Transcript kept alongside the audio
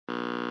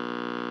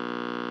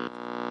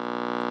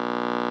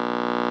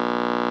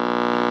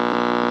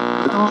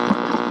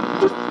Cosmosis.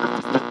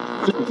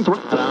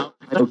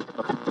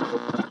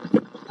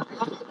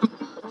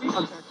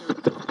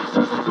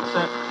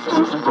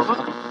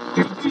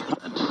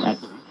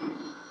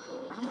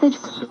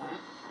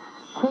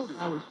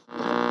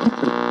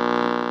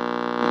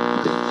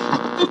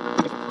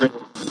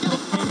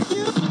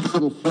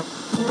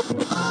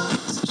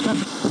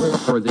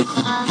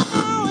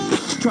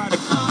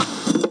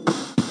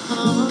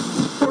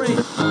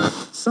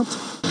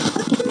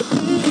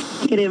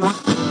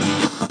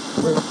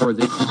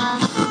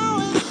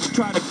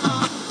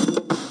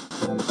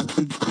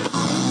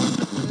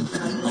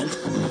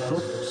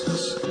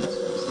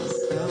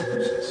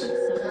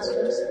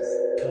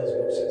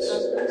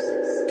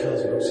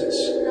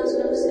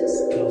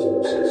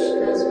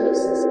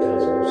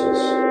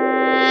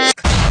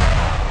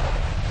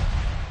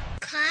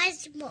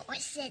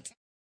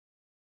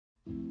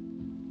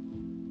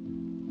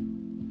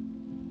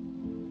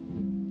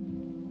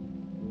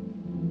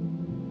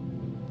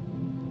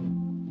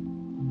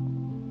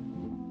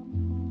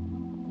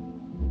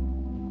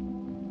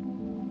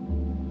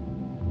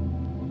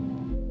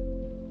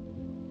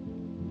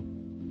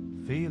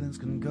 Feelings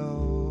can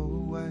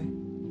go away,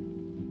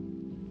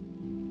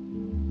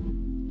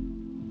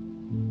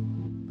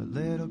 but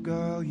little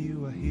girl,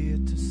 you are here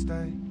to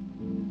stay.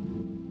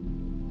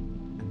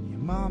 And your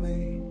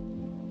mommy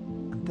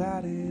and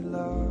daddy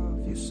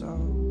love you so,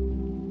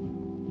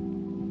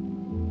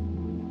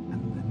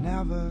 and they're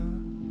never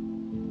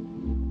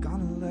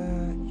gonna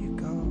let you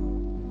go.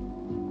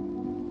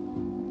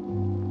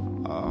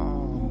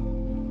 Oh,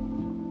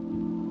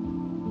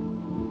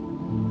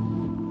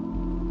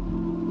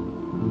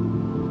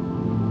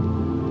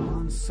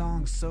 one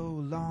song so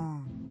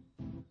long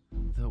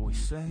that we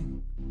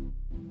sing,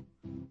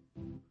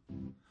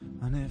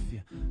 and if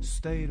you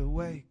stayed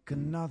awake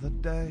another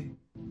day,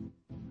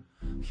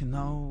 you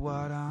know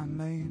what I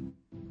mean.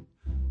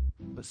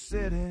 But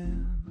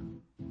sitting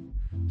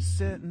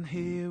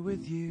here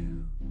with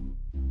you,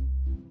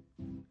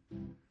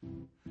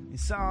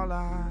 it's all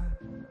I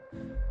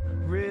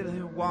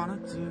really wanna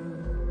do.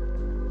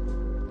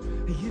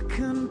 You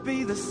can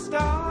be the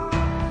stars,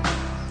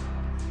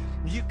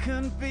 you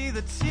can be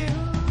the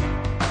tune.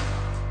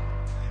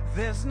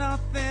 There's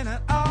nothing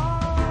at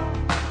all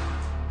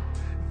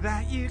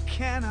that you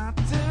cannot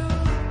do.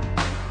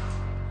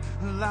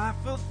 Life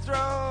will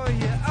throw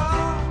you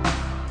off,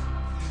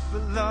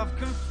 but love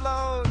can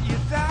float you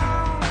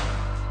down.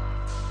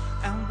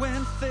 And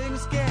when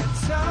things get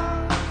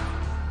tough,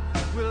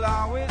 we'll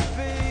always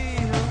be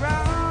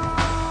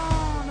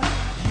around.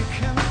 You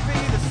can be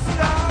the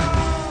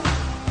star,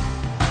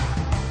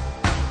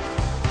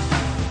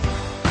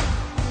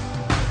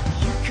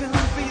 you can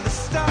be the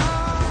star.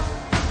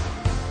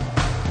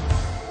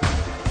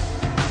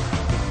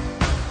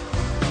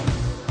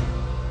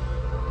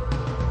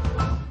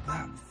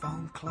 That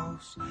phone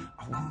close,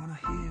 I wanna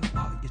hear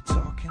what you're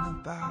talking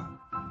about.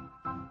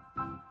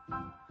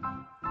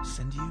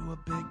 Send you a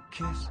big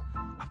kiss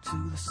up to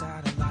the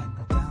satellite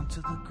and down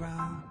to the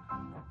ground.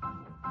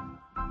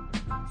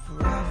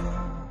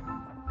 Forever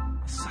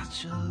is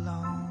such a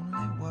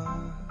lonely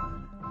word,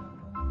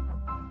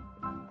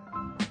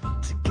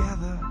 but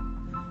together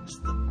is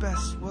the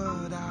best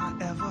word I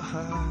ever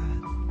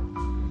heard.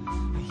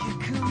 You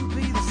can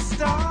be the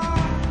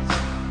stars,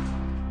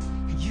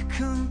 you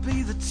can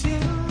be the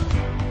tune.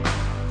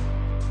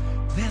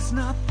 There's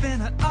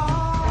nothing at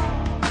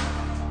all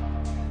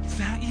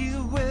that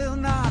you will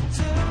not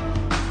do.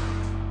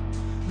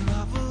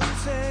 Love will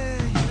tear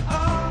you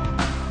up,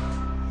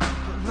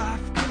 but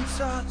life can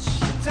touch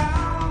you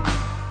down.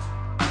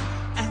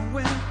 And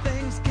when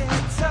things get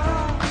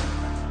tough,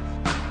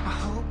 I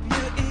hope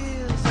your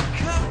ears are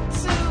cut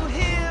to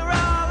hear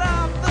all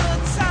of the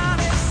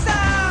tiny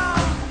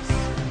sounds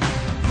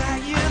that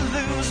you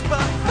lose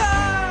but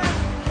find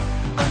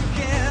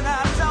again. I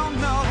don't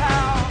know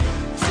how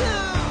to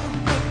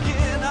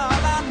begin. All I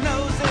know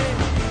is it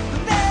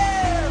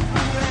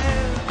never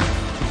ends.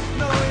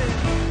 No, it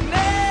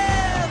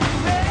never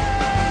ends.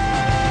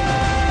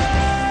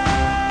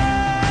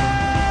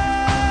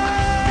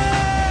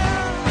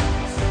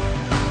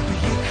 But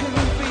you can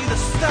be the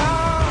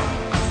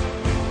stars,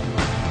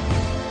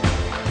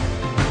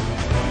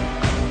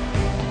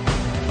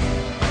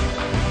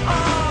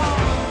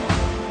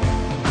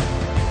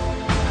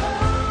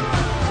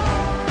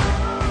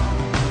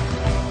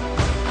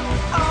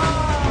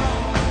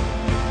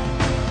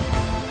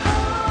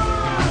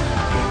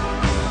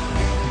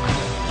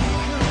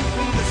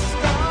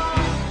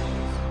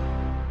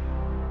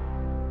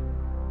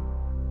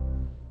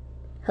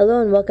 Hello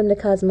and welcome to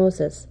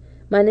Cosmosis.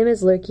 My name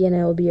is Lurky and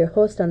I will be your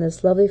host on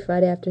this lovely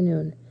Friday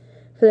afternoon.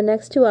 For the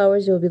next 2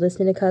 hours you will be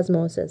listening to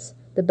Cosmosis,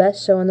 the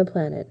best show on the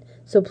planet,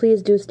 so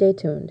please do stay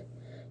tuned.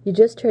 You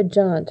just heard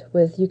Jaunt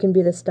with You Can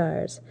Be the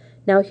Stars.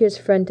 Now here's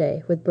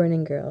Frente with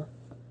Burning Girl.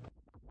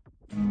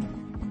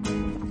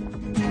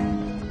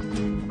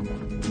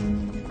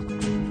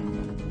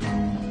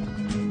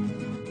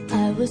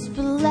 I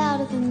whisper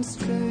louder than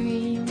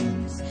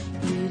screams.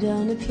 You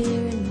don't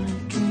appear in my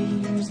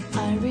dreams.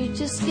 I read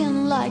your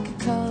skin like a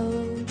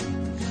code.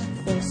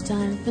 First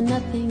time for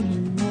nothing, you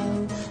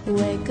know.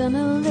 We're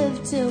gonna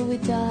live till we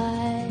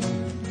die.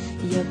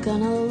 You're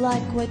gonna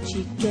like what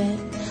you get.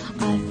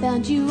 I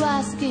found you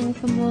asking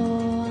for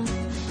more,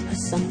 for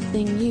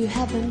something you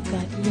haven't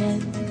got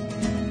yet.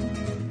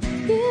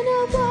 You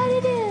know what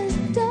it is,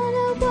 don't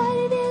know what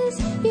it is.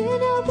 You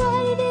know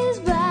what it is,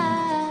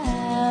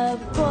 but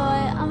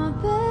boy, I'm a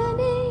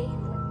burning.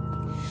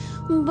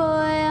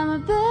 Boy, I'm a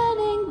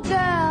burning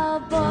girl.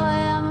 Boy,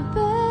 I'm a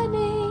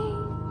burning.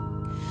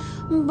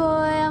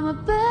 Boy, I'm a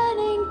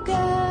burning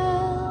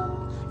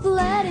girl.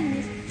 Letting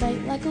me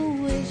fight like a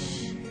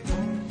wish.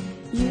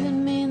 You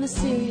and me in a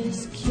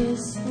serious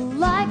kiss.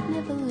 Like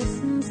never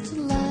listens to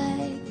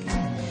like.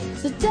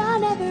 So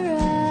don't ever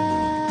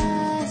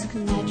ask.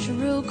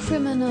 Natural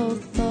criminal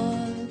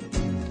thought.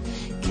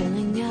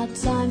 Killing our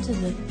time to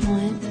the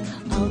point.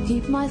 I'll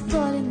keep my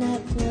thought in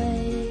that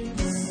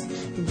place.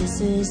 This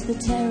is the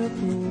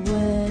terrible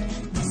word.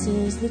 This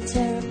is the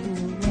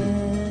terrible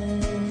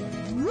word.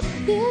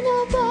 You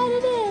know what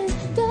it is.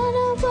 Don't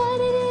know what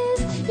it is.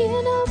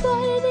 You know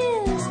what it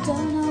is.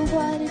 Don't know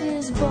what it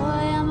is. Boy,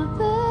 I'm a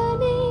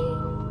burning.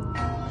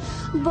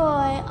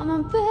 Boy, I'm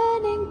a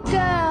burning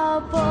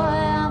girl. Boy,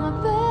 I'm a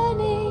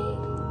burning.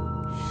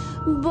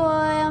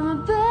 Boy, I'm a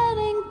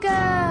burning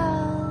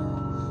girl.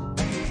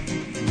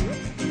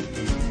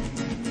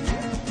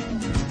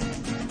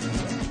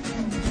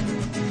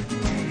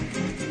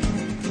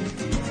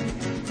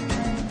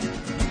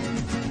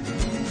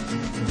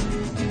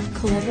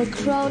 Clever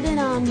crawling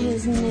on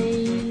his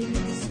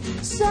knees.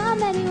 So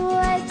many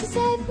ways to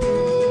say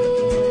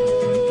please.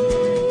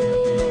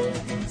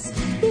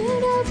 You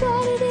know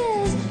what it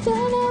is.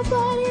 Don't know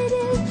what it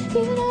is.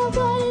 You know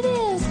what it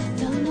is.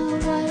 Don't know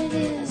what it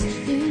is.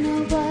 You know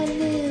what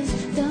it is.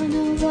 Don't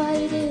know what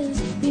it is.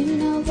 You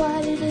know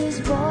what it is.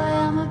 Boy,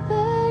 I'm a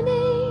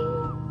burning.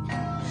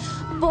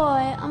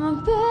 Boy, I'm a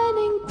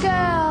burning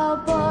girl.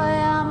 Boy,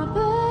 I'm a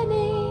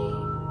burning.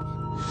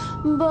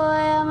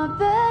 Boy, I'm a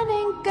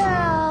burning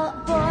girl.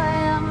 Boy,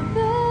 I'm a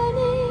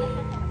burning.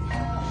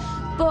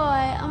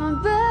 Boy, I'm a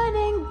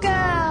burning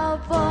girl.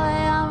 Boy,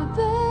 I'm a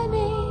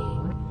burning.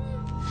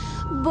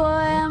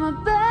 Boy, I'm a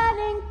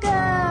burning girl.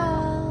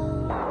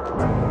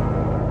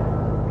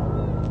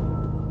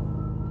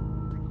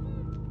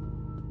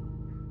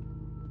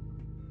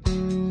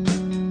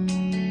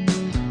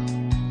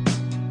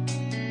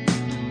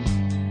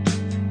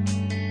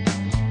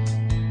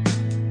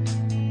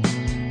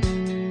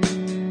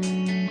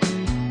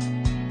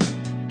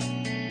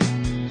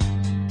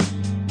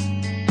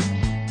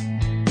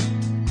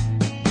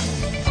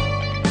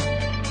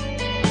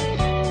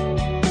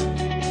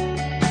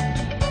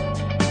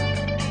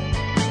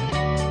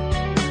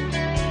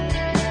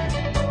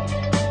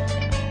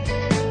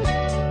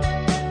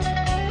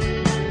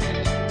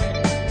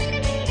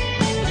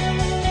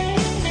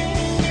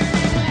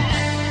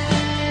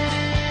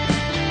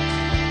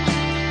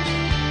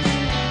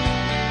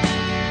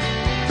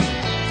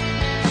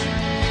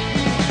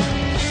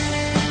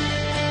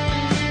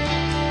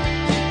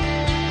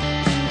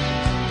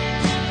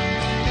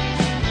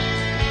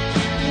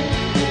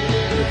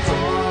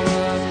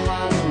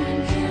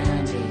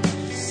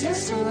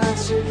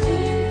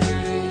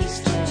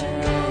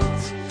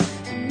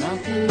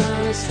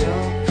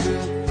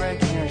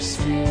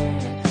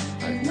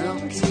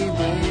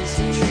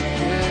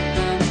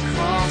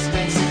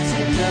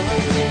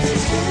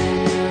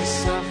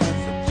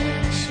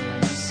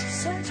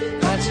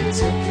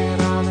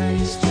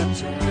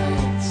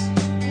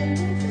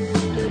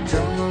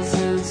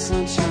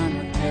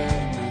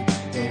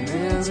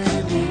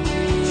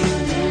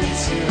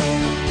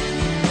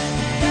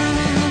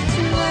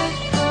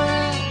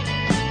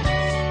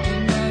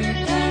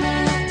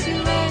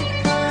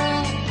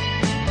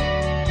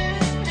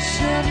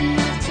 Should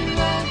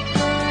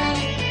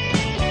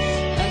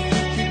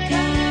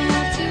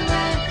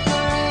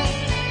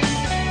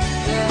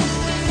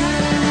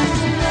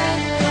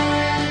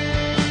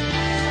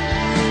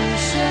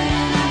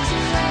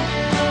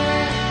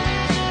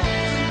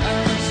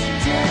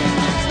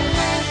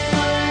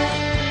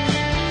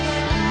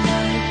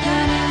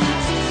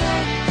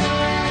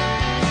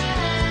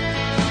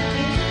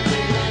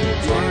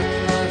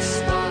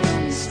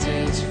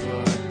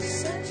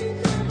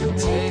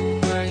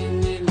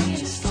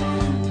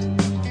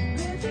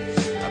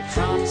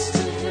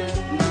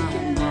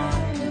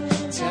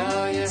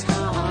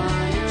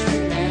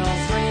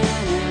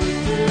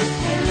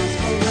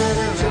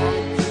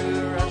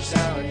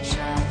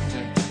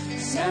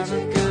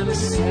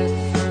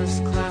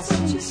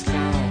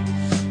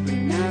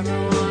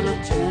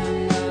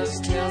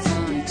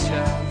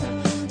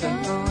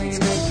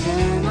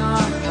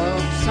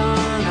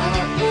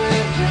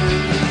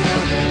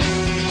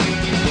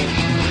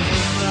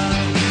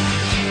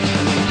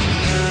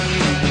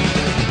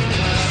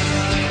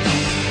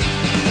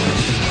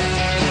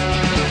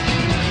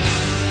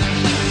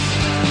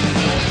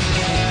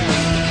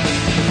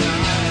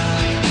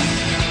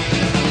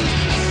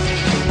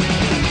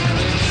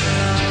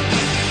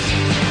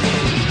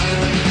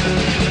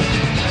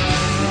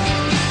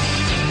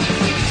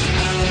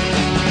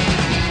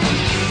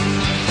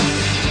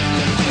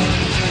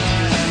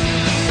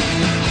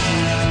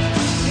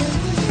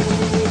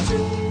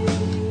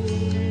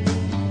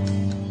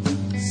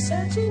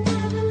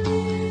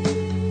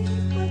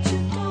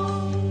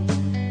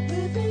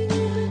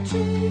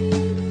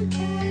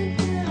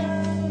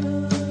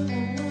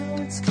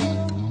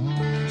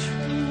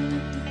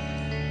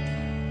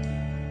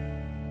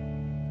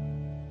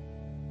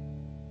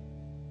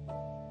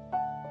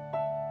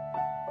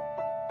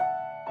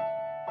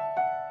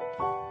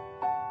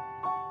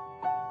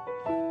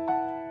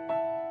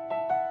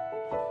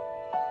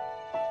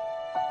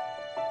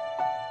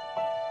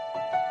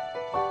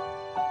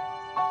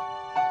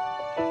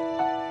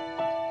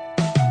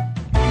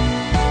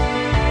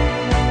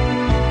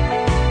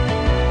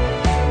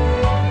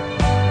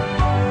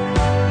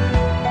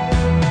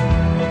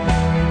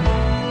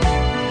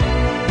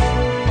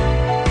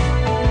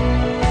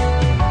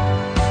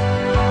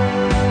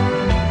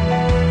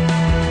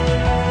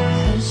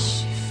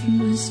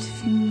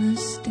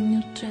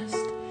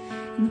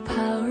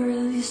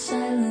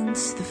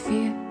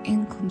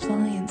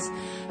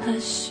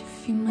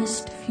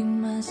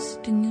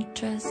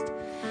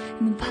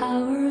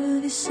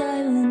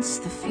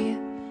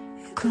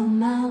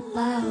come out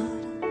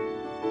loud.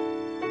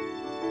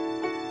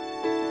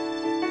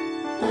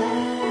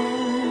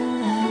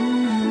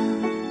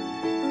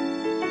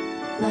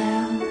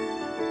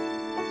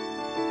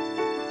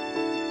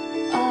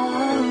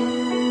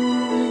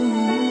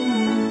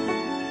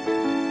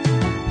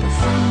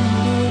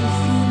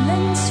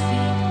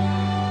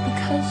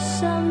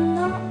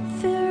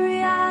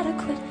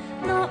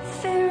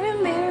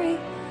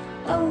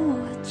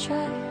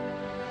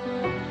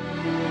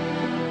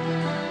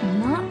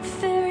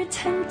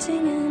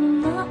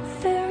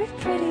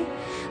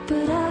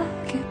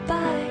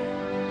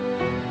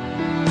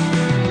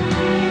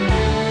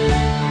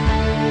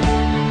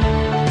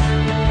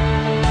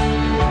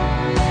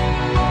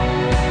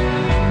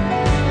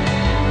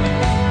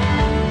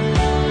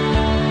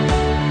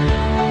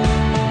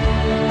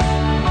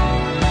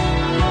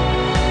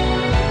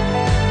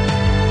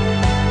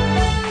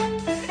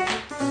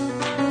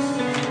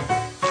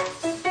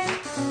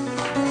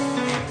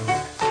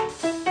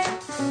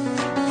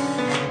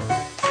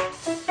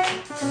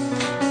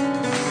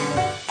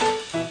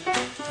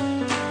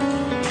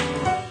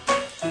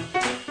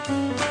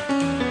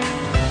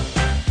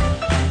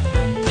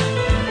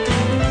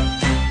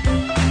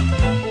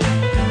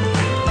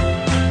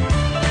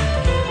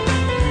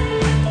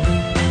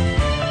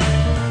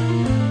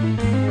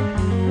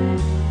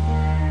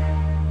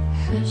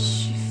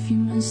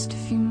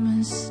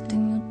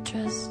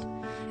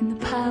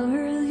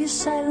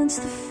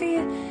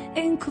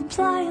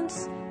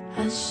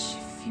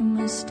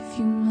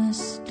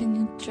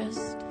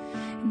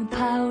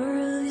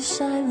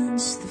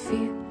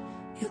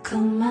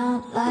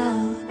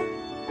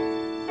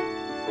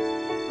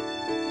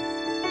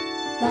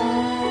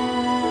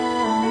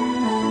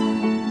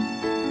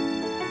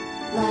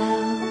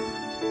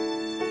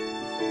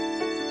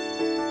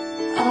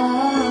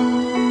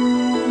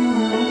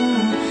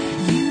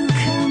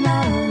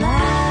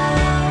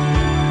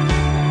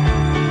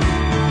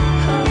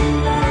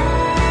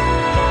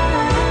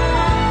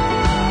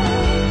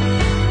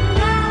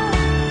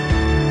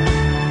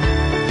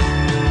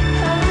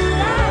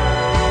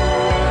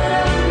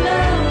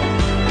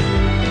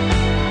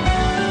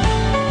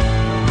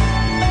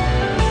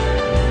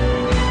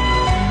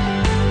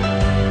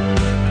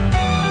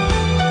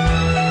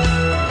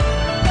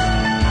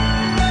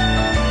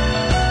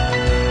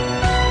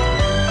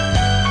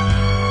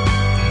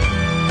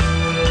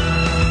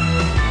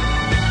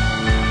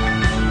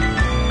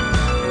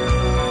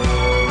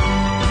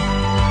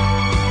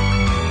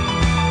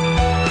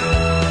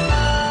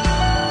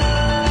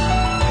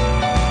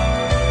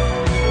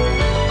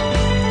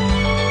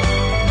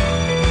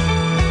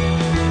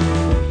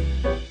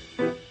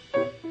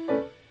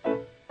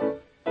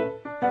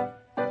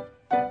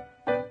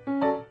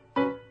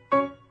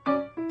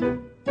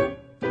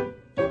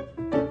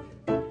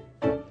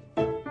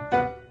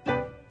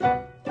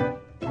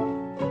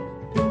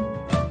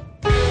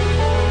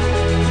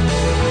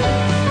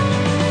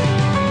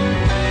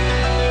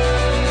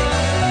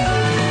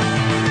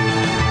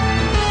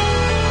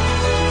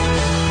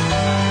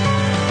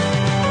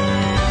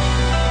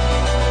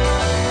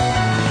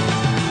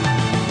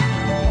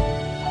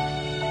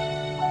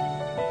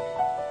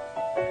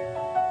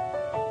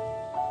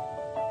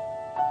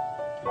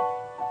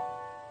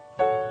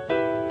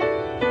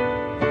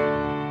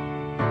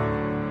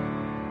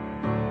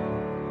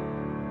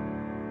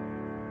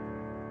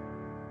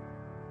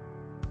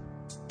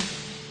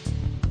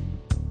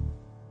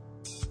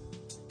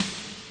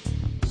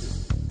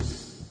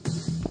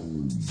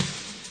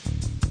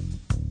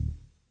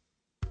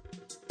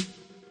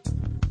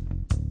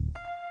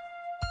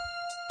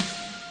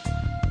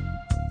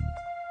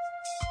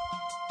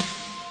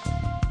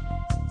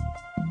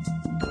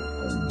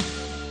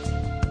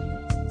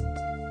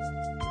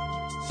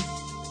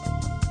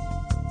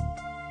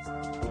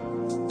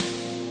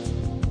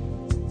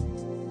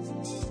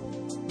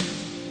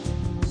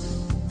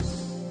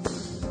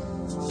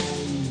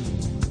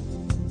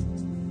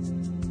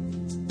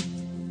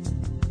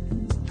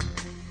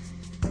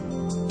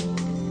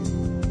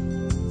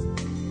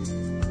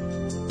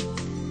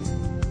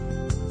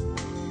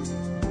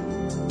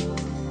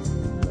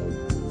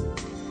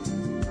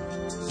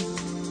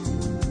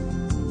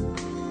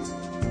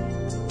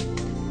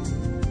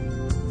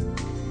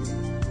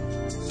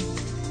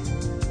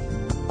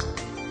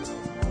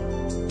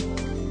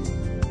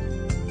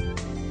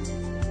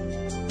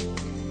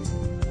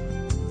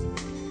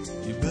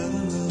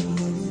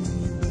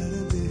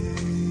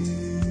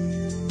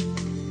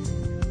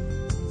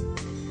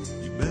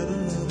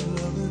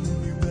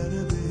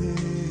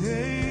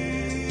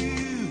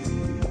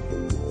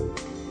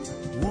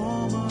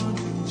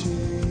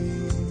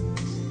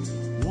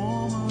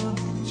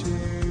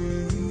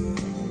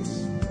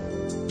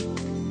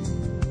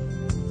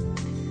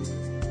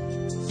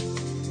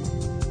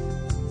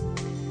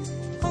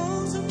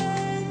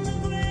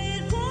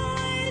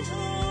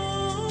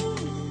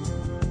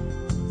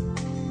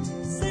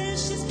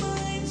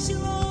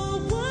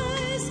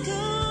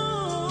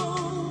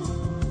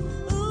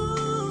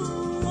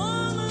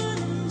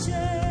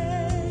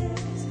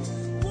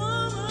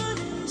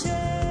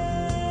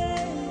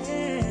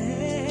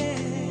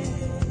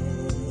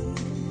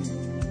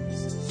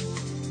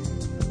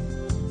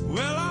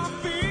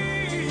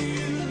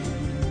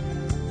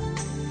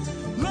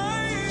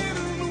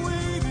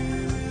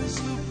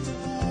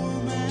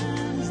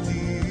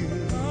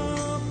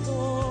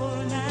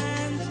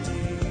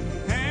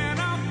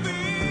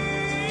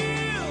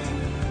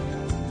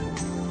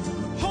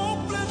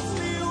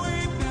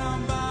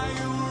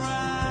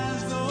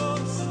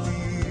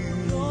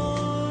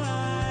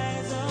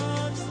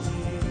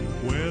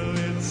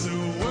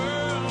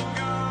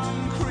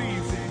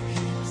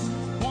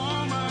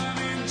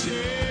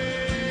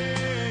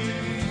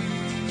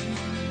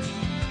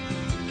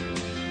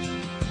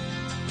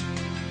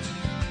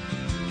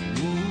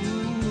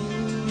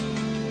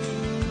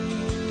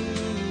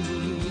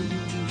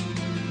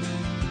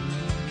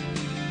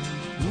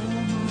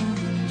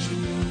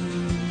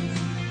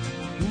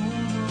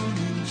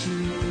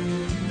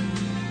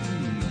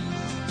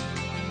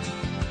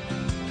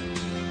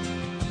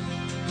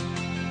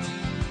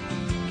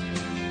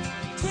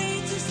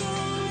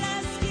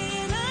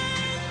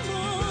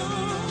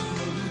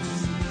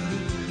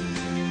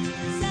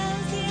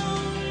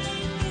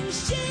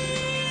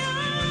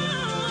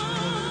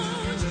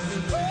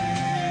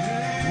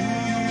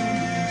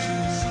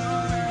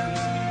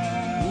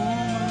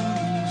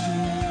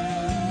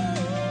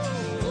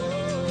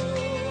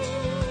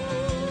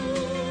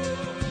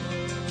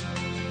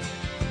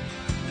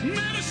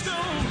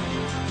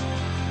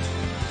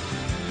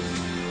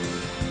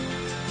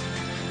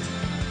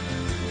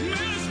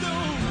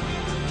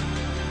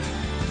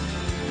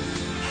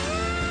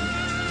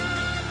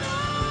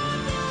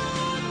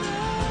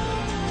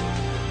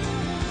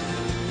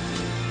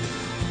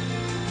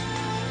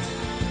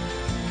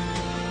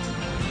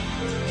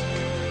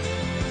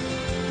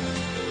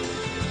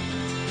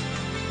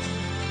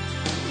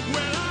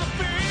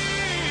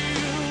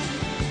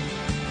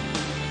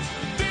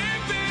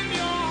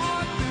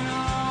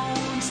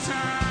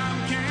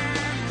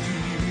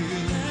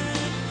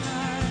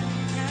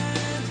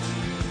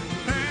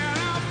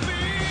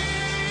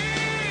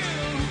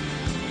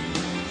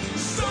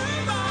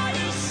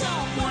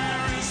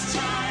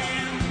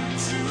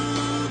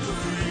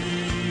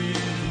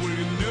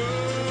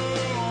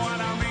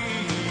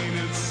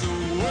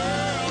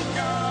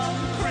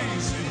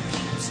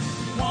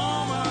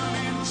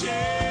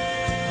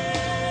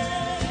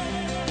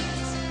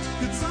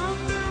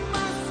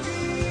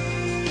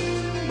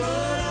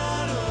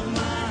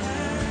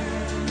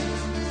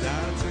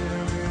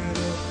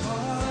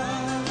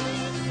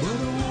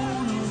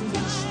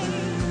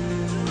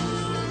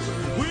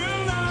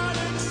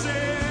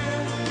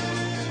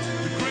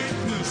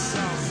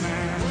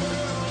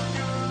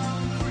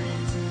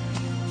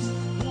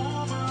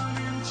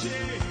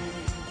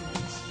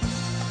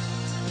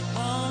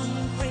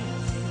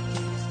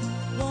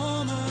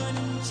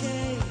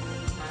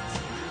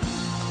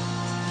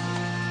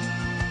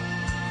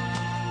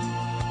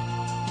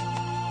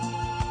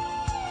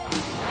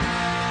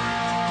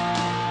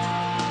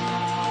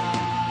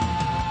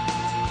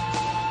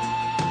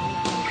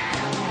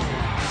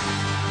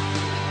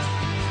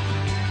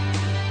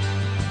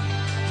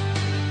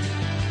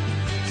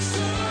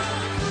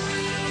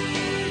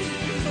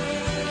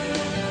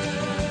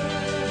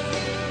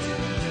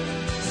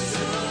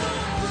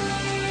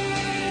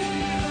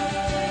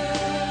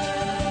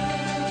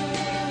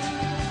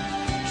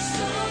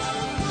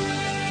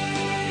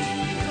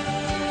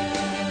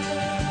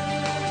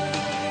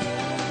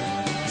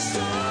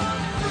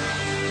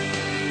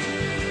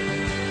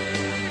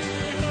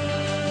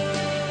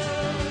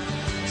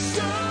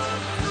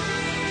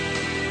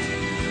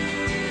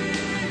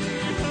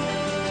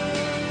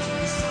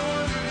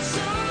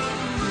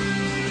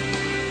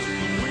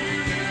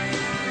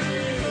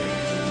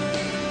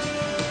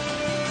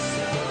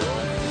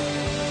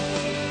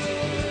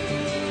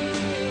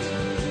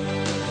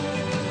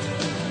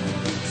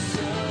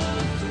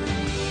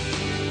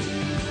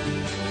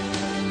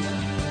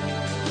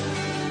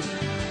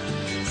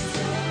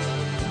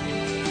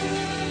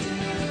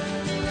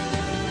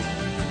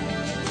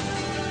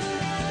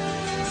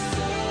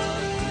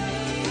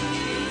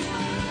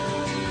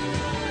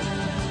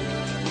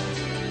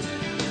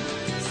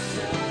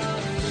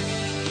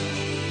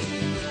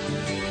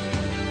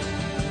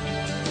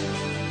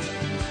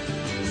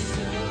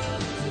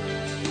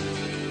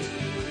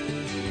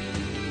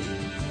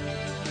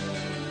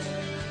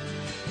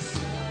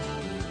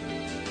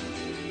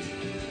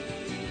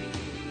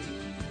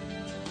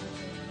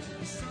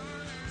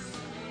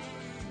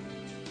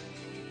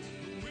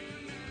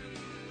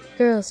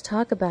 girls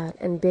talk about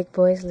and big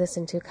boys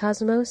listen to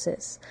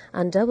Cosmosis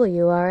on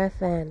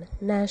WRFN,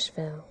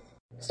 Nashville.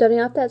 Starting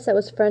off that set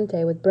was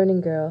Frente with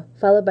Burning Girl,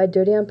 followed by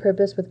Dirty on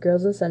Purpose with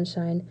Girls in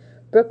Sunshine,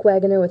 Brooke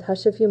Waggoner with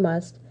Hush If You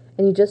Must,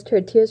 and you just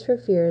heard Tears for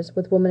Fears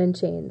with Woman in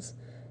Chains.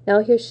 Now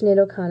here's Sinead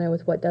O'Connor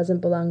with What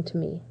Doesn't Belong to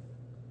Me.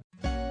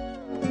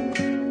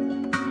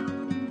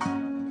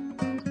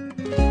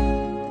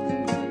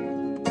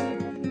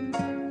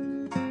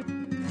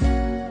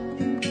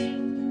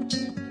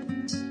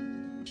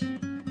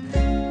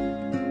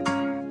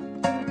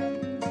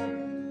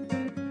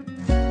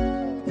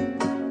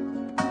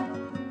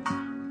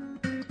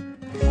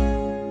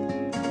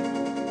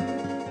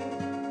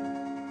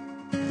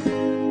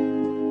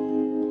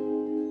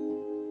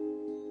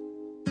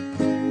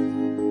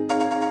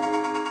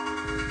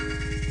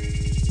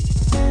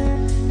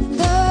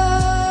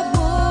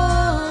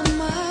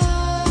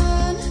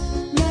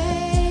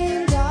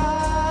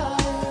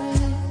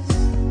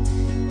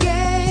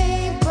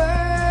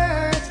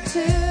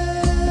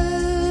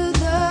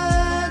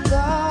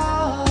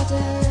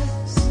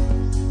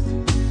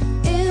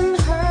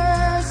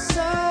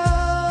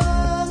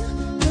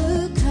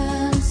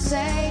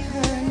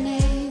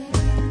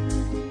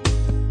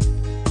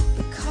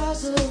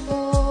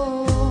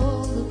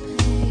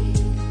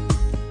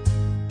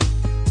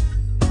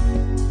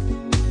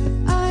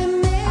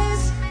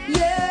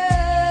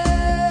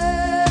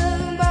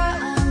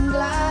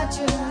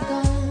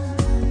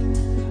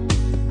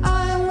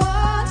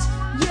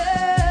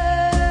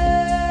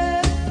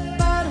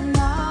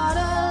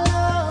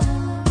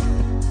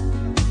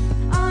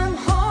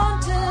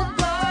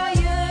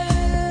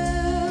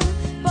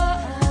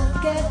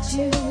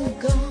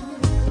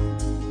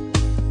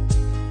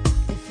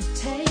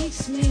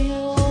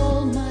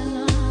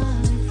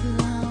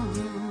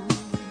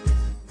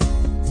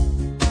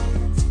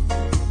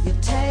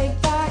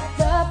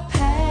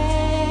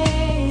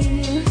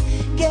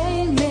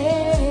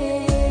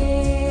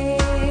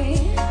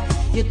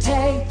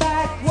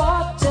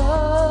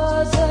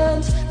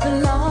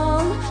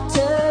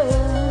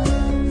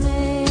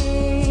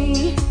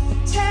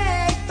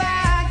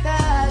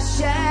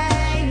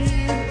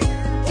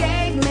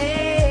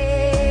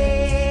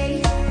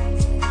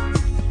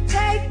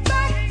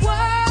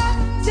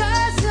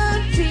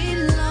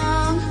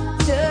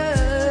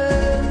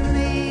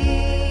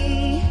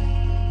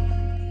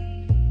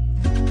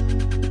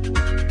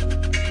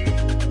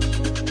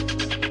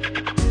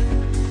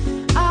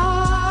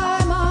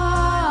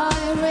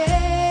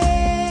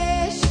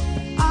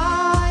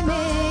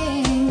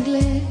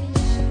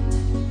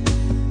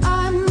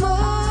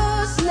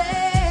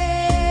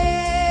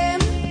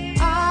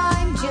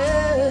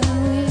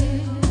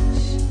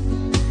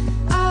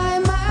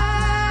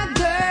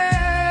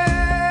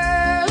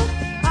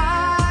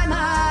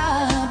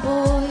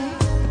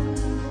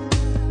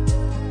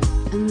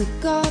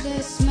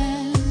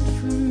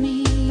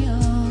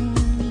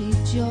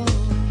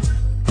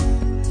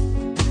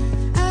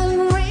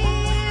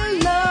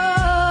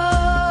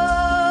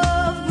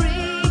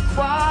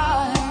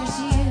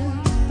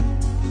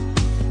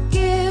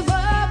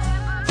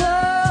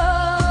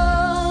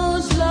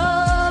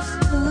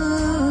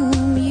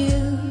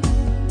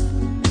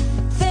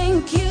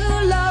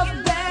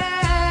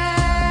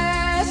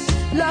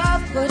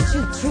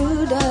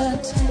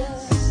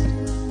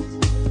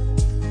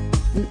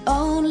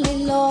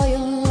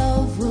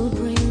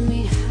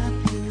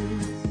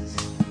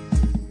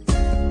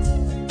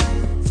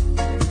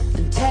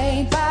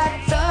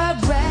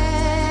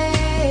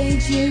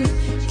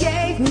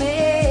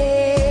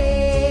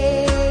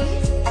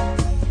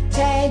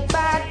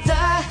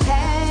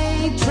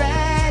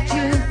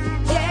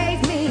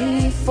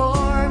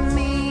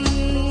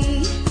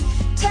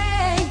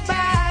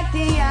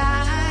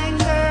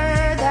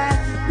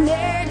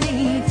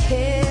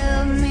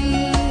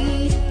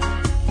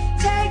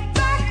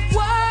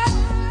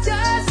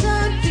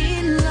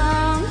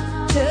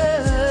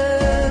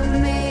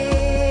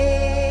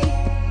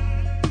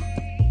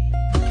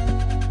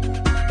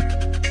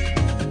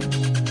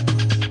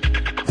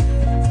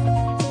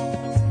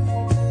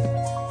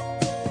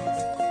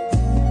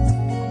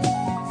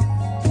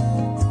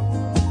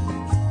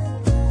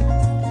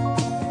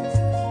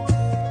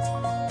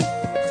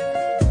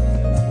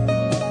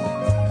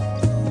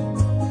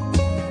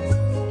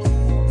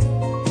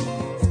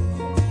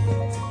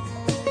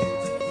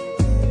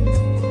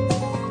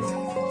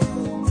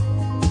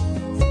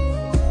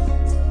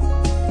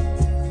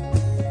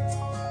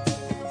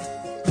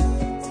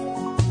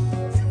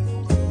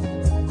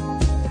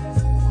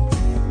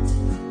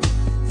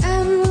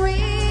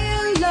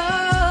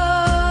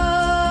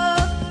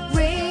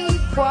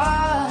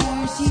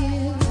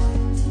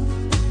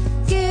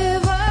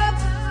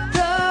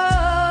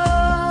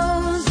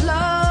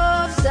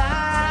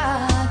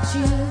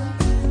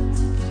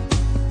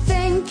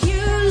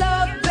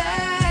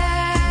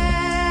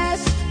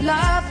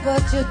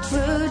 you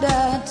through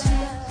the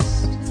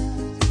test.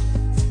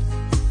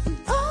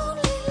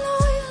 Only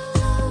loyal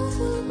love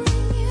will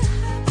bring you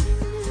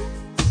happiness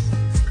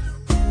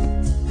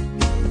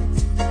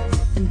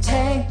and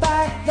take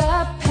back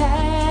the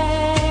pain.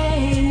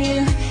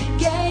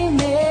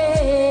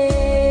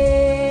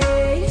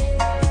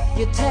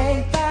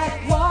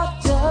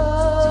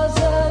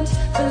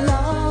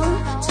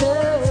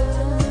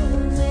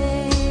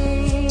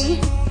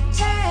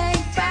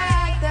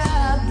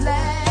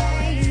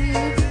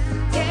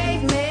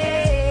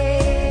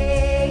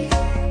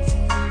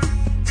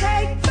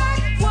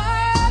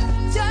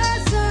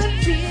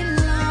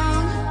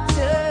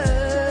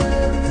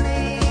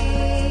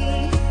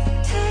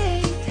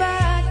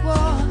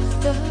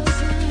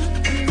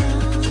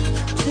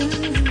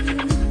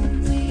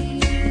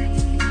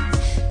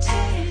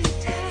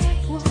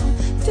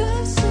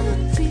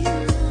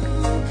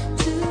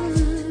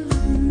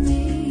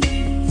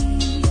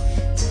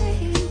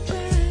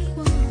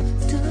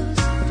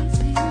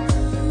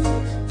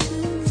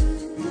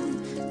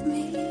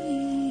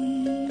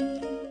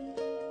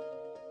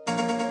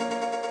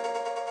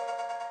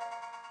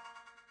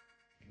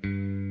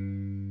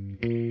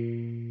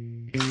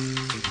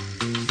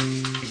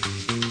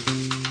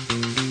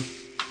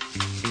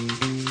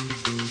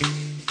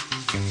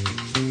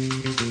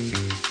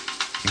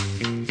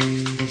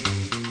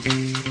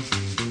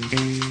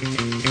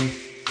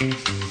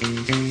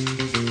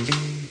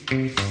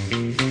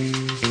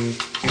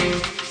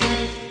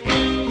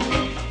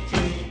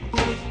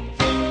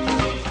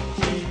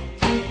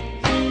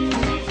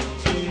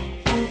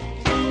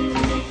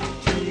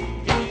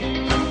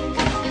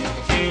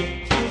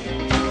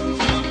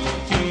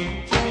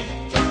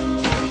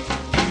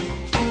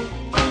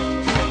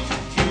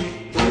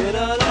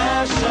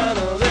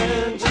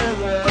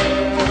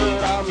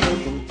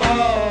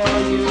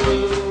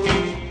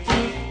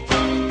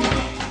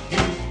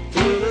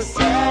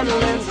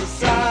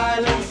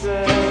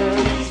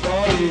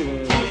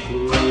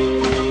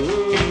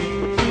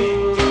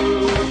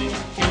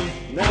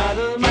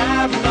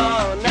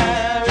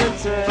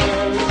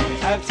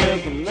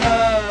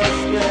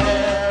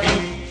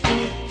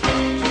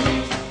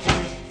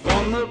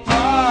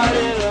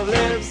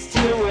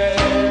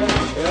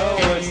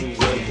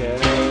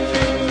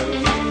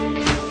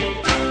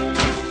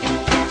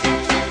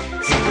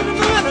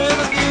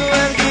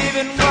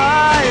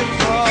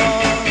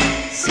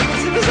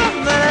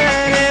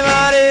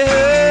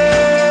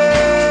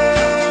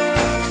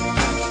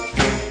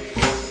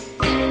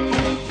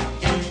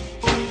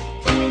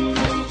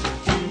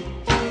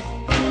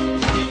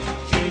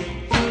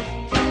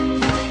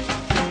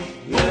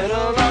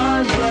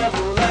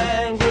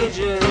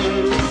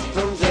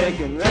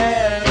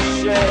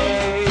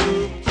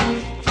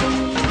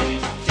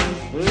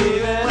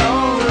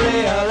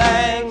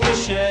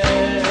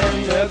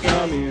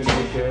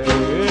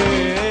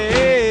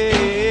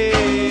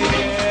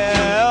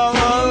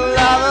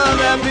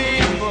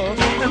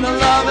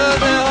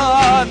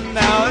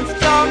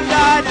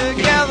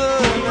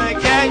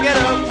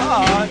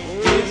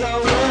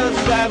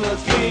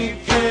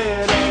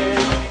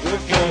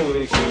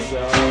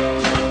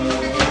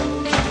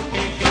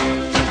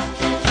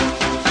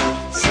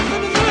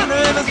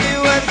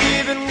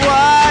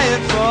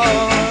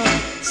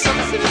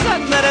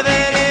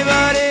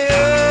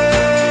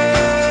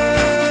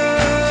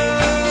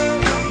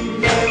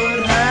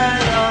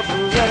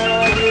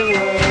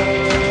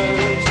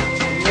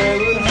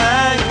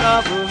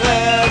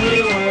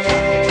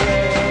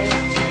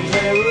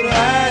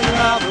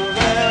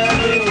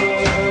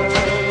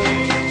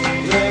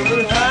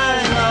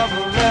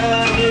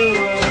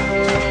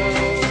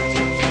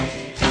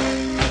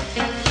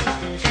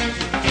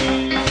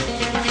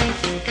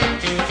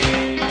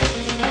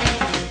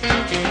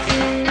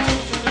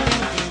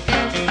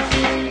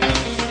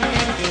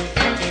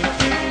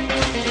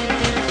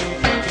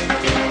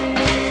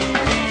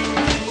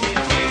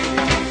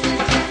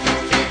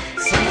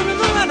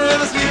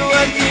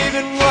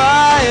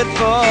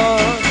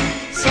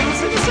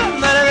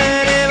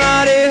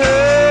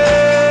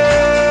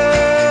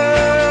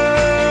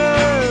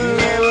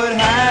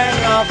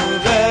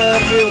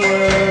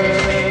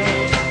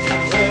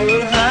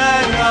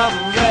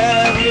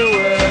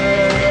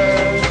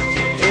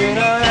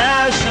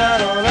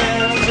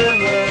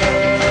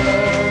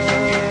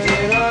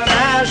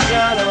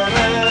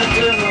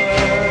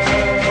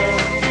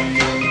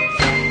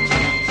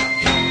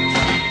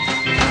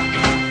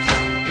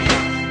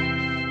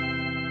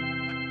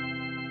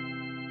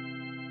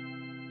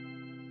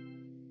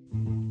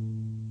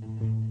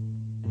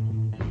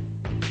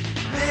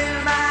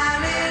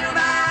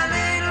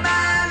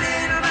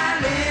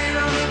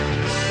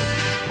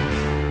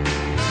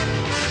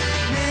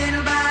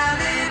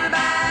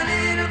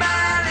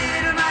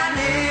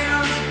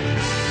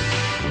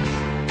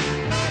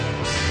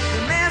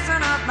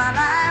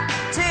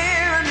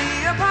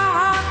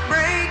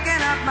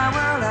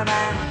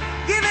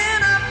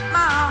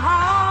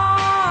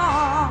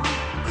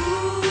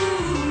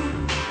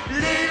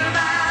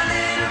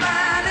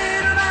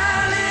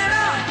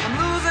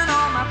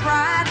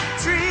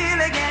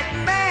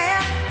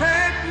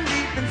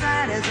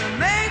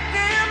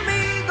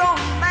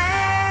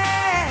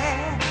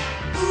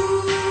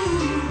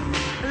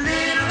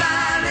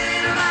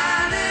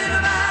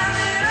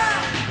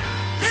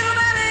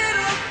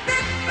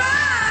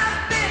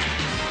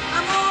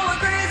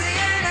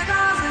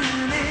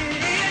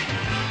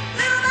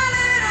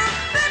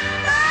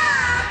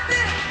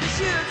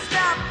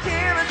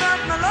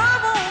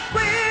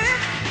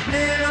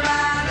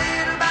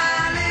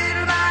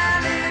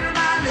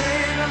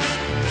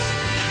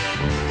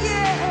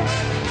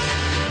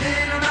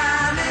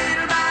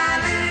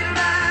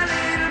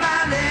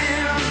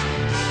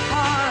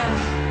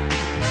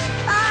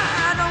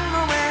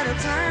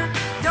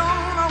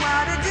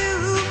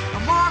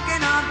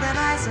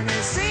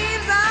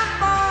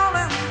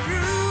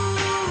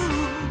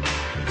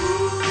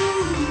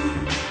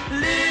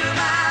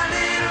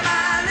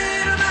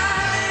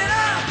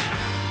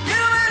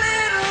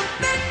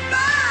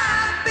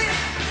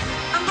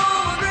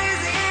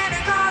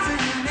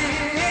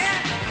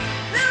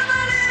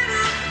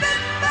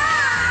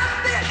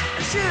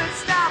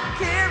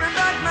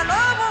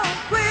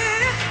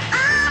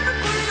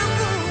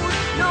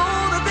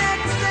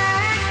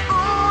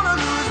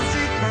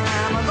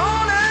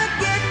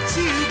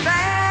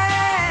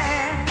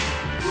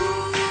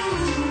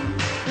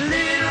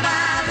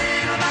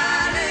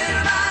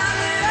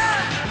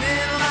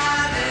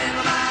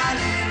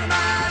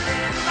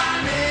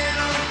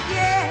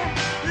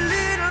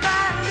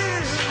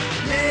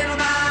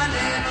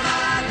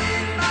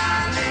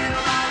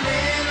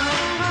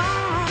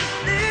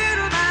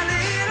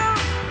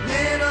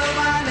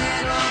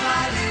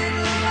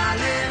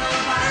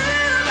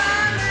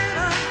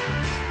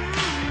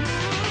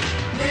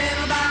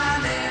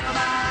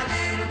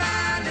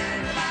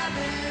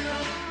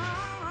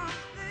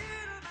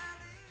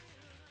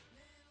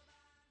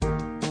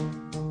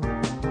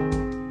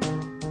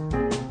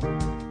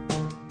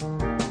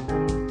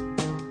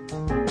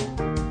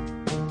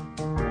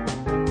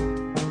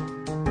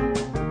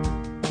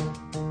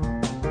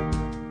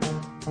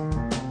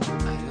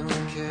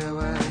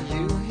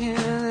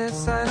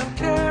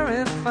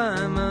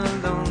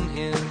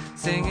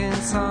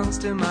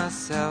 to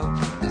myself,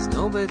 there's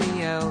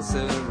nobody else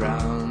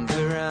around.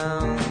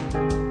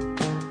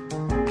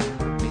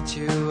 Meet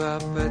you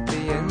up at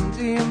the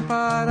Indian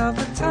part of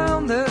the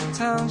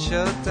town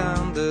shut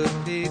down, the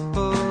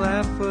people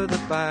left with the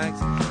bags,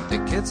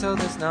 the kids, so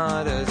there's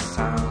not a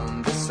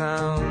sound.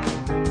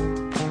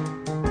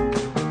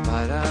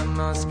 But I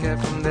must get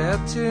from there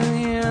to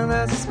here,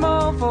 there's a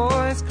small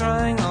voice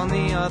crying on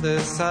the other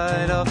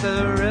side of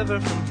the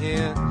river from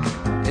here.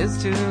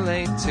 It's too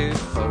late to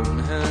phone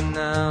her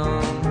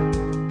now.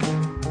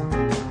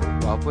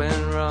 What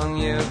went wrong?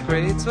 Your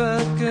grades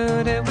were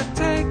good. It would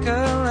take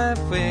a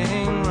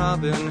left-wing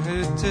Robin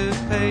Hood to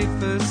pay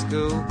for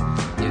school.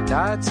 Your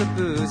dad's a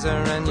boozer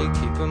and you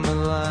keep him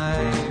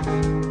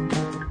alive.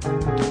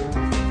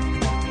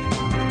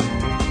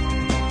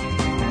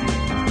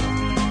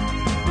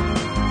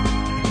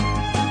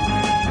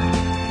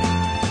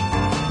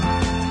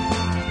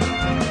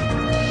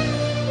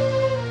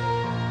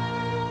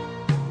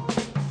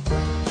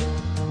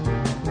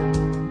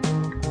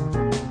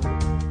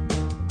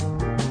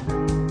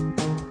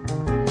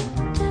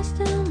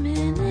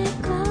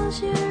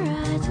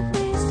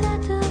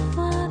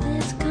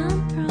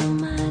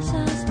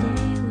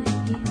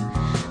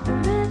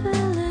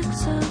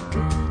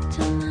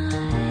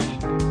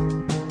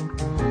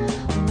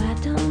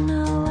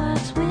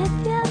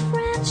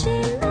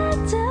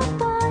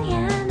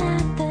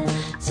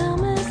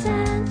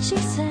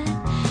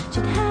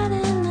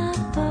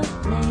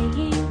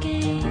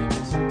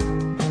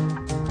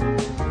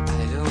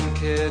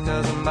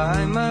 I'm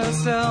by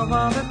myself,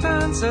 all the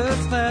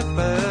dancers left,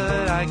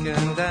 but I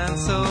can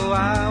dance, so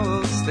I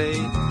will stay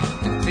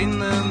and clean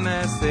the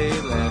mess they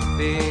left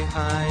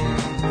behind.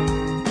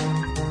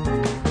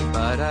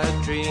 But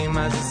I dream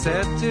as I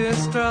sit to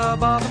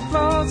scrub all the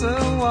floors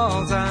and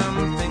walls.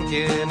 I'm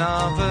thinking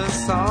of a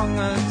song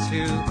or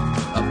two,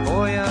 a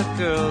boy, a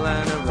girl,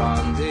 and a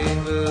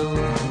rendezvous.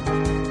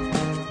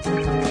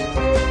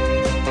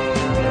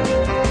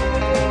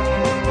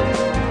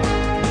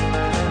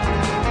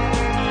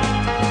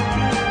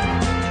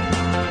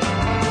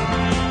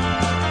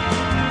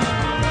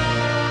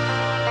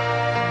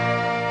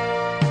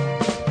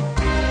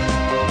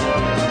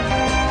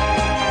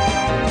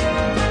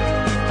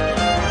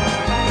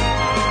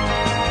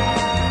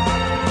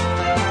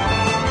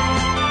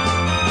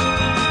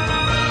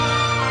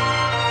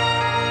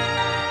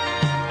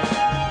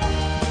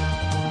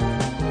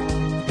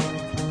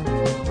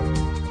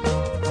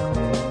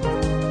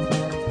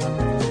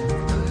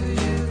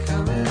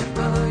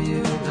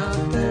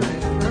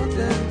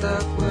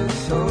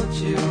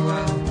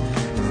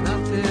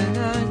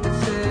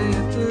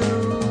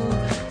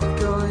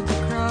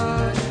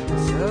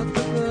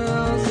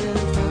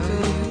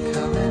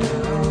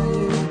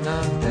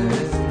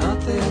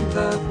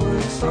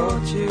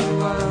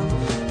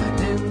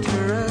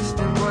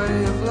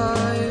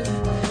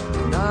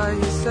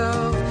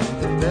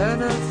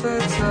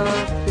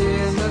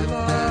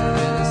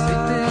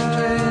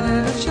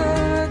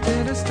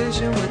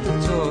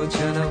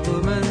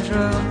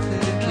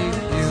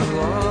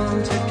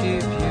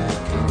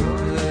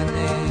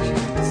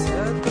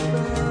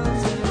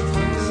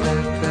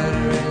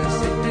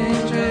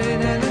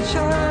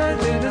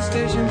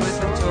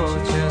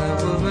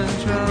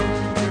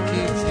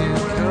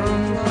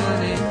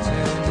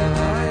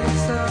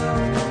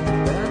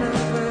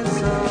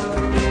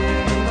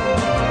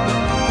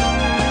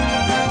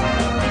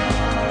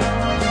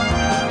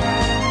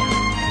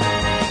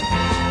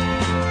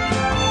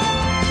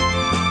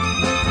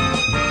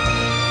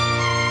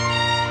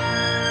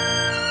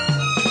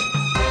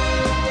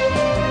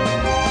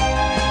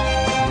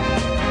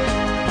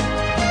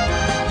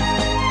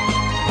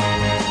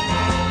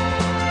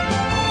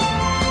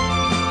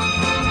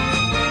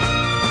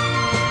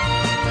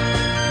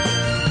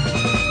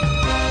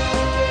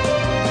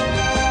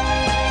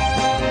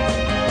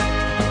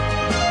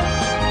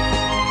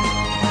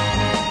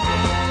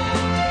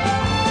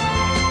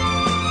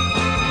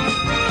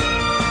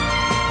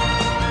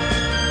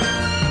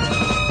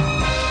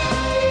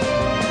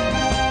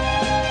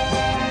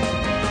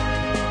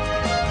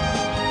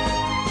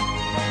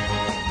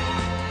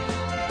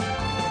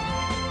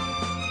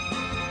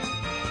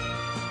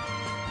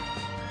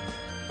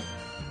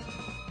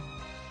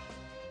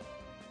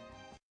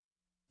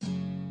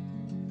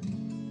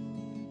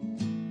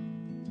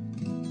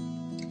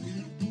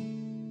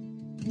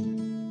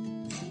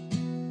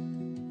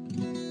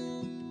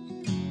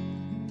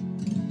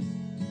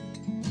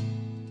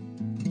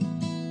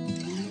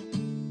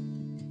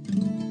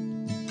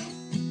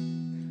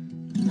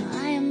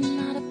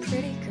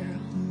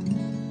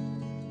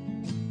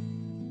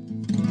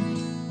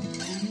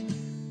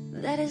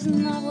 That is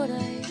not what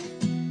I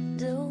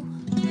do.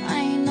 I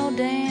ain't no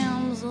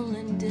damsel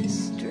in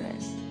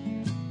distress,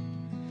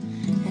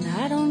 and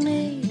I don't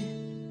need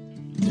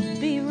to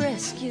be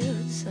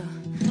rescued, so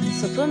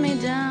put me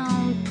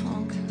down,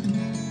 punk.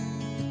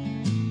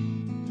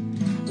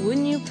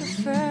 Wouldn't you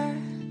prefer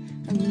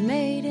a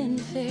maiden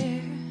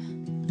fair?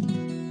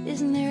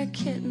 Isn't there a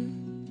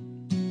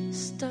kitten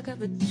stuck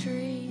up a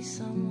tree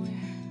somewhere?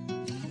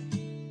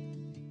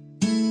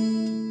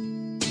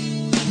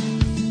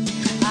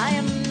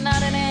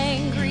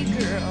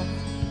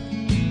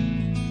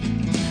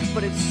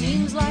 But it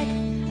seems like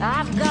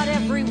I've got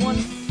everyone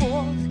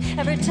fooled.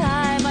 Every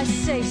time I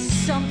say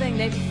something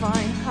they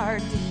find hard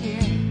to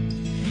hear,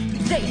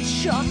 they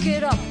chalk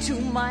it up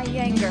to my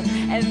anger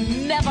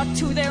and never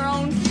to their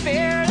own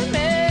fear.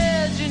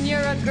 Imagine you're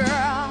a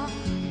girl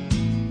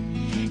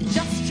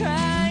just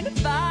trying to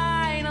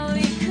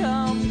finally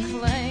come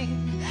clean,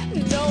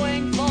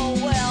 knowing full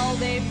well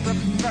they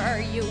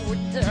prefer you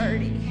were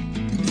dirty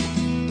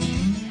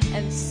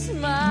and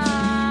smiling,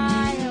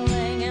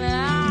 and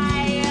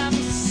I am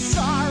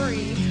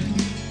sorry,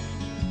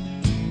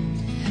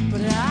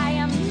 but I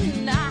am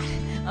not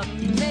a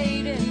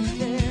maiden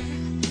fair,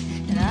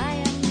 and I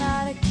am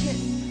not a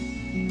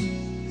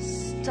kitten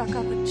stuck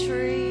up a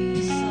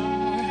tree somewhere.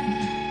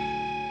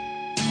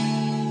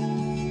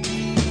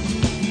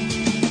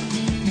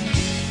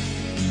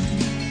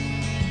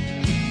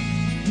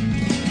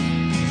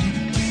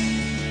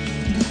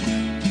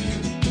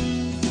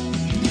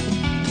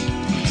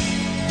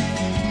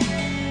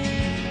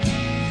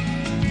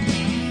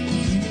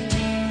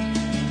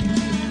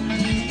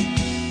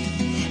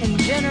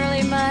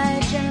 Generally my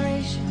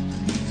generation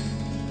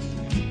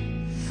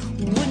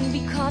wouldn't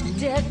be caught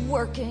dead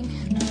working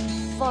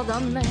for the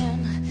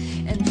man,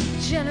 and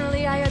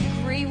generally I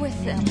agree with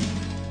them.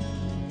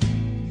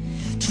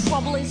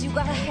 Trouble is you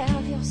gotta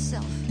have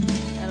yourself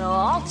an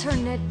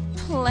alternate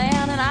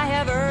plan, and I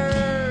have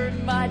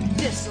earned my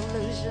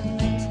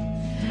disillusionment.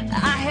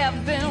 I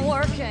have been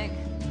working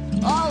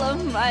all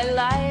of my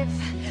life,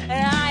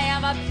 and I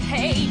am a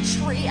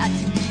patriot.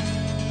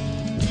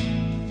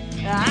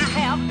 I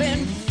have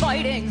been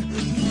fighting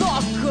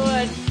the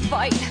good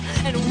fight.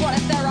 And what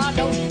if there are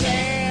no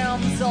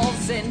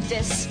damsels in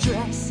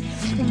distress?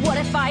 What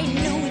if I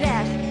knew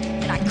that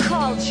and I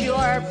called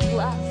your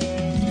bluff?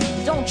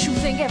 Don't you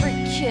think every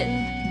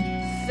kitten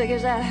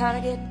figures out how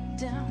to get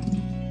down?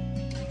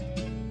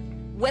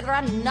 Whether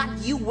or not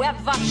you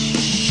ever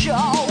show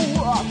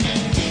up.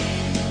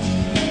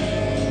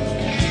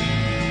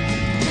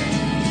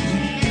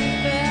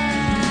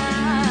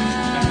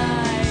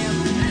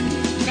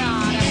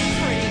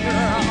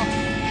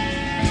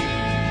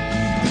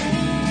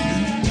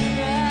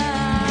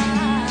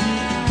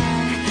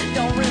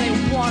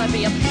 I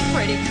be a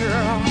pretty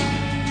girl.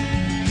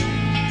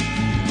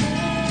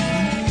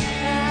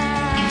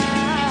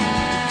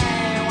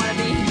 I want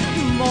to be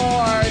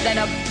more than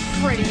a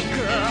pretty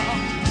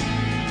girl.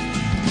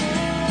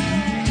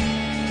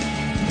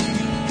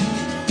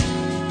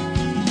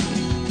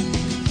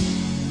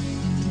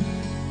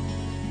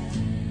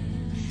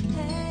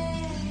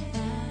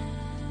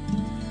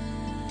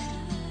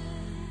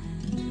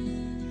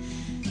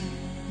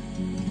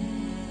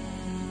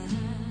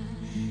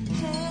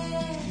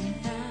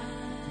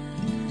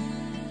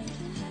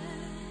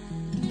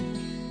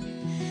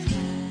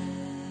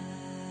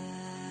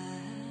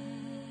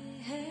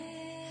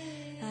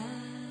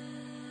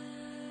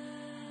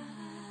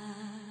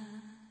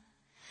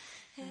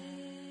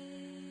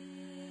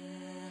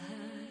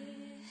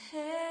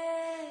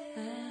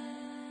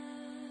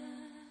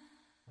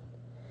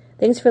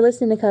 Thanks for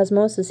listening to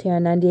Cosmosis here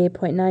on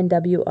 98.9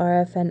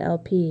 WRFN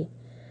LP.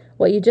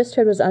 What you just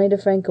heard was Ani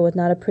DeFranco with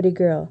Not a Pretty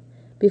Girl.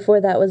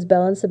 Before that was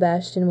Belle and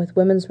Sebastian with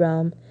Women's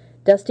Realm,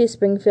 Dusty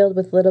Springfield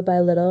with Little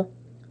by Little,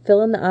 Phil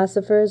and the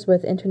Ossifers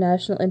with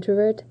International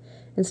Introvert,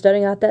 and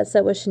starting out that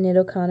set was Sinead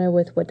O'Connor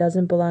with What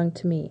Doesn't Belong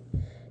to Me.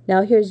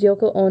 Now here's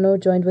Yoko Ono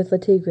joined with La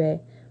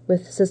Tigre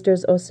with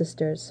Sisters Oh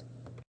Sisters. Sisters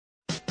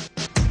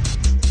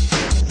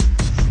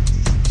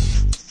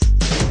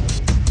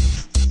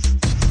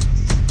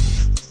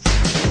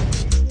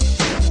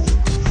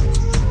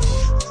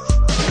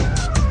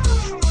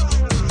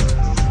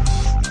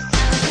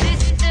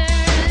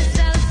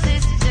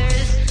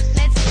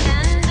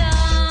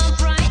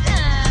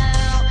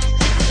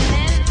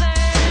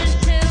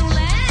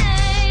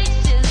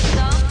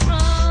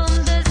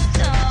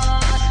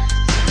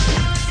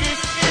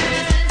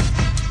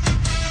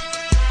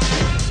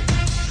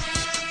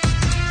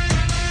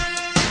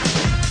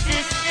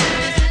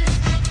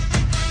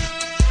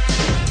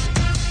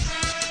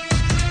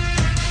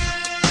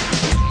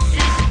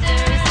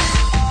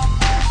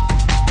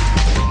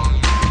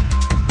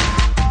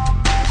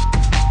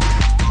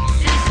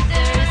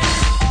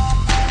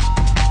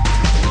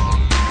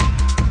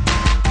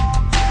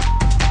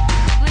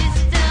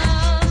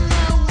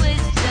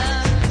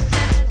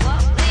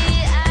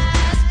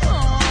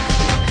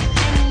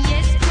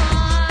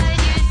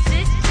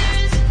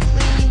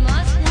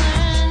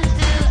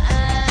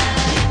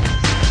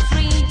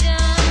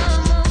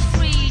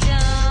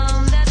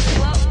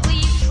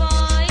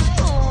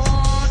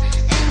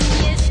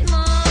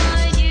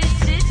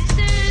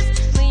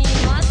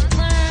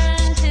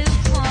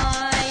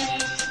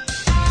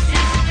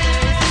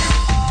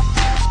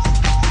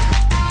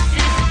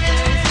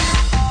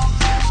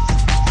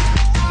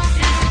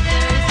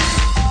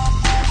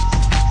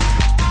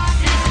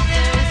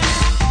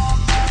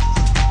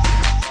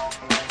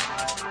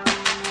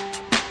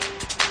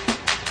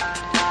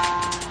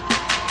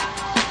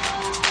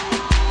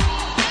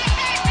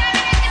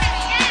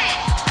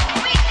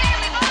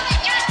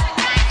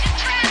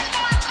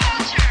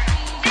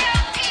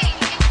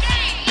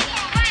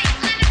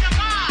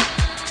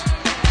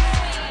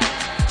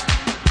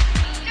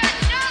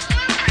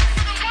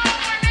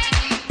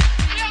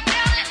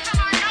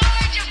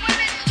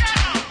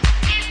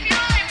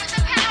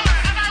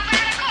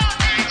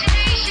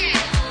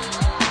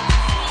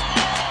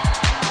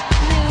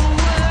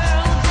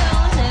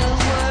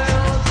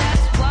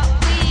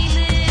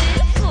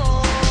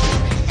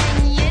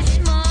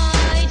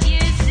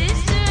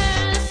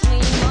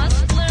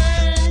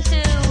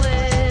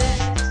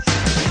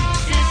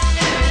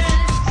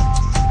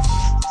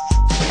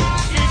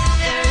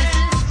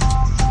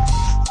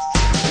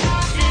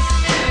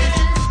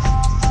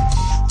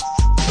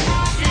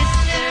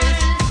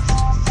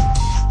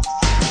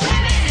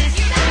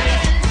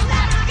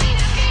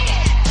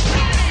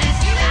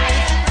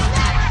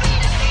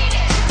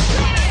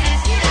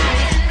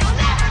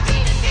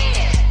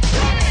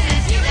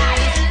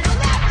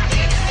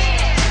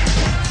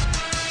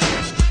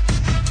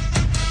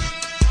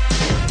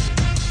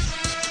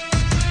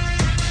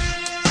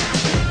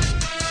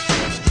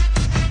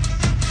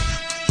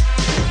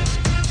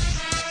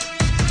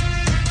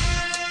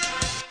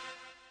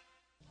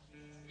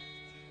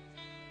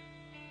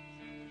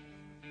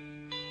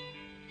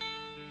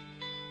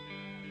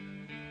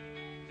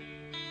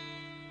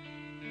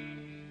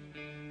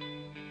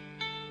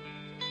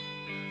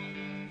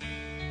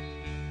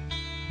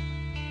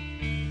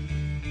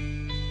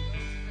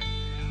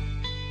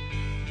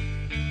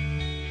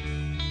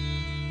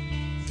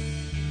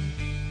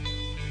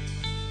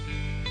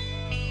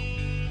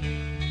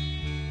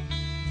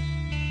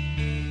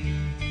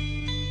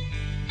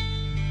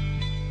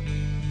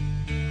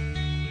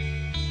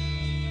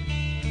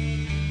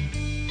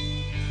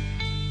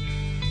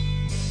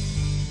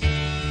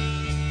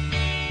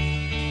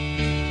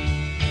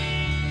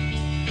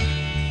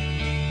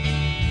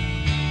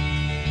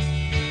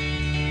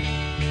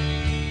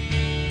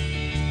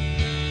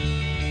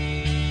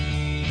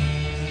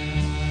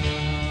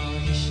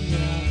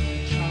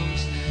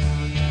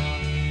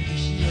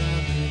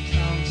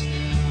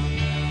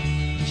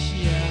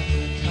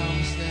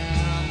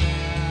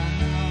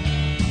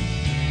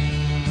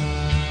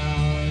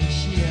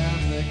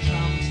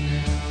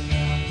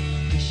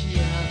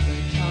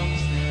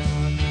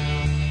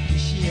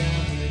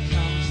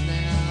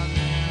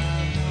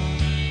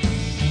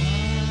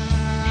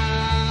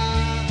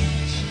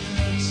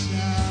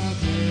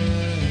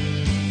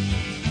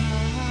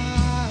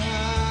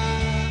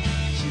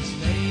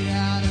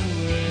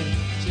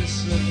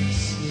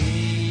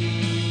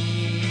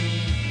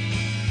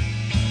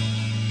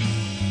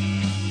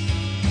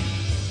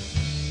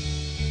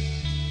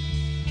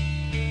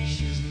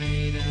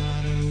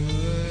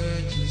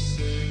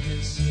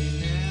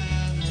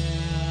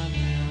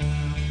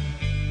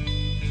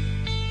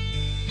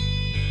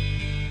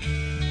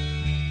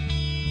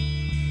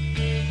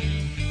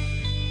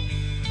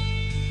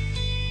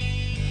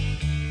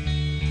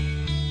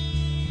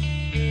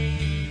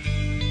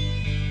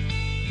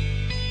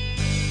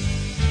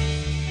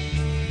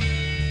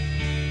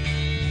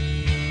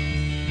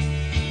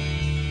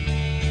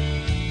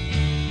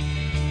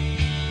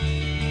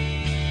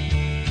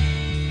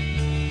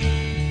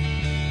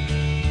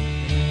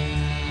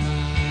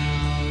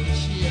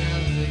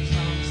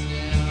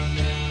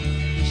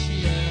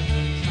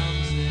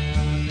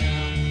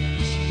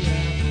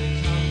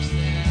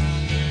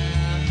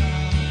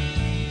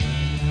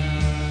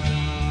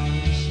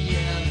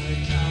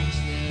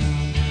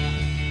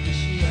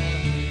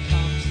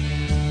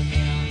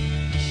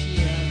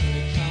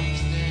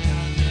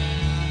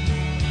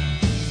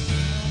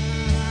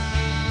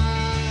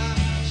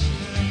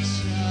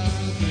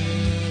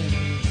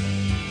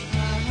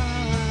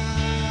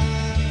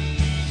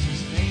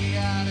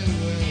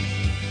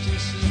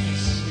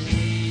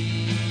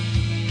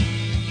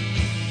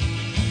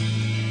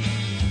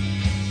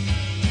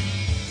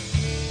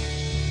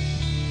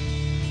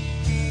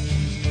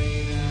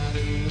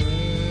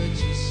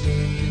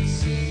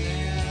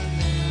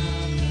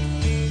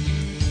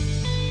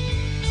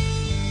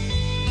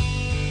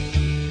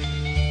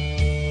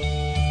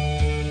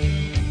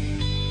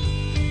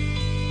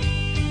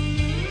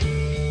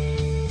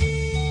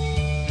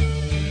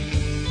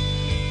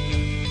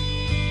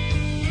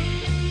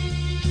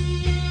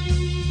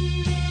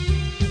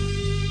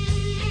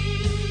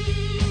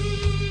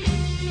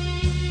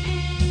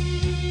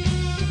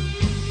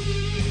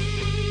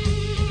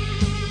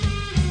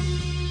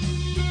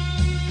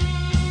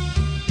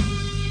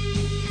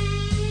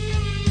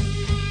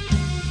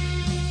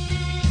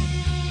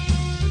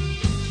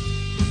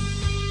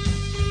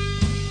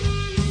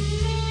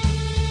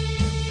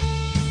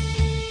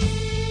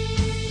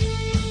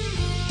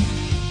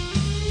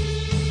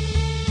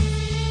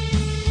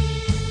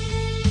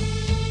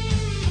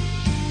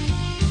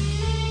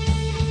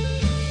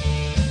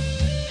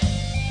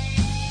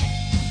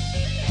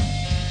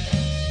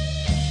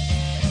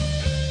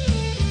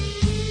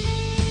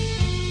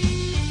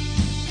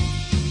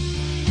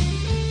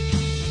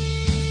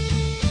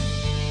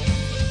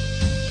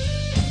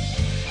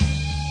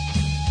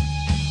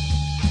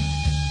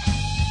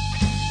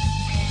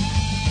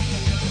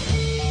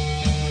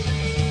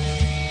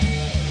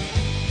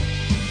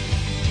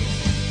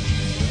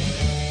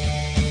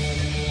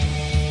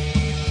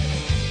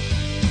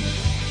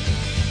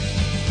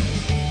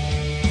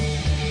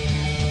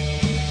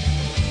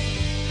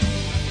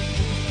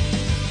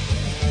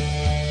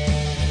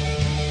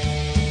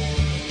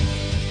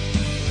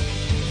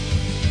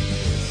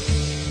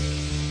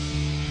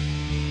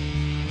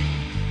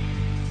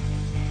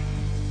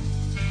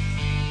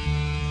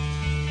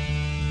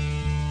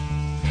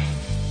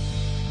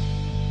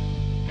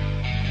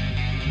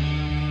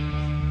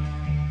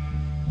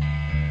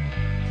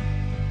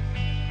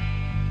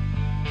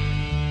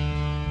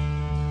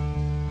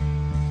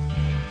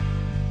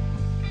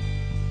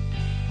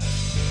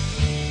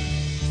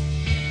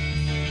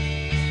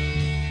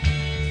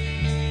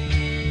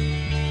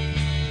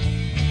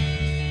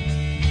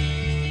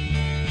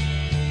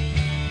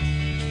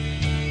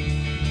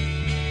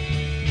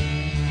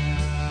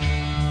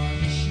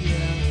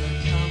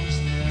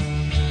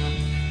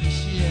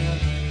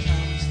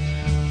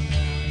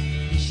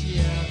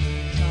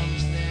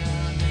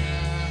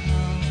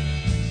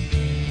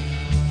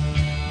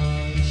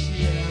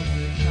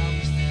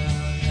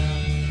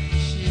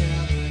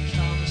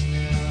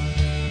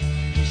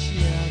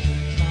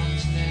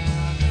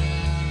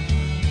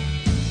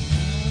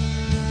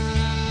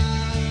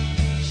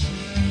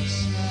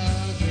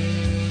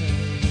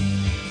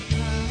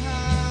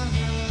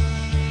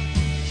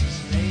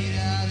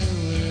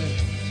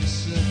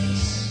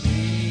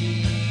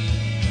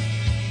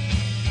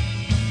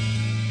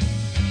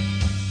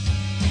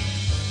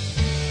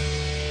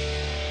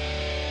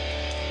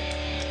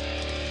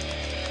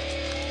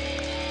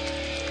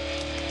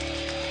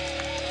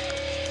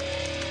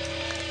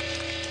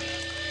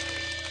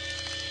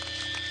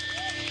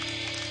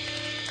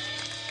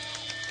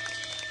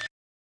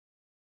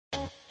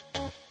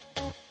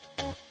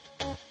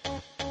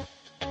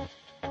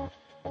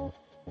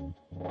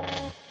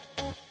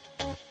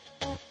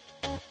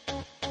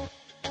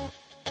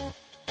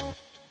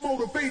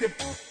motivated.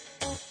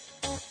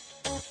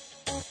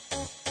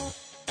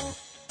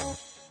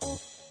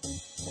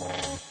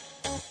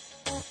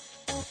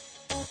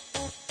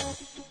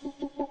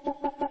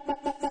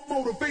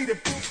 Motivated.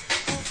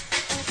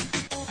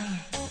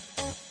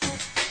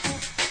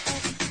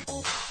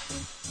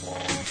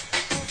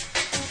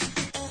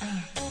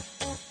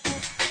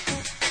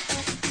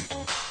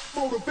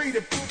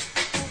 Motivated.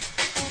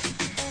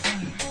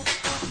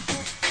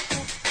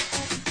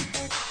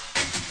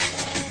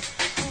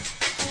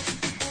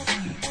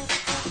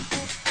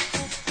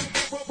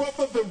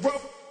 Rougher than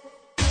rough.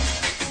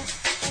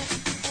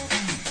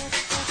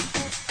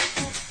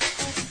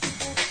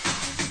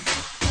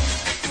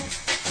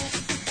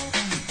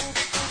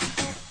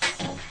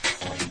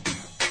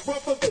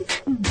 Rougher than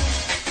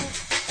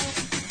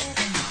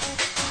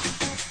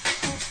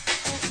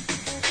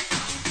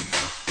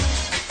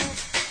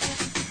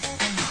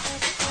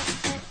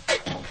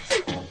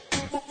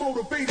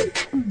motivated.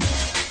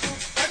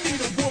 I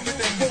need a woman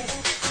that won't.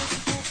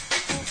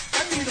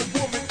 I need a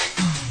woman.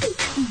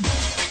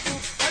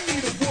 I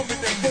need a woman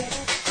that won't.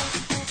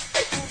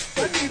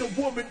 I need a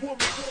woman.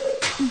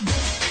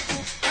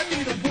 I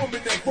need a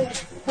woman that won't.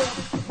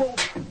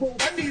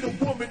 I need a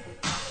woman.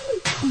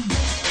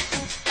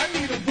 I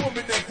need a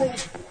woman that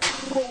won't.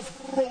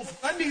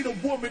 I need a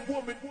woman.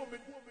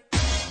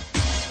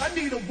 I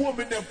need a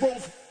woman that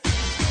rolls.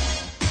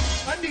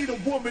 I need a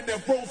woman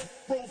that rolls.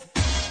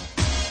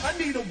 I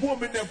need a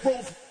woman that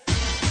rolls.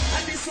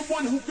 I need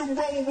someone who can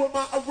roll with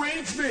my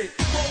arrangement.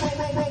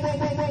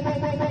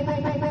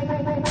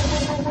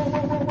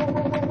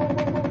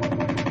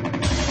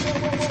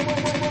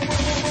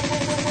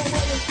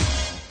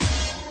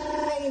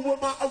 Roll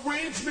with my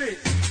arrangement.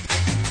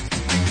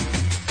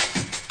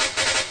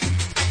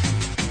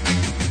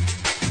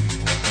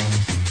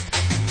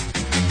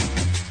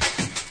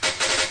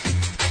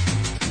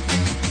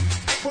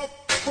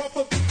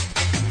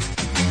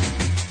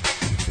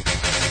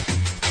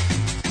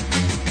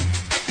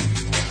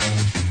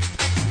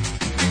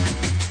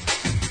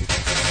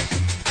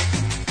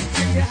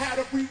 You how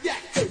to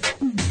react to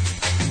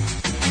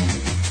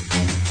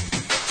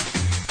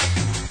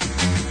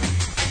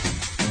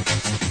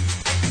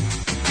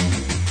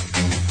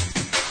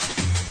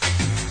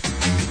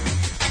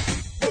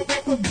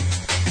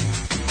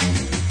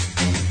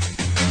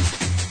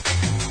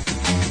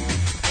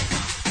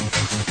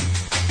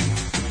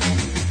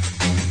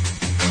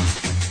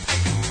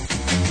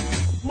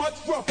much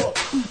rougher.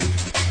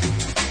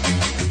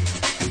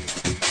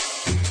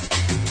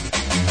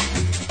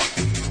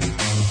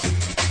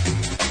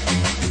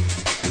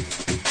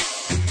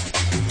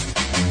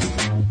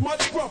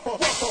 Much rougher.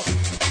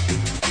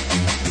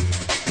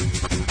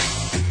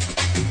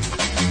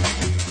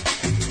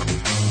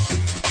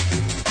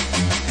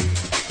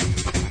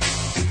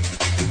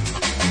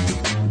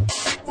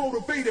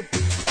 Motivated.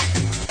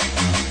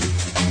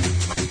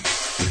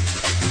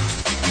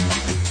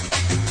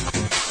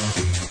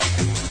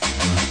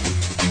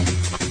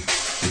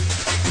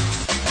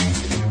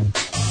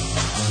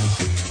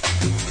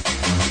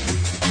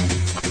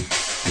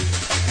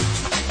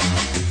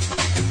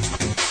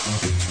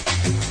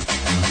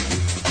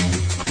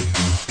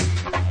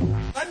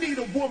 I need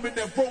a woman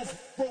that rolls.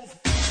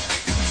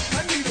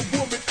 I need a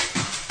woman.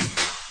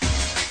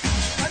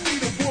 I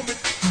need a woman.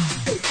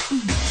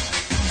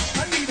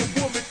 I need a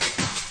woman.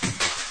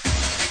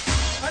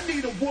 I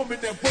need a woman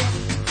that rolls.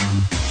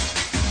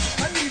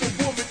 I need a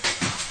woman.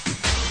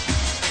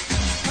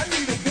 I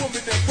need a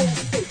woman that rolls.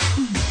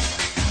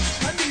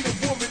 I need a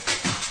woman.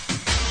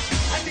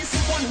 I need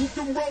someone who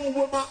can roll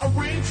with my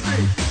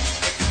arrangement.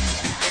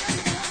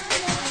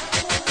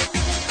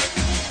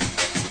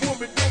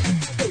 Woman.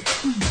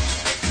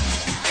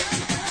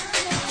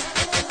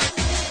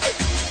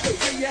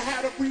 Tell you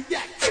how to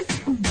react.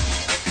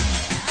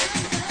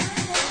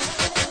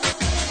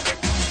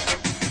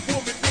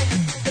 Woman.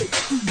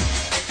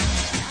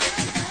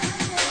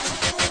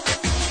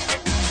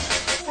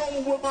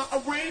 Roll with my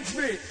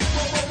arrangement.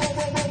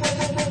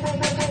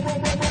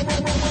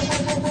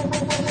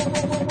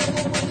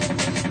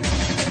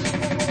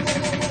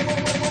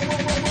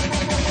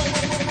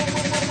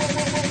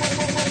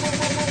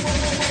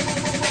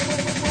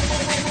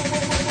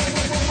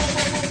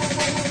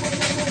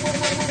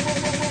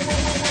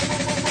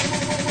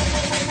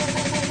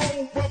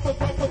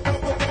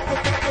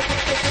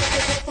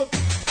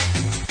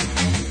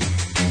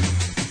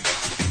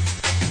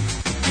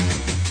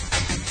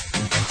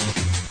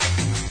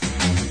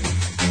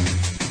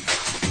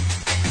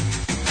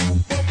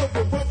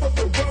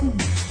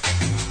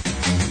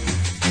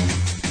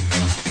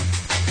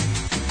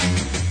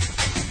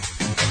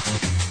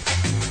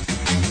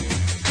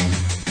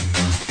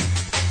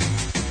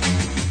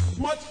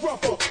 Much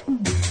rougher.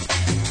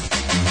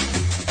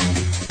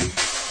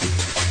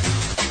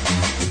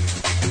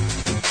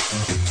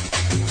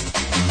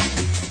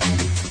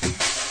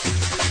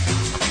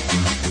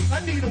 I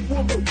need a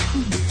woman.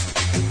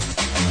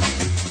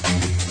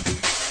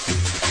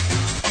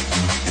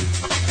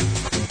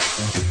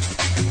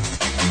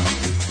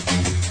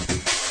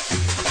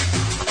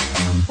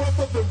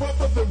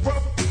 Rougher than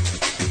rough.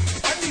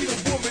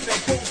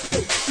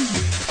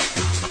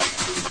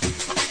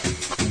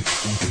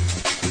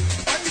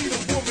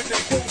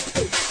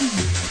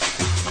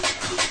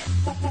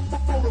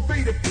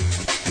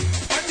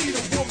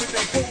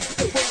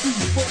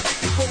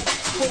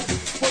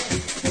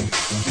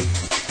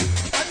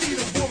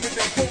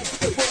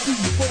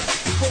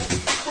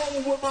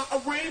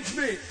 Reach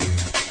me.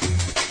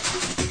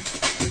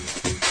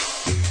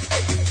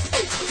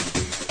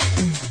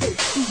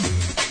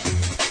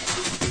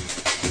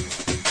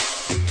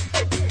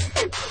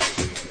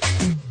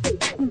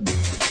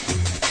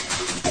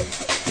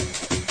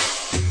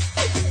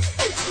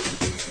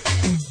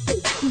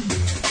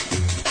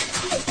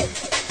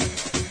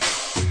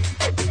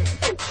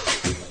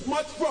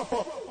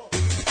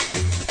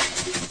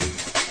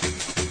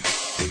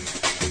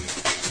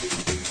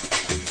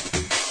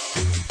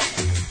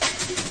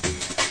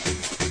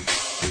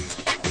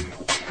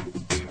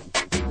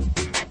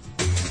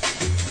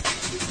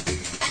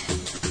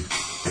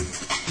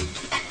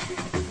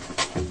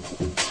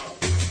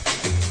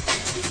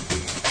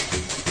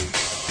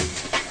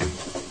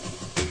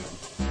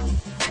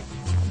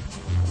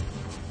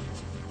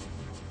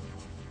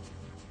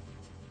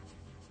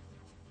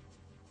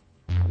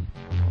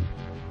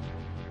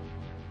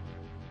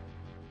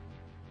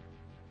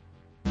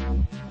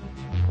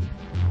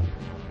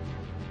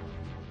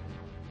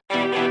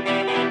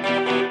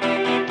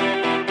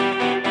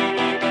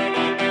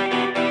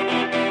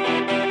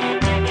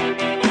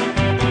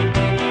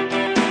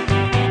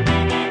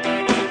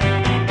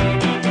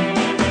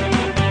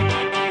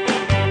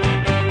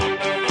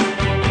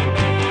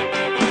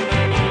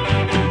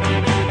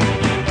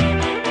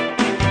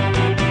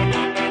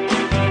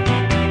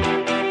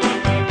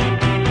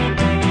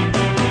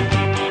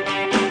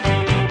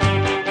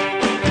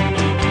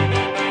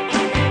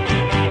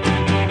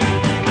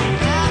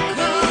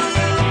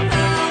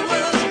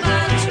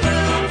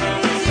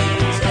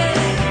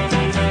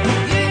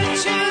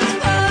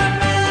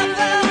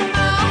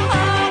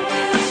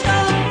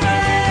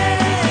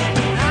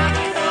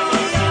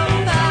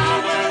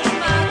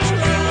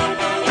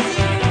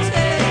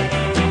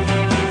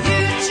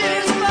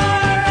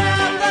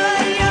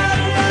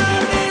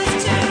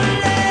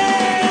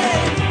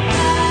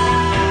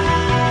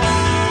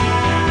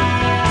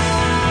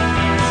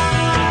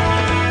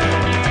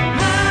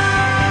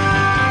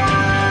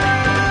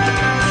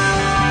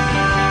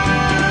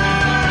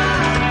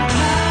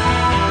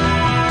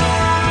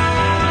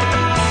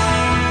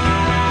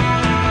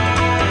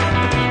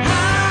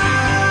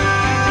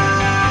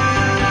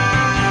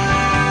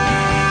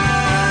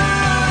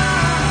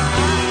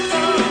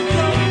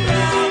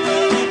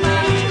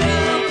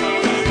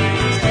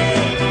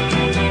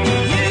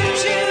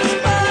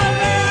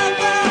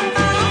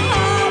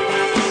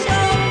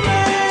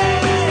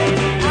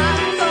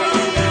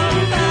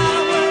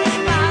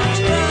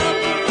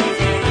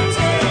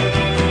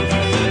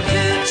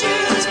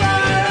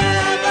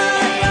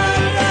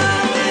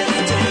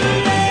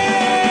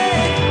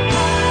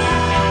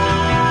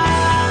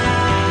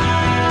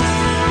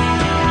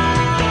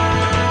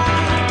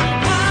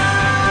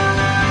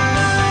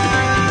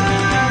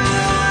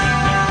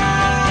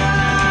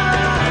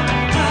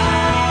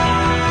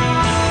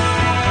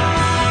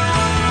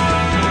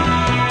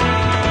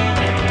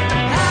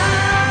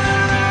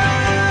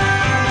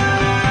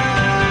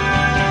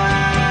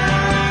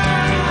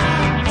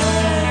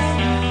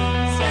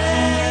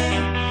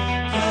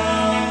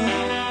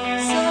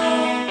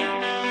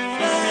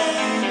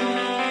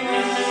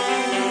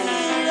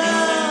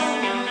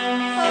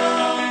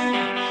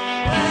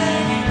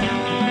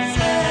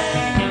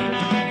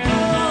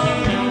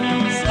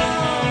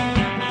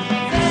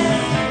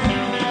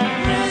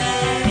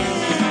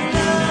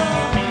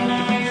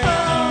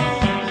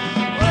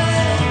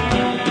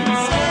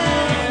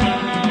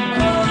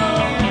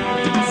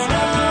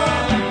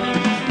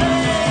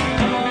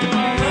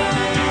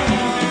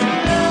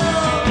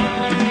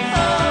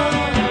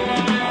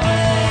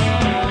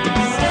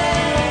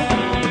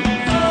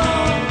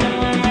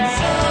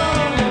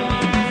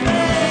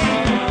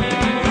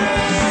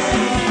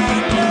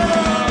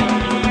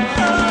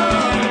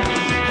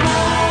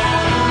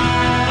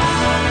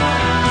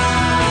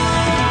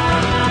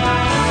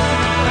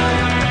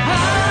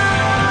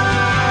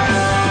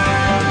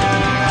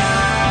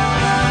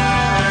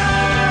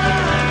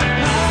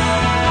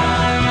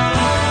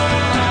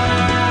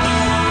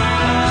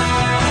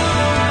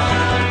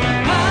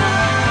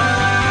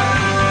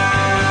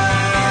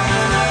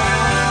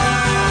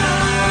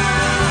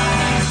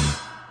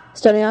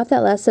 Starting off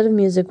that last set of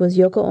music was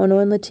Yoko Ono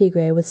and Le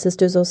Tigre with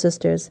Sisters Oh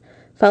Sisters,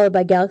 followed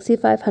by Galaxy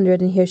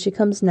 500 and Here She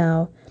Comes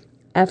Now,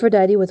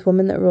 Aphrodite with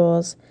Woman That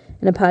Rolls,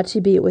 and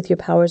Apache Beat with Your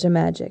Powers Are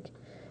Magic.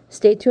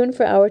 Stay tuned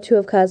for Hour 2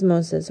 of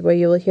Cosmosis, where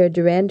you will hear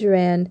Duran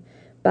Duran,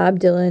 Bob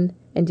Dylan,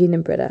 and Dean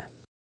and Britta.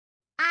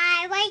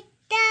 I like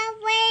the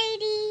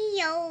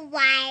radio,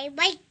 I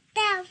like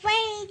the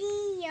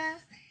radio,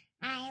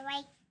 I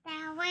like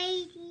the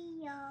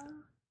radio,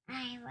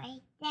 I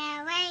like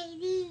the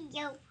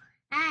radio,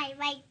 I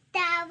like the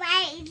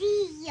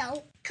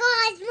radio,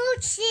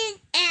 Cosmosis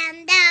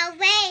and the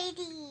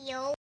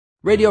radio.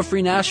 Radio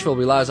Free Nashville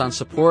relies on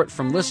support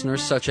from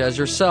listeners such as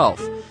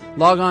yourself.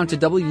 Log on to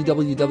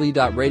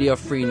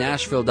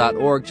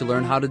www.radiofreenashville.org to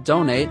learn how to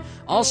donate.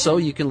 Also,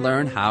 you can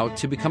learn how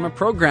to become a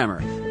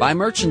programmer, buy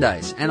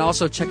merchandise, and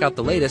also check out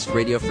the latest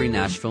Radio Free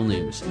Nashville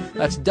news.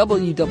 That's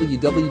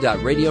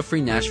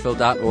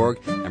www.radiofreenashville.org,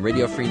 and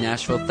Radio Free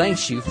Nashville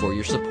thanks you for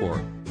your support.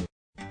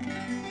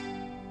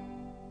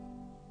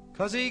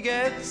 'cause he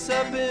gets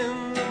up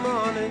in the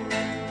morning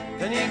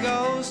and he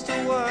goes to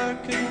work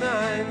at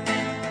 9,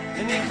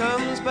 and he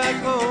comes back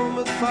home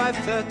at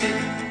 5:30,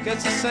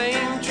 gets the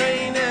same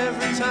train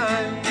every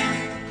time,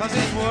 'cause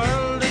his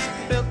world is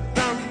built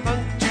on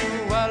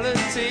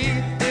punctuality,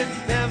 it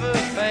never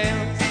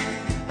fails.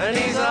 And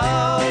he's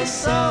all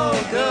so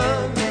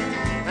good,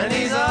 and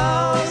he's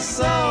all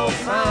so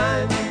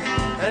fine,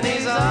 and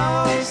he's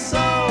all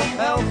so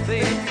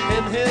healthy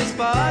in his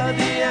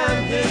body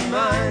and his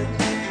mind.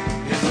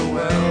 He's a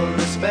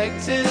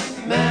well-respected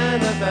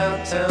man about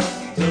town,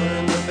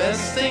 doing the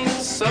best things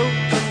so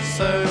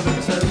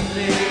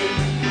conservatively.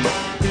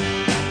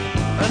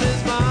 And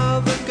his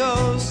mother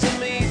goes to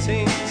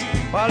meetings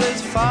while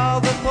his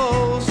father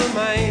pulls the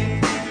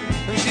maid,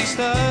 and she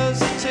stirs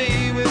the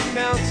tea with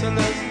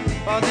counsellors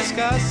while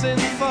discussing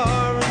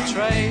foreign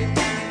trade.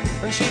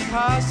 And she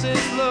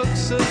passes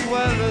looks as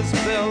well as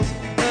bills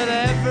at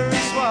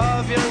every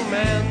suave young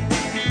man,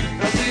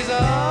 'cause he's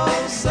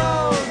all so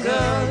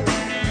good,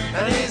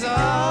 and he's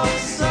all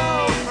so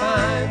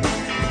fine,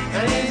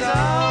 and he's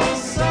all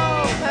so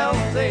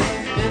healthy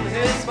in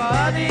his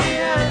body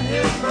and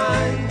his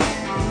mind.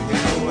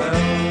 He's a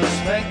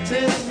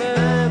well-respected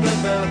man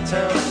about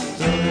town,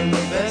 doing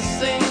the best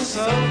things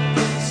so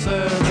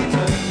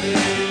conservatively.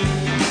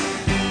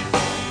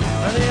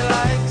 And he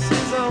likes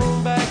his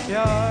own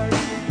backyard,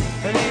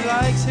 and he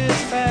likes his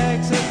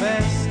fags the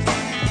best,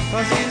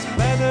 'cause he's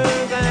better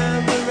than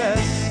the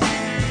rest,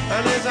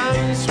 and his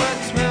own sweat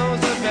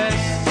smells the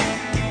best.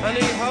 And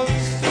he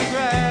hopes to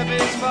grab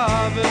his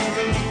father's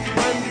root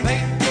when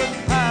Fleetwood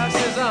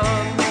passes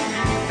on,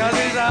 'cause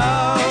he's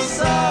all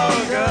so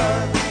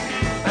good,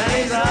 and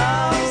he's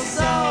all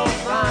so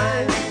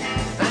fine,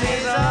 and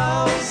he's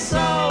all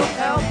so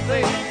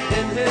healthy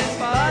in his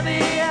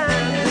body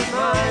and his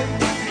mind.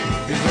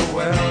 He's a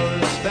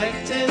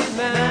well-respected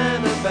man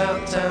about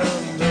town,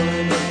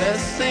 doing the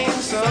best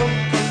things so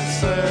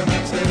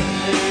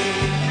conservatively.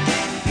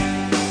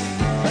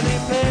 And he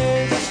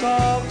plays a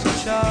song to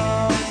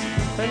Charles,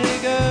 and he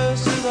goes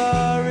to the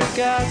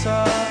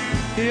regatta.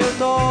 He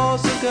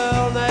adores the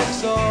girl next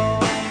door,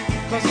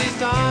 'cause he's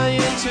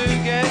dying to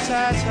get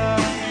at her.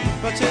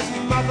 But his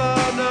mother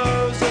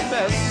knows the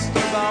best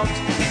about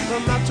the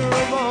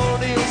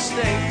matrimonial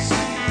snakes,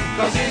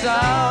 'cause he's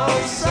all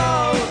so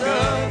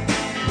good,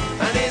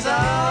 and he's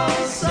all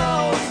so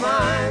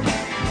fine,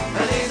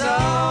 and he's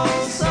all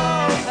so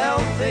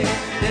healthy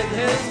in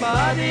his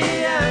body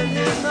and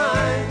his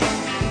mind.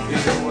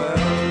 He's a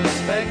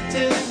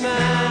well-respected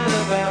man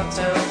about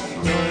town,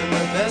 doing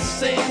the best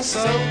things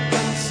so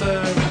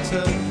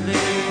conservatively.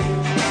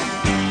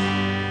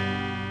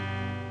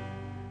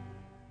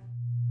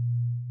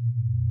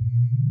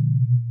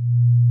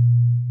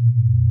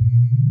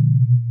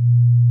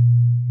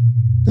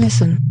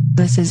 Listen,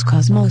 this is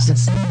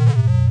Cosmosis.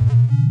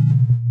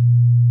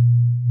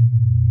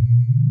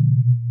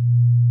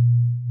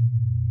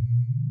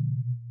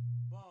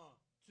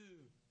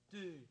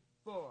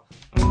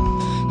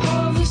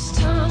 All this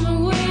time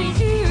away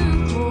here,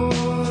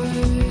 boy.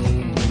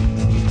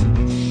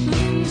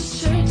 In this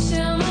church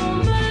down on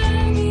my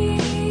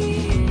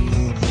knees,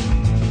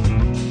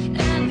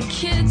 and the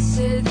kids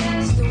say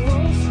there's the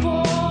wolf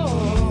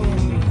boy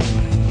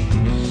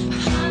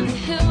behind the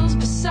hills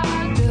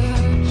beside the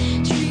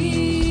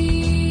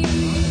trees.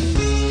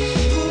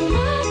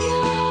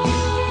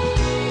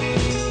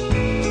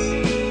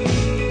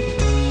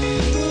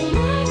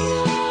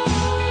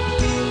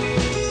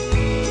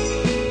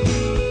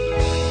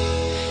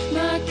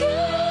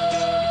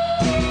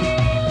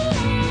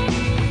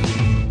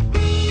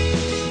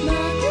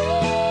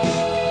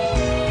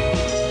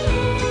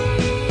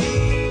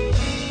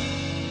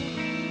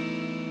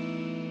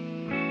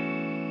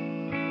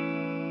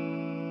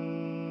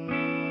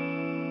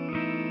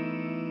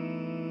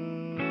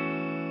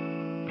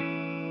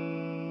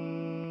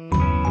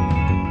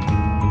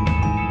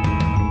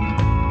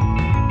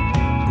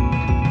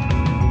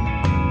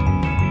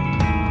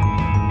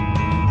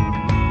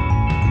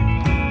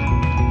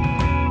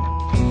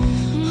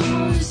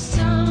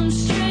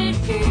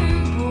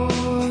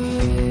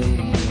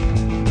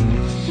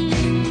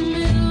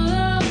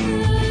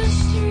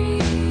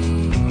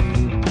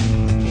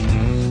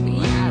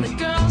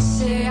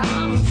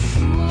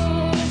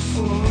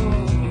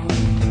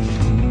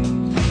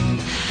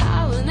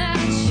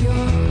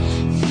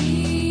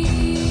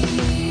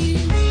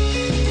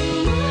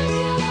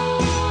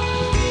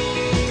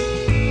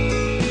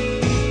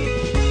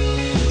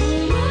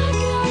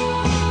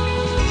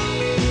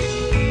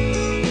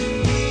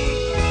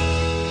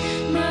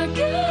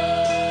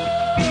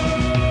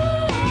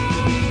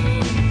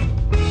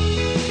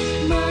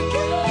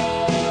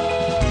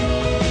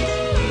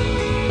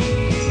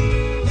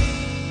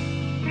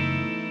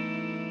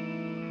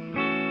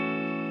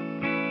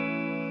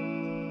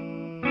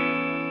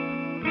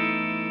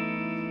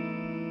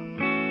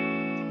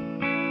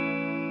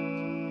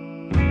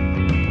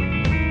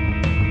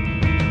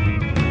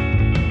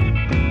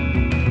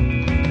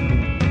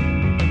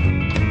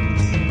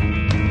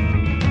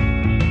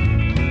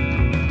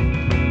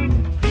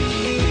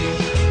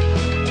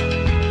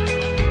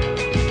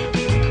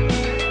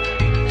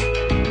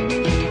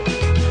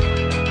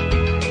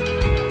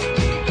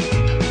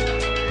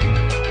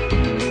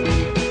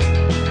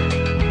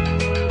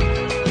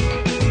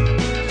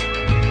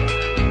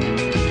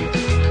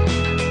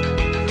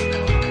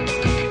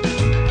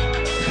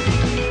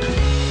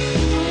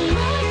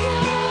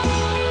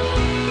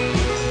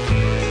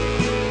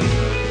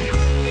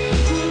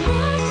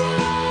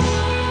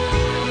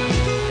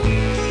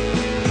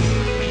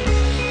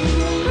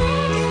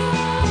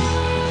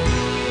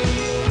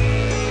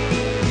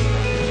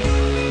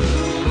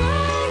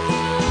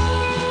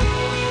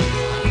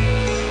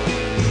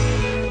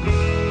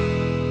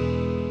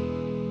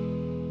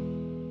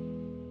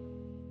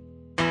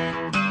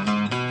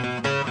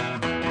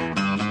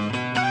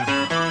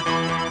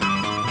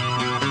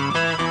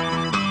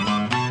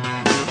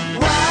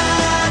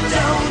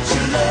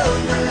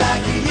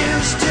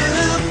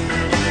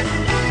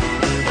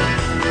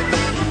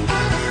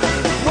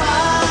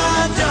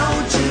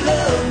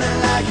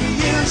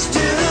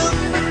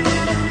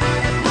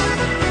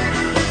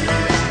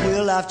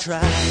 I've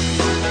tried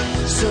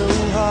so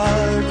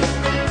hard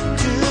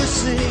to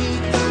see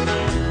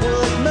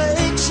what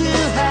makes you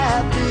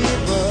happy,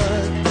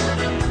 but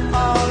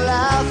all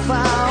I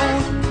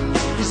found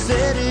is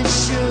that it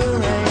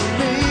sure ain't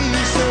me.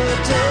 So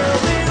tell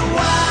me,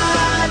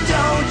 why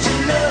don't you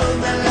love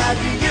me like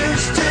you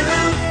used to?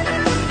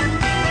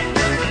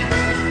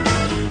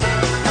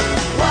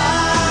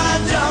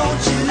 Why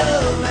don't you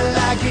love me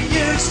like you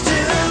used to?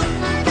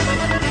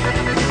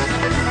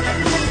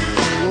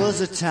 Was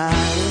a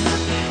time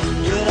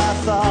that I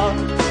thought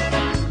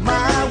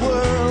my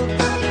world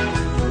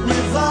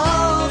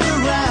revolved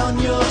around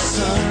your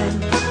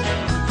son.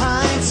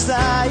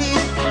 Hindsight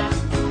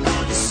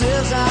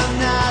says I'm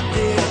not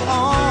the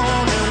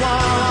only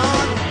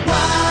one.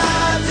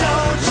 Why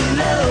don't you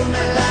love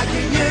me like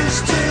you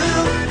used to?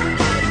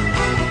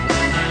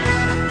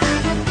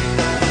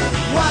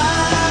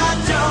 Why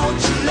don't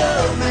you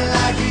love me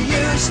like you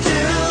used to?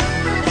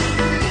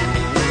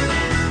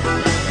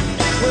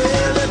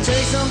 Well, it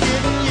takes some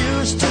getting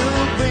used to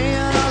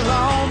being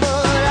alone,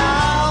 but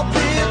I'll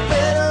be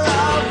better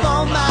off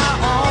on my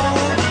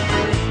own.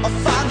 I'll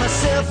find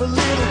myself a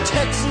little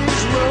Texas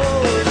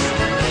rose,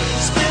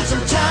 spend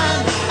some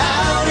time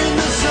out in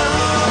the zone.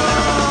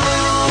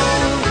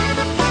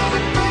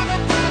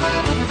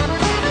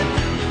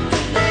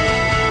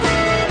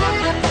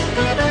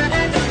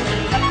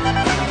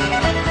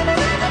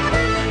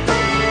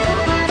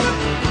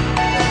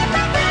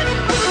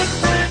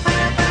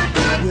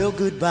 Well,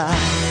 goodbye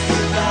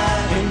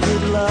and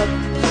good luck.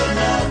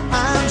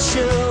 I'm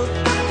sure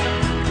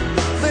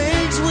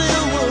things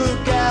will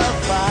work out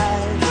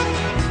fine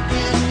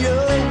in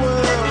your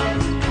world.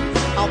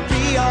 I'll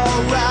be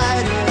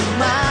alright in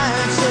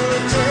mine. So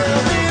tell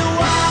me,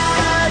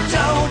 why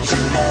don't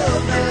you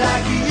love me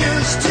like you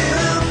used to?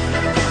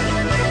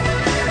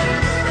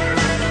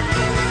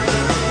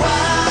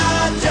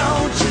 Why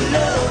don't you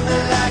love me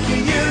like you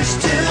used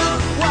to?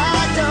 Why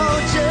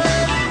don't you?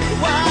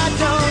 Why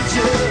don't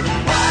you?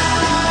 Why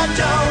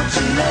don't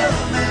you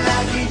love me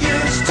like you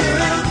used to?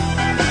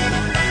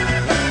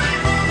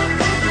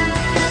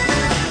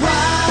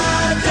 Why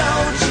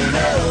don't you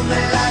love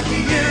me like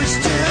you used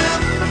to?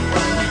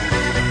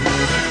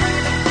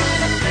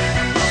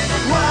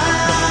 Why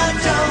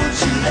don't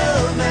you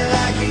love me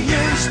like you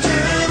used to?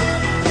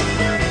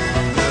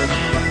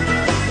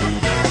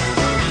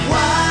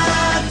 Why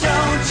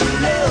don't you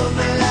love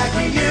me like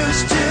you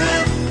used to?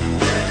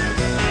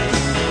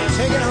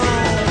 Take it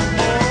home,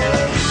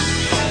 boys.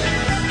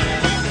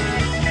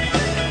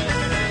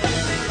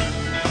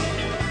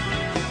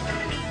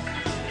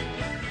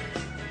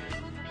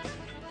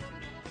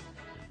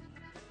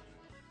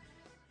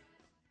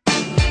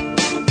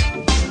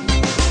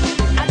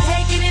 I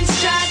take it in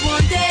stride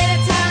one day at a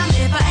time.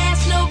 If I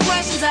ask no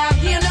questions, I'll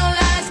hear no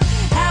lies.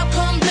 How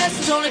come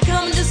blessings only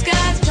come in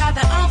disguise? Try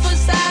to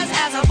emphasize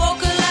as I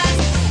vocalize.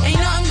 Ain't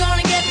nothing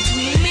gonna get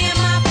between me and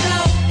my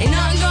flow. Ain't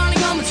nothing gonna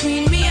come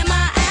between me and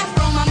my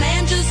afro. My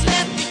man just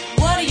left.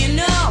 What do you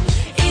know?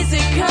 Is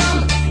it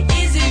come?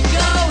 Is it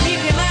go? He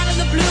came out of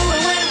the blue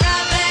and went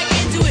right back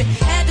into it.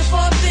 Had to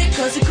forfeit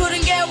 'cause he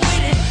couldn't get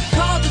with it.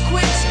 Called the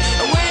quits.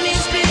 And when he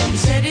split, he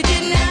said he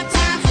didn't have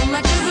time for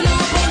my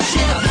juvenile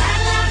bullshit. Bad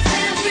life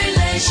and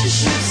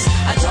relationships.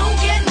 I don't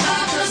get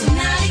involved 'cause I'm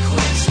not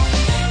equipped.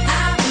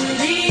 I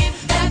believe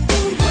that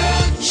the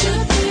world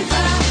should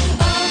revolve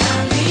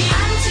around me.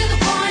 I'm to the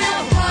point of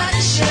a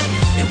partnership.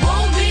 It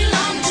won't be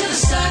long till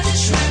it starts to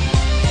shrink.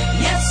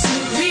 Yes,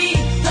 sirree,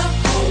 the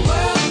whole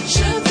world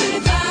should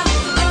revolve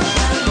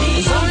around me.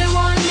 There's only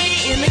one me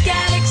in the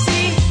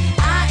galaxy.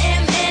 I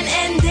am an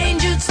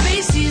endangered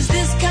species.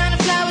 This kind of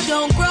flower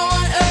don't grow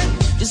on Earth.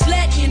 Just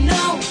let you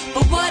know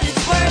for what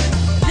it's worth.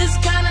 This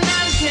kind of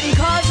knowledge can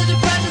cause a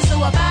depression, so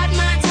I bide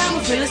my time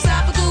with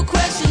philosophical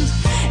questions.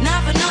 Not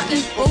for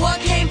nothing, but what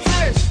came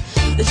first?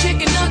 The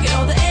chicken nugget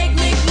or the egg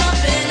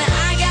McMuffin?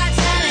 I got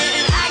talent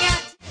and I got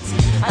tits.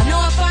 I know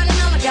I'll find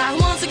another guy who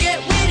wants to get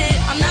with it.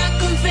 I'm not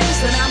convinced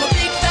that I'm a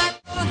big fat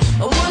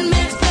boy. A one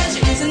man's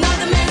pleasure is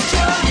another man's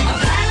joy. A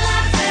bad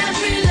life and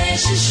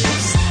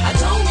relationships. I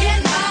don't get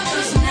involved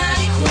 'cause I'm not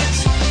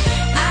equipped.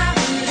 I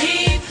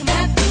believe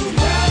that the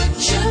world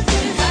should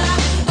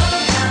revolve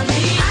around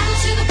me. I'm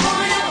to the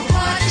point of a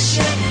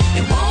partnership.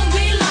 It won't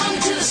be long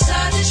till it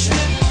starts to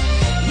shrink.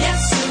 Yes,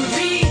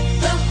 sirree,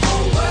 the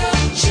whole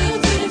world should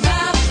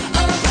revolve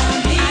around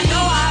me. I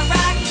know I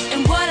rock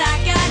and what I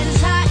got is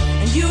hot,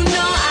 and you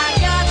know I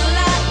got a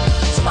lot.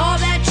 So all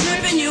that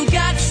tripping, you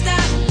got to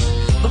stop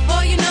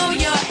before you know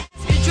your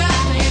ass could drop.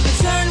 And you're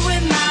concerned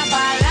with my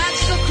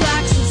biological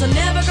clock, since I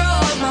never grow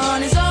old, my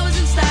honey's always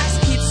in stock. So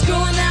keep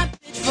screwing that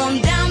bitch from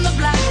down the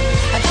block.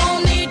 I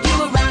don't need you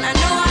around, I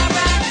know I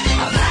rock.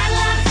 I've had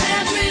life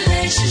and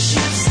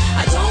relationships.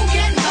 I don't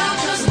get involved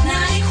 'cause I'm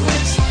not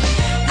equipped.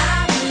 I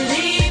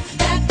believe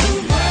that the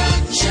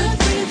world should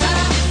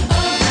revolve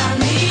around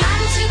me.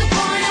 I'm to the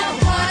point of a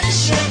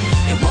partnership.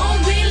 It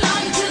won't be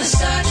long till it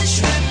starts to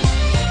shrink.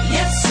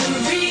 Yes,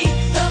 sirree,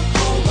 the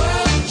whole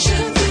world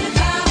should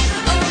revolve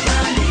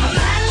around me. I've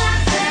had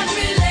life and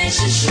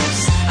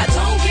relationships. I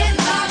don't get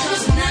involved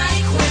 'cause I'm not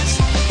equipped.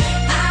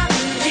 I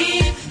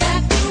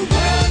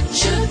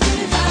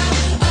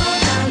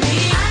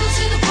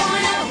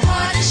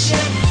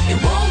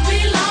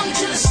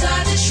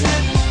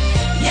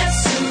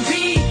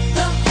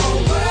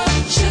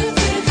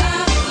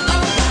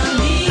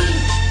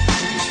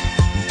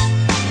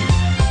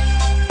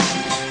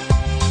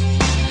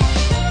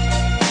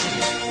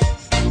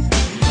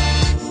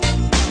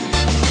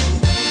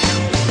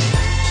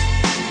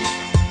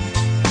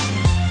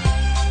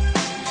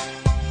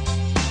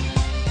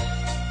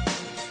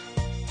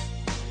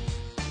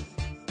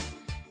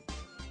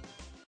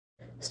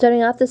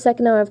Starting off the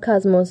second hour of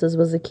Cosmosis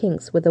was the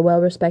Kinks with A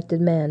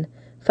Well-Respected Man,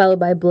 followed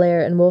by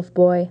Blair and Wolf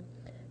Boy,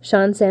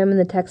 Sean Sam and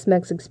the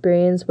Tex-Mex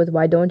Experience with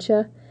Why Don't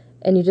Ya,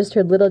 and you just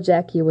heard Little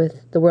Jackie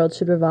with The World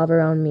Should Revolve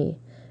Around Me.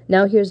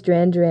 Now here's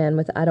Duran Duran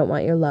with I Don't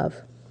Want Your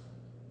Love.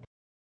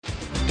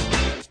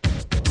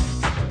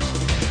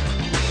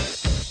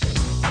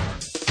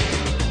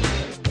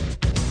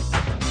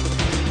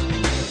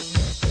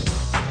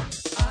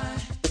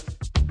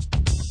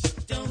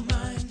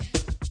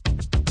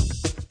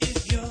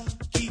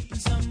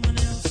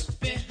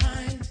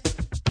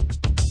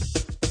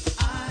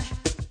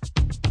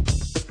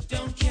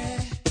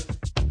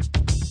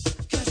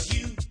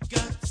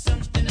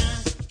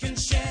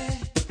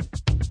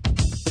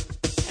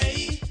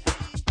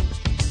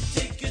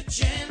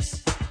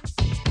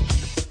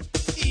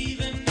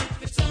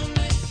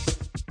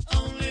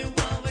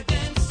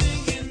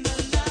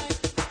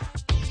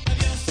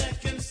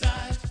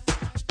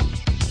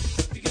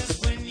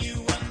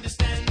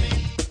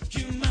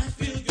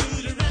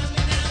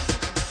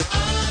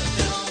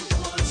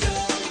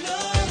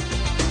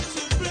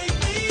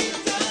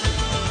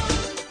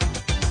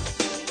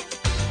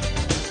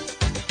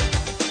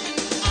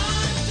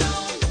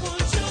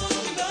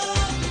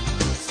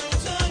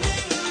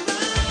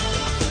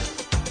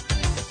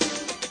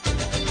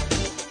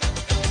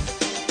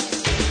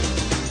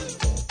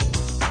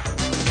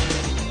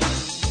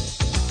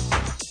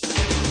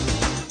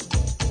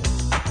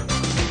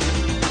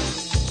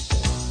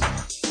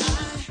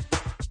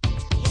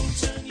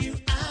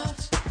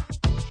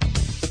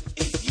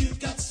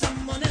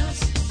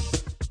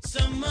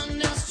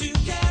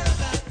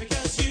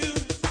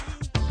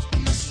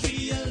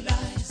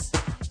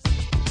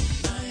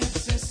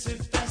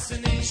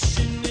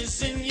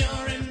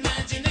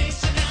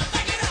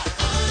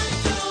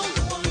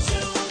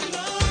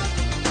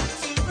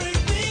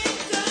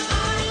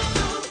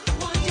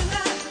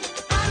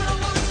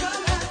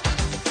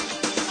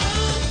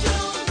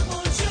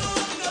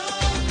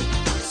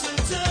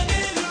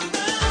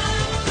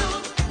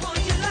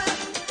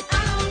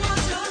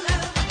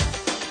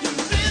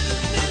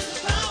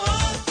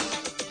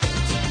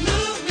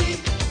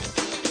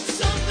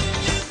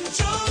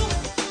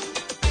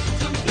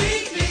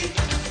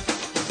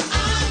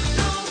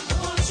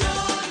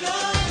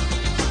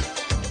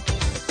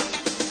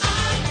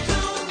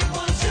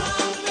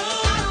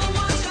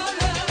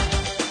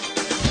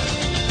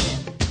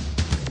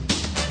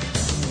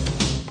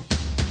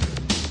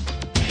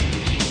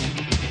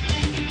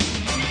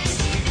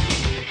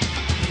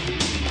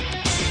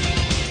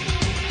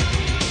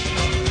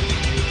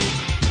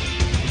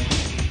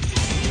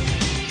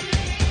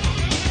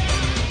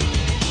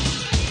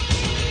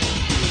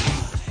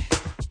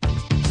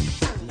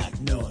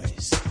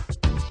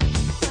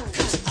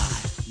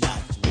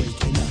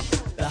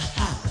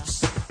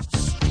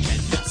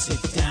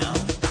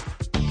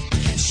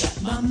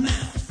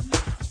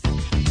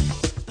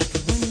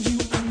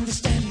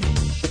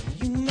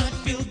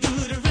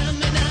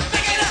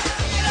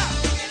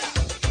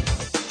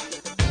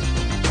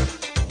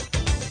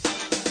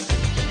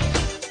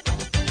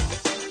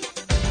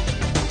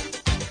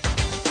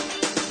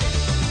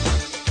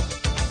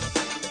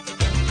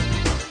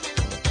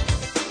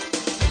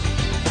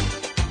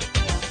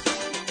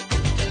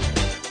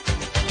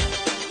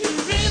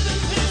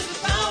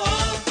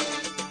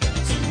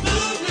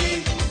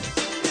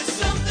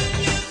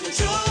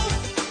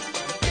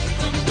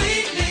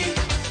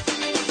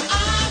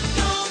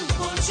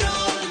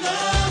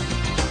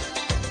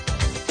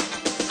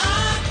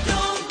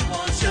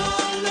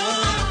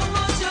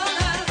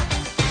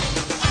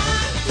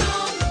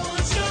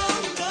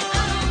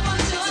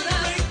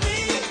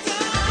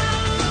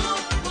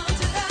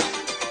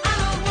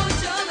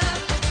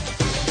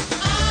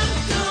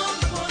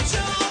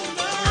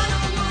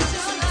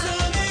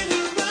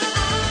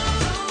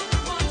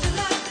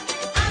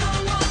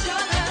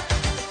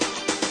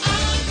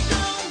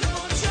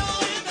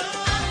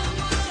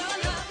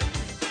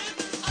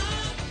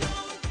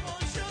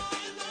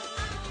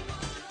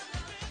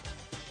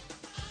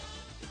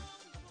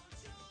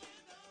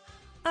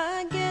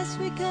 I guess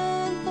we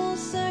come full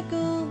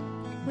circle,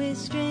 we're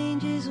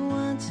strangers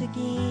once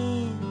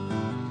again.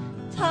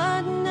 It's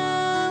hard to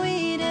know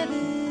we'd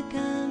ever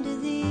come to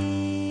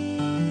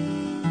this.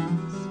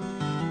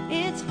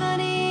 It's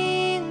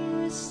funny you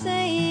were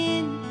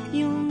saying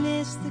you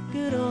miss the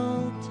good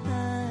old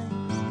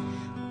times.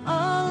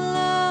 All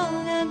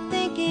along I'm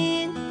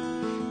thinking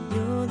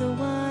you're the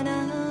one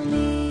I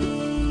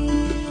miss.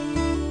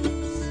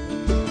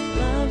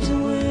 Love's a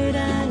word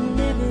I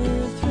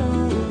never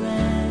throw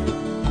around.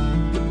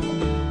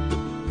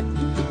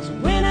 So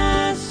when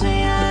I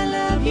say I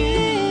love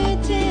you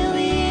till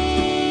the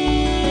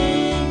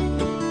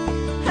end,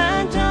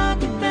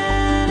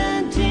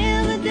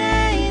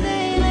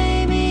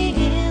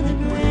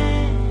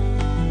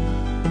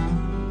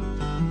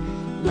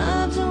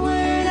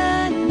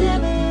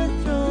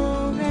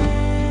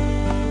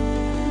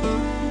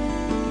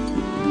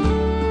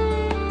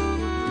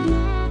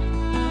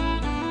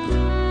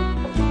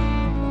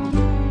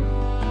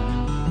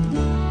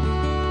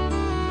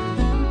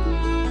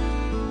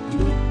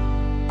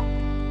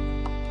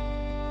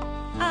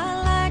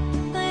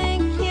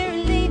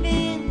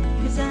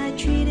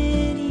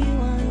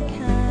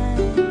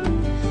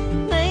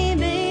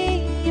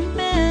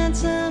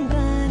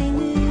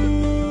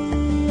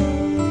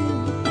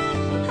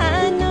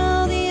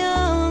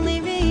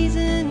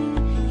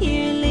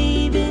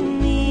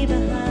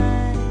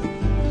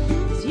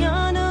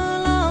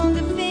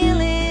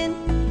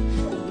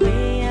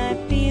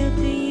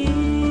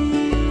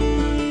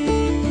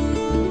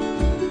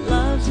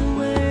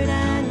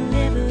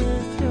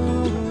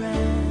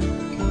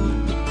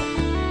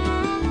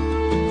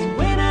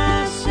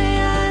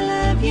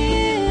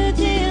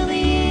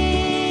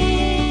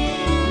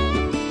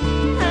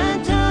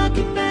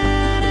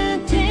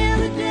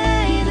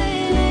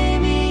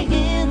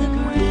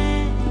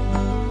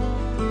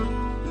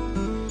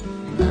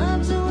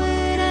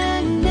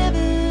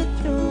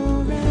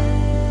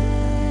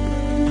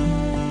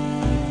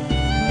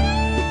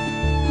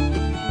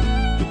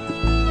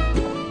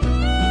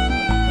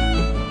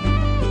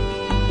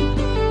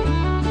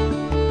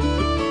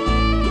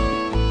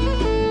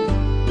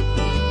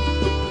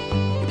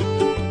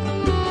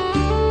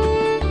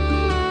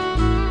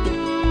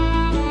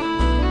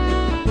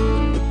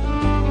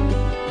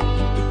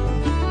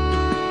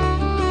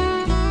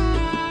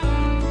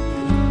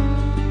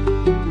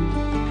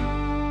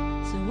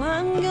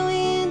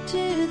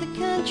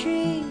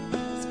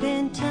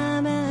 spend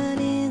time out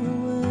in the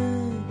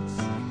woods,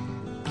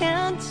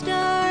 count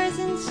stars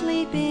and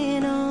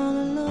sleeping all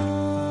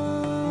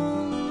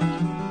alone.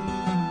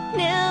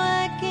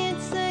 Now I can't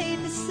say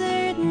for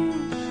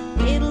certain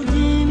it'll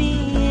do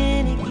me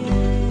any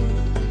good.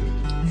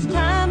 It's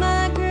time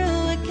I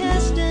grew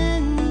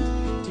accustomed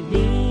to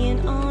being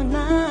on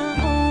my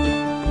own.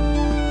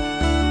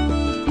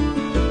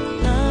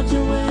 Love's a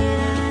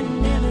word I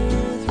never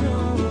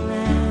throw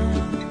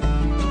around.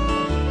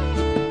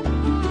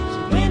 So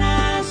when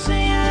I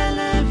say I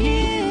love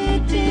you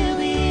till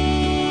the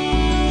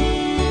end,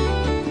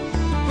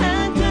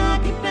 I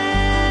talk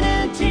about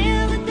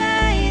until the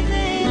day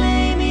they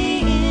lay me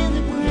in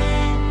the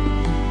ground.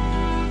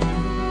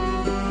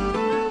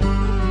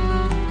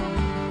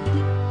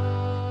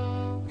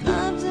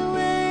 Love's a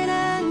word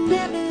I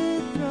never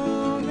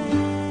throw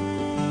around.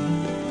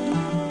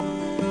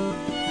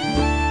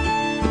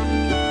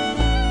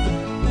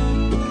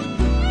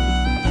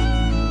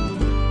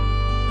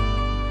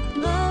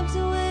 Love's a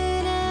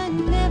word I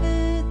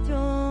never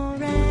throw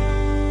around.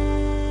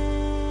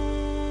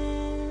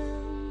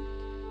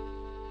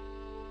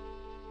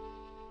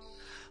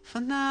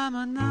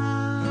 Phenomena,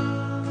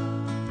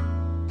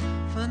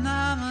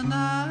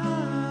 phenomena,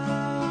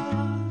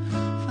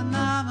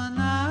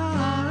 phenomena,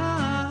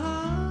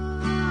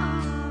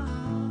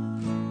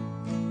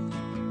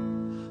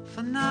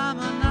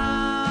 phenomena,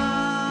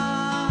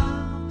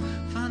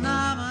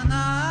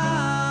 phenomena,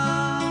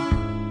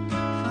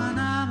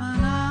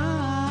 phenomena.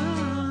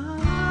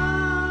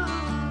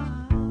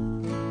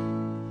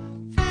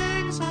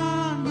 Things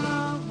are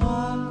not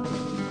what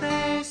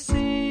they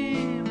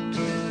seem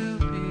to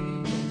be.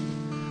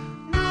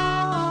 Nor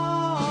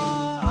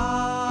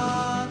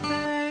are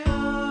they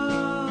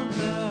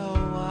otherwise.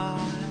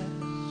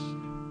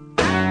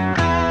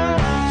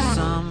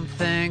 Some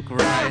think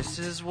rice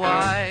is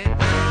white,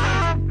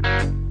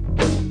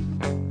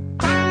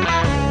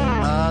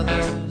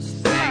 others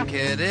think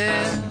it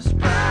is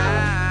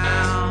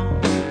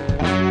brown.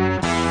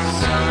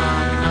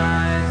 Some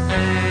might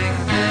think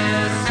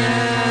this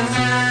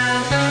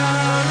isn't the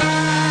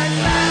right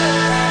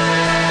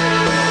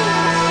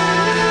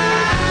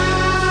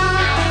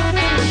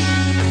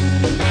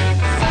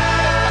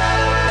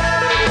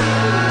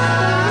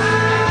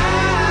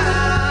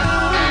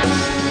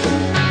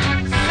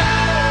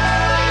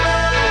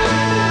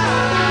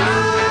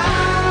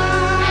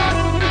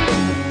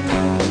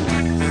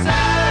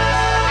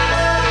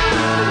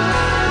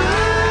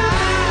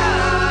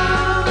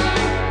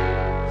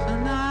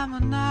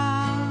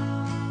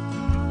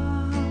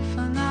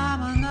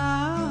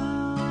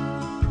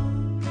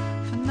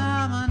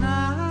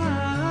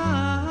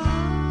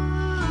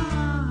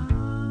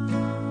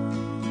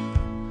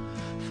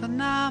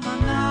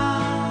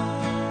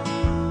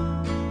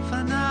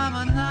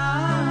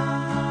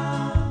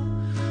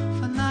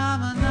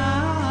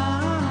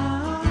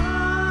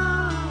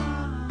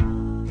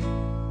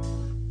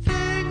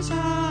Things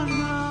are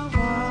not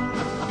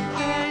what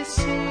they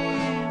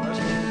seem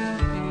to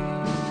be.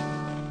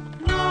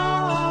 Nor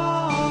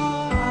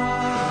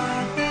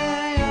are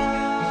they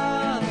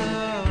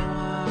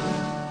otherwise.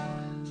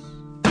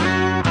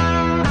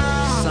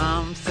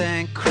 Some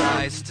think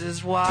Christ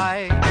is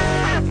white,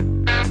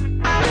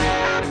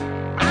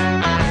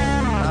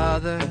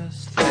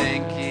 others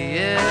think he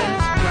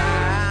is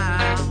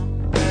brown.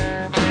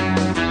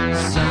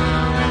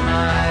 Some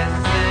might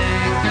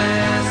think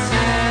this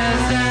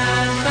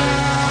isn't the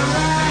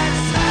right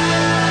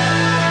side.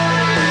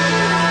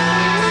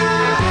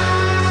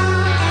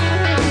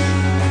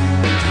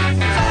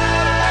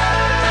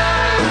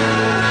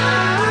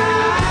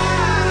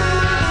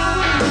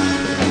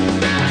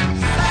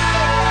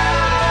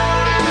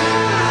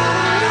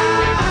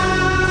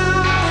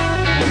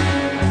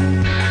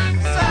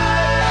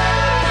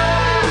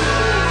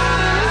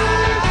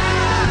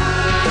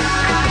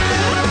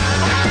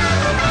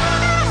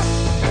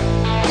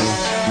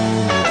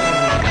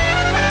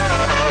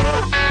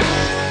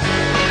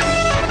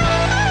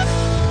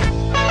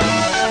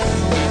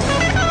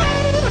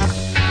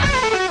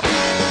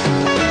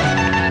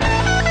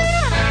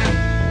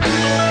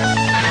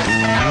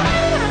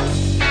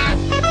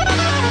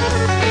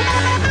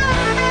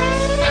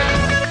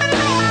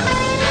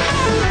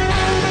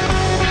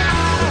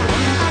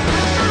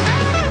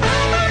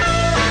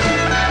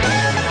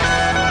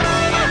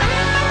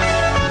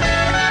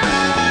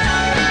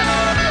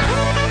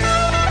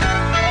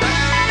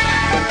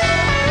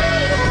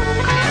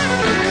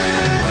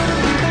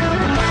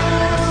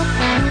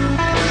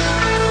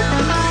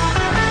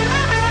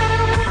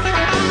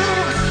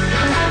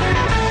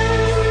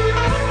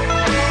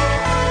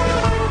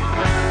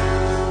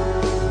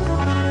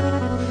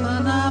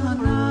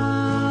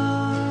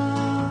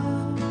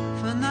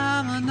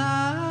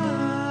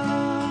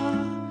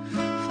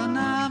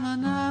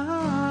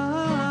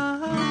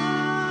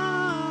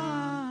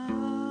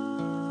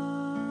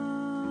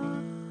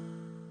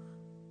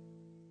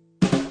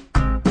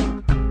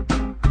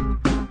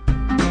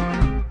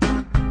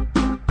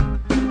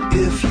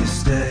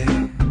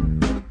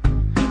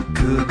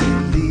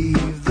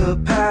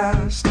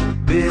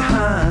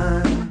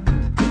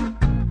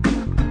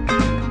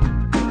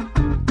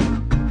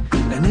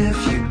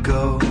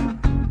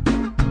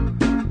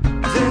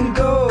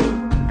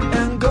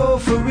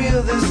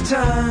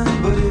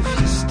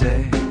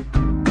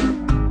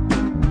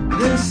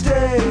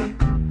 stay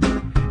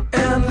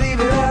and leave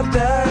it at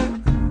that.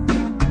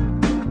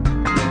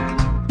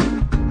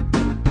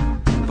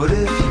 But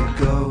if you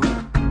go,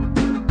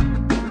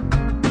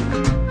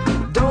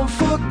 don't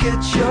forget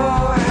your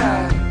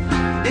hat.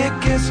 It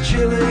gets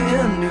chilly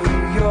in New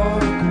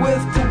York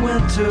with the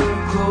winter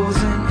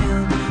closing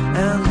in,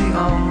 and the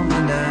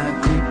almanac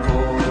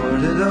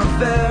reported a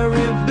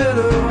very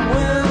bitter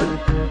wind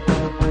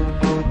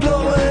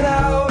blowing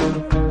out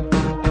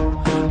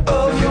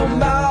of your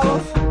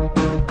mouth.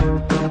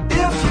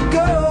 If you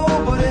go,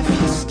 but if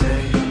you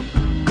stay,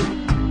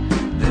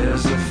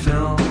 there's a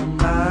film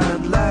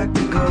I'd like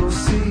to go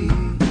see.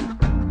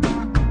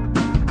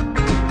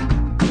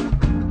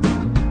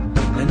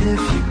 And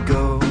if you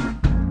go,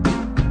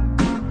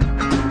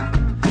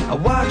 I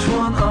watch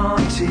one on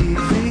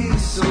TV.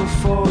 So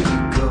before you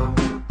go,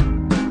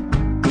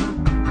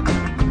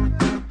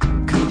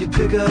 could you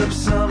pick up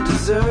some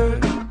dessert?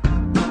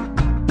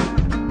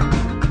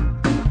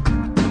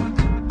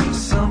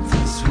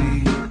 Something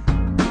sweet,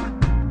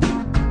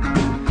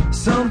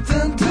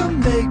 something to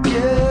make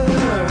it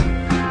hurt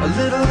a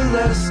little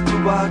less to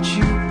watch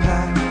you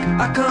pack.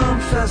 I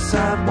confess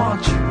I'd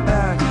want you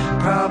back,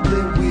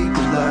 probably weak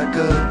like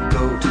a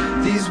goat.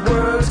 These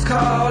words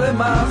caught in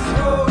my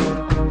throat.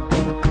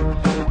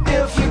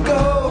 If you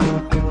go,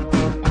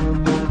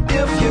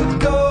 if you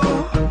go,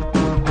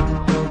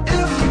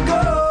 if you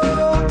go,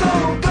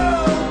 don't go.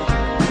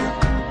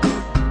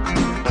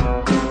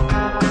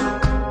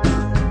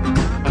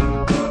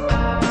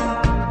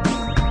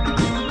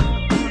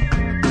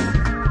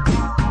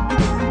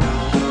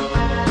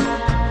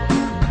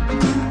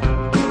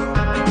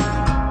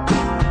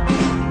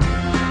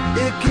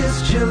 It gets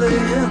chilly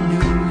in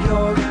New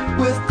York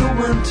with the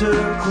winter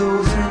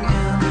closing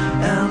in,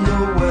 and the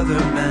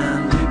weatherman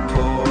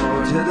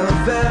reported a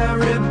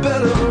very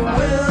bitter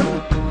wind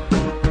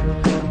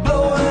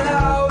blowing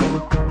out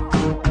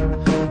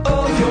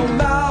of your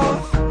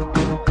mouth.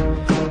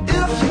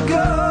 If you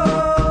go,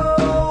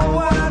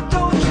 why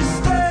don't you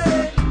stay?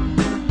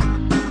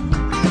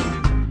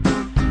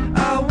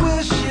 I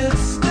wish you'd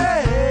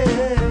stay.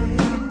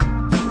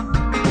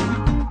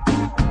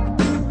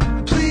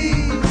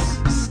 Please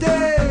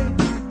stay.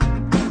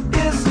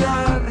 It's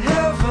not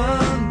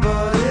heaven,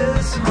 but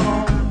it's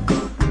home.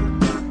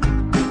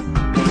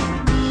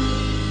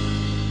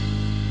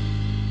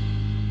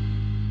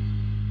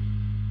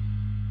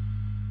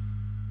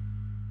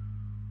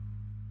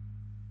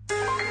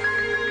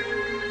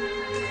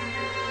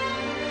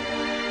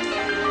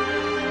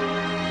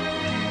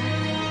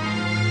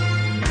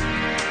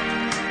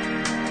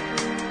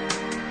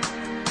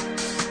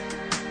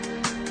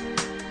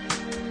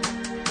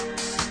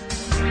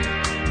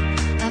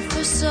 I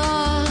first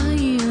saw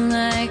you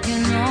like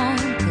an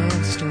old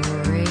ghost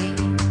story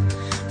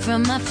from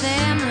my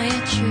family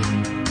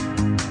tree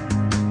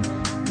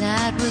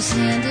that was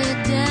handed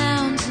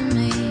down to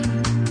me.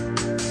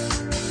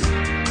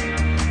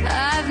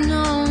 I've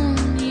known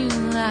you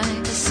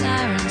like a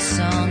siren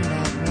song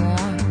that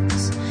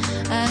warns.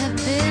 I have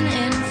been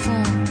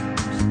informed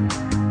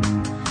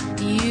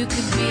you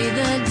could be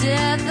the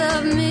death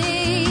of me.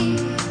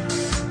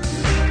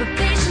 But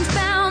patience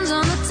bounds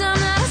on the time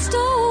that I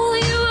stole.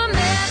 You were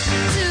meant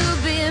to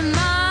be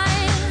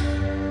mine.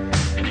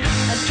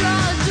 I draw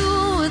a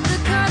duel with the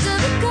cards of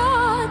the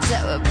gods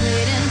that were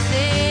played in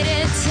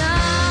faded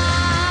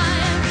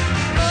time.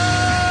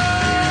 Oh,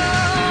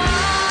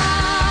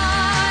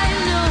 I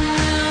know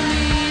we'll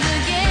meet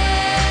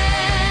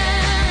again.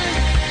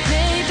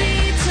 Maybe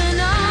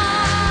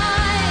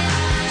tonight.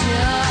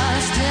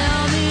 Just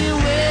tell me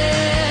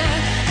where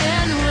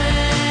and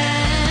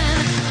when.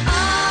 I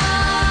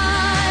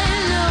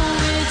know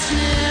it's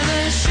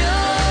never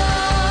sure.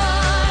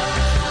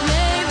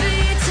 Maybe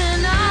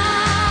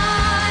tonight.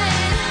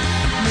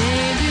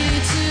 Maybe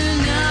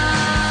tonight.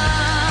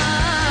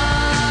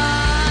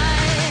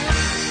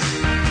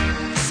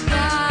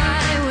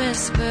 Spy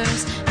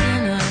whispers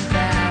in a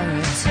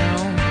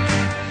baritone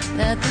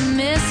that the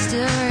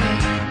mystery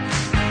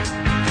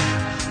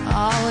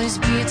always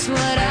beats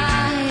what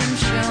I am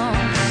shown.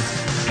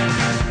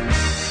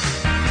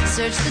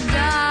 Search the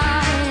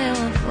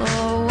dial for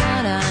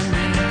what I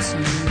need to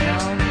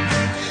know,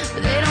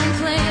 but they don't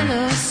play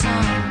those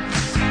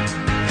songs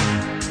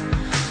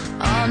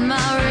on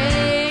my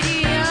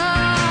radio.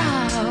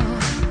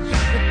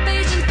 But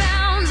patience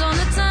bounds on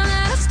the time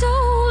that I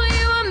stole.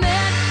 You were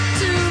meant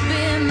to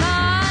be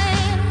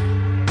mine.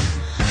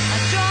 I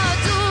draw a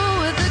duel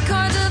with the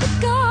cards of the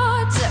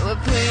gods that were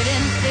played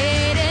in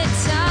faded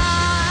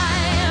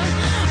time.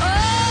 Oh,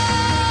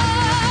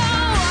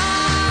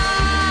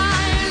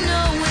 I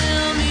know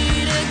we'll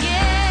meet again.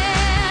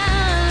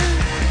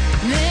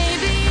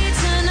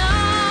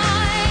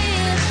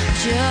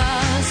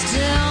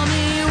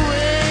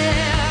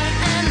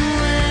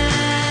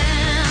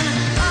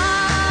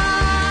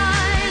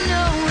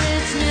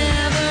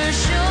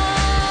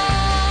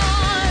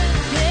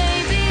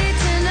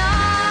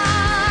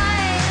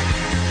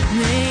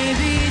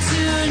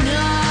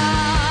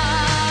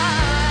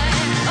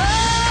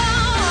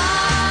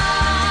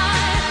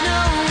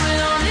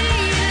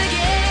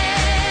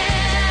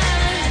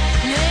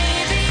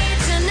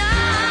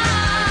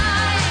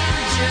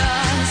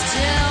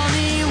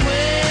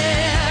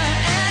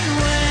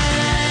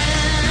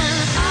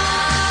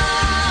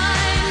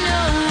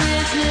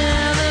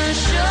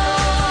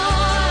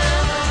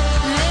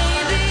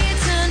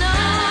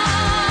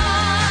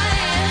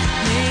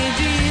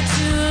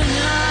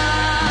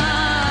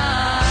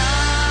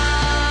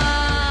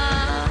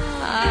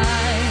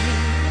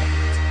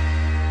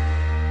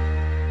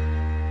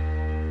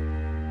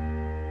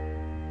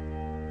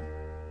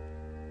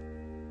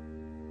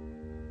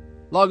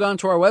 Log on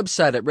to our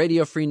website at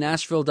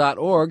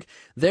radiofreenashville.org.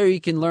 There you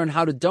can learn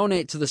how to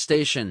donate to the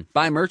station,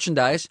 buy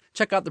merchandise,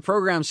 check out the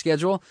program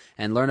schedule,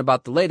 and learn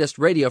about the latest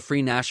Radio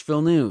Free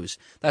Nashville news.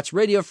 That's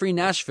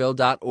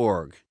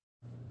radiofreenashville.org.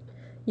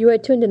 You are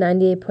tuned to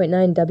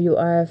 98.9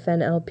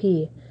 WRFN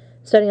LP.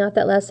 Starting off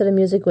that last set of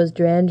music was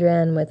Duran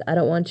Duran with I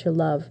Don't Want Your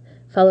Love,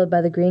 followed by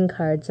the Green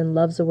Cards and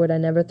Love's a Word I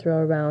Never Throw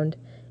Around,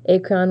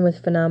 Akron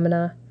with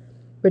Phenomena,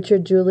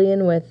 Richard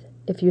Julian with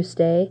If You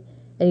Stay,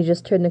 and you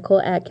just heard Nicole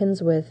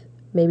Atkins with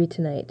Maybe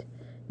Tonight.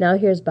 Now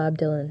here's Bob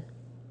Dylan.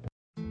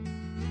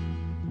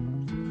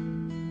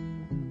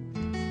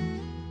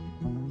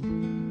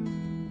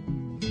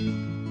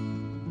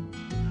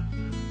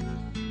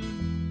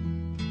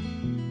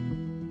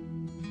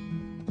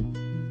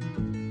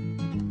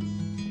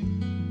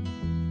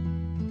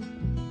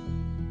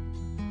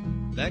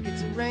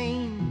 Buckets of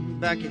rain,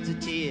 buckets of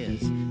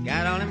tears,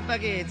 got all them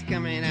buckets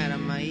coming out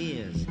of my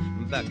ears,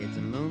 buckets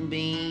of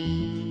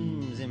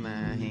moonbeams in my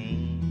hand.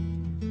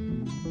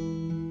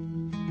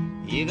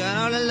 You got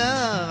all the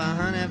love,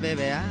 honey,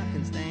 baby, I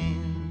can stand.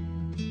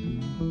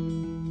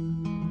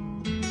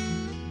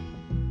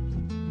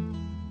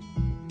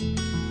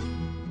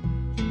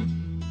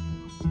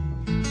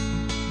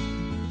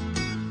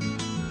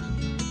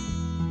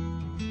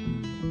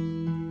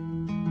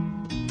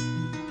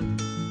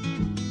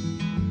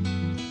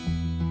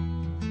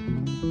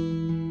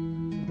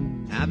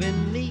 I've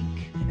been meek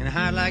and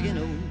hard like an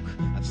oak.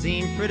 I've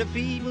seen pretty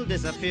people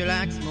disappear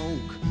like smoke.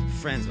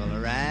 Friends will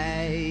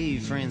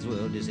arrive, friends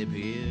will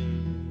disappear.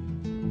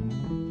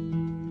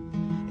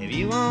 If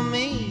you want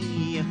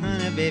me,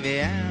 honey,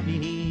 baby, I'll be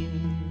here.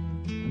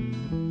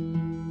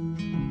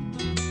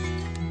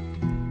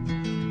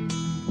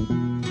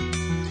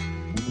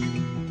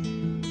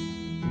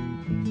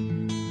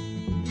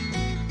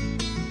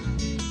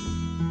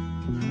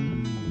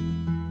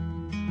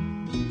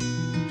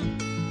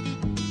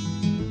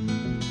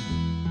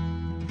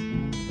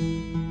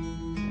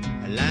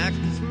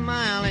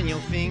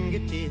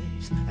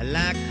 Fingertips. I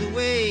like the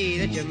way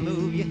that you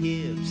move your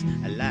hips.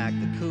 I like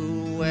the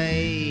cool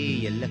way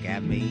you look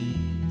at me.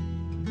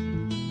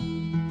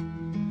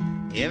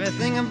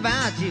 Everything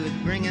about you is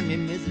bringing me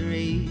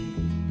misery.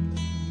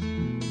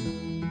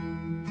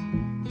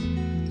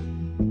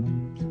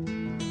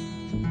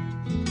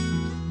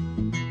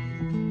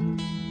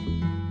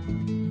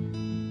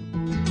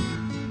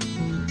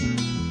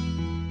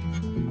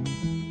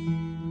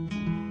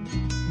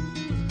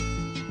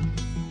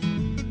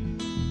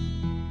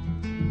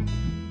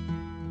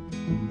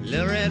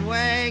 Little red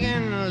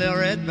wagon, little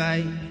red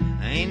bike.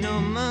 I ain't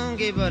no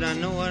monkey, but I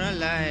know what I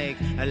like.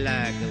 I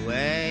like the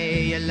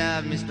way you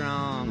love me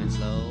strong and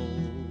slow.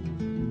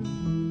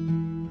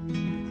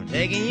 I'm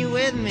taking you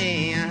with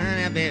me,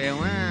 honey, baby,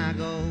 when I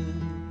go.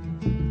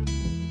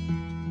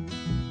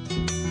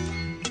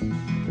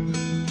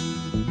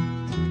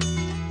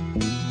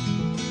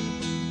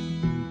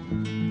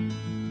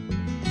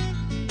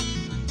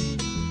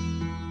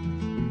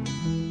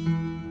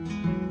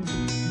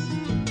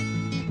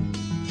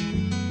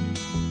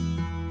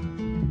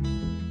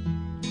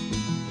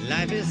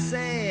 Life is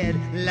sad,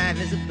 life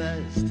is a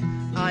bust.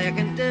 All you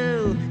can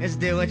do is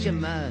do what you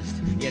must.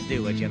 You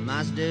do what you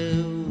must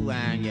do,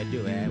 and you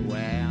do it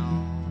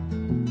well.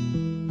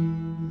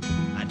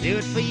 I do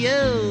it for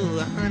you,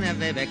 honey,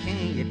 baby,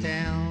 can't you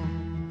tell?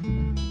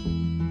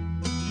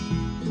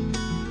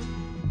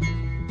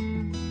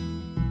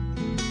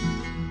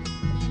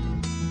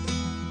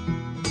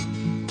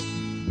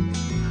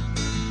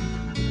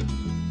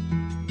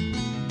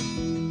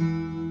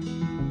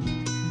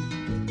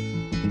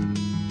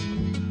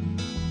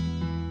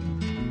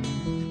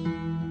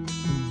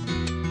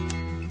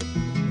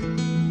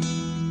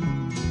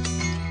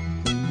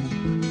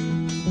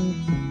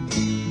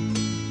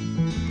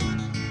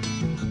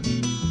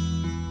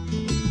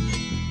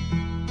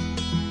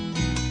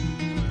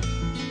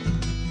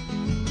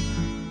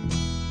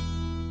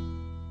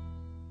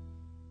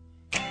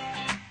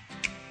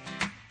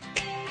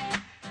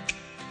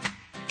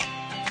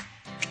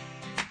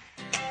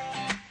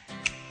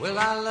 Well,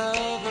 I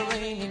love a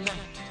rainy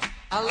night,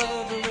 I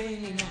love a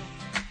rainy night.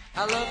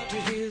 I love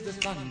to hear the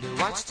thunder,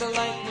 watch the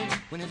lightning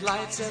when it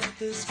lights up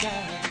the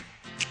sky.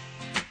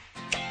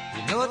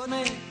 You know it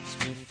makes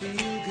me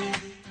feel good.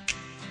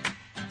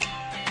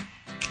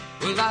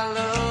 Well, I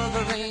love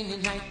a rainy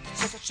night,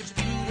 such a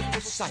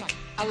beautiful sight.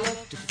 I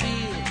love to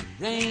feel the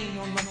rain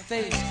on my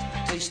face,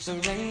 taste the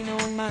rain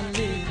on my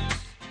lips.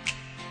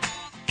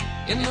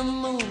 In the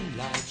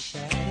moonlight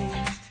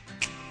shadows,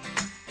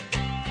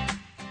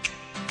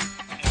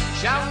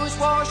 showers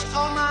wash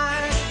all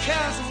my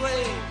cares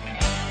away.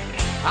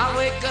 I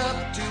wake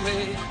up to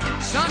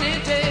a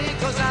sunny day,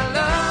 'cause I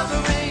love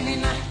a rainy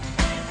night.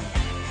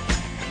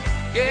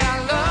 Yeah, I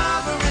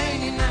love a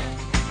rainy night.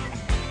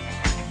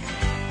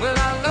 Well,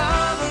 I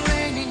love a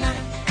rainy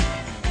night.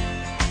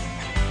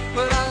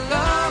 Well, I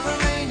love a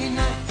rainy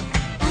night.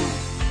 Ooh,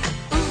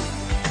 ooh,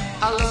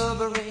 I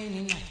love a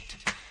rainy night.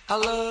 I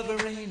love a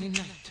rainy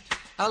night.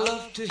 I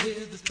love to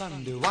hear the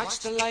thunder, watch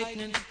the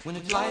lightning when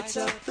it lights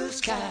up the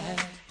sky.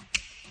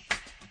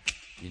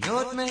 You know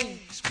it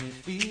makes me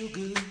feel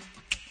good.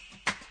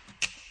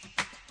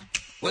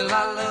 Well,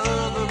 I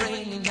love a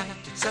rainy night,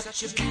 it's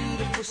such a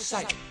beautiful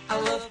sight. I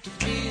love to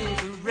feel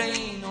the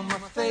rain on my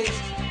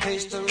face,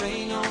 taste the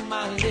rain on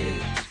my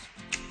lips.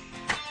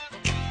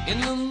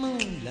 In the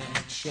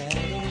moonlight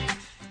shadows,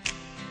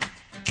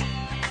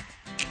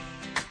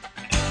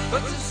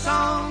 puts a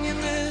song in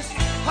this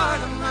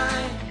heart of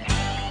mine,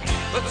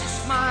 puts a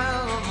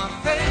smile on my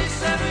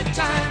face every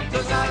time,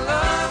 'cause I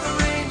love a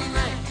rainy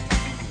night.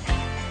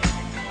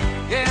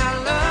 Yeah, I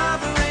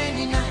love a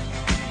rainy night.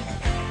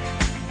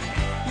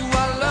 Ooh,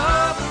 I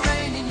love a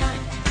rainy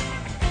night.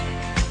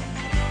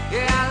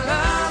 Yeah, I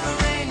love a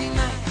rainy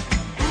night.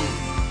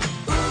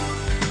 Ooh, ooh.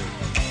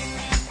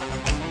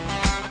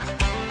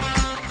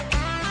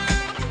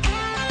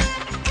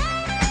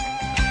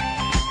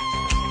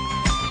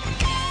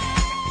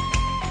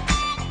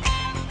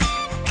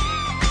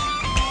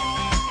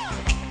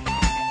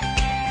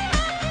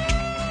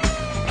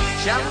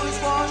 Showers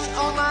wash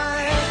all my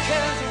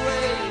cares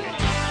away.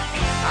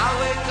 I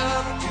wake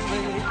up to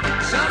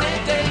a sunny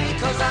day,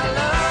 'cause I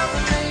love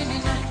a rainy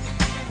night.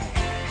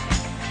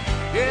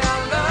 Yeah, I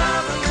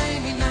love a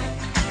rainy night.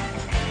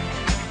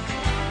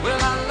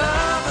 Well, I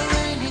love a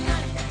rainy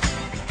night.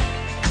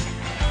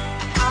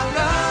 I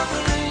love a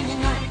rainy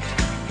night.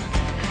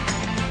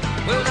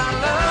 Well, I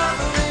love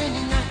a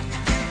rainy night.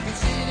 You can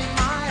see it in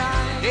my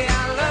eyes.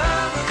 Yeah, I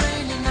love a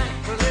rainy night.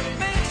 Well, it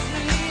makes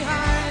me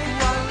high.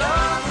 Ooh, I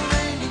love a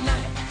rainy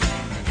night.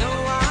 No,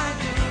 I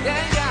do.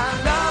 Yeah, yeah, I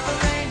love a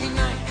rainy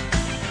night.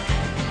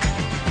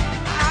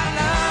 I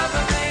love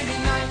a rainy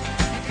night.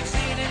 You can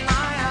see it in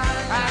my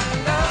eyes. I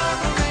love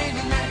a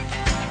rainy night.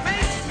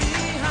 Makes me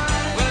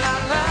high. Well, I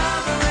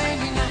love a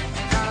rainy night.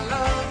 I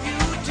love you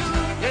too.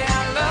 Yeah,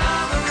 I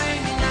love a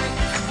rainy night.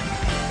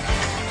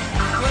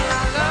 Well,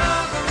 I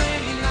love a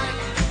rainy night.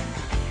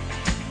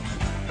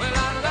 Well,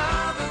 I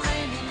love a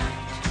rainy night.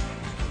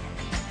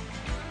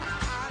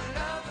 I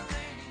love a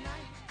rainy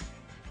night.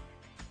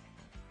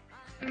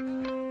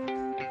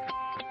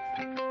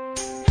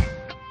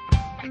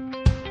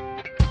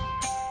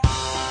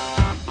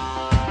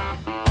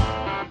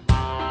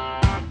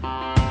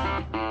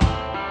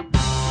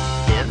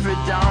 Every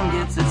dawn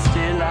gets its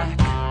daylight,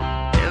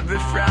 every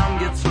frown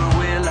gets her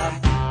way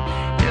like,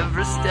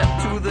 every step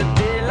to the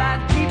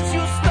daylight keeps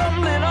you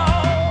stumbling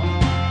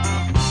on.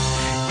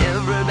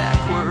 Every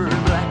backward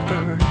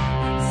blackbird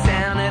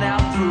sounding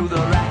out through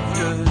the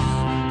rafters,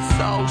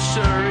 so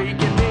sure he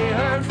can be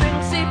heard,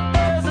 thinks he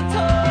bears a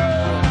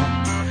tongue.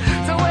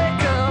 So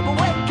wake up,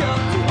 wake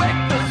up,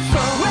 wake the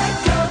sun.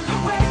 Wake up,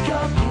 wake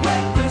up,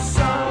 wake the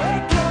sun.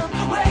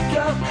 Wake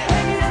up,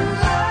 hanging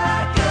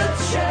like a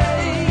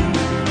chain.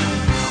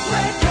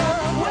 Wake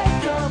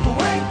up,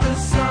 wake the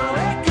sun.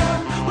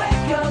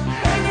 Wake up,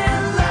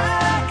 hanging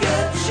like a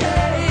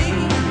chain.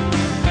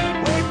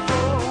 Wait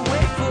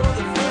for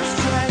the first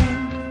train.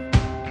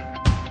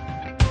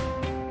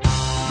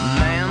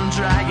 Man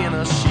dragging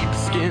a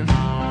sheepskin,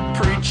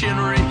 preaching,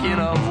 reeking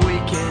of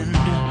weekend,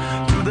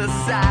 to the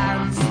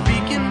signs,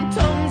 speaking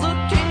tongues of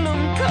kingdom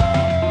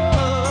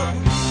come.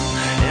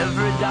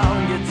 Every dawn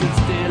gets its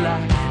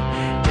daylight,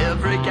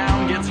 every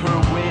gown gets her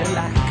way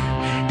like,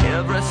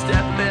 every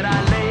step that I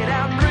lay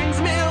down brings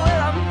me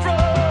where I'm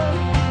from.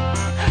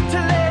 To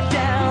lay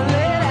down,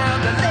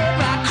 to lay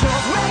my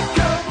cross. Wake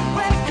up,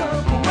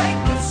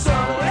 wake the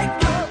sun.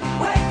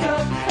 Wake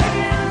up,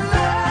 hanging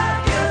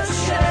like a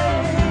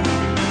chain.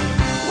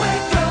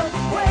 Wake up,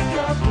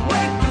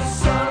 wake the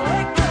sun.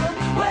 Wake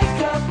up,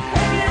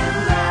 hanging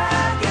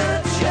like a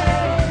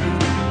chain.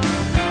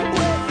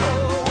 Wait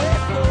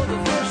for the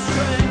first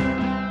train.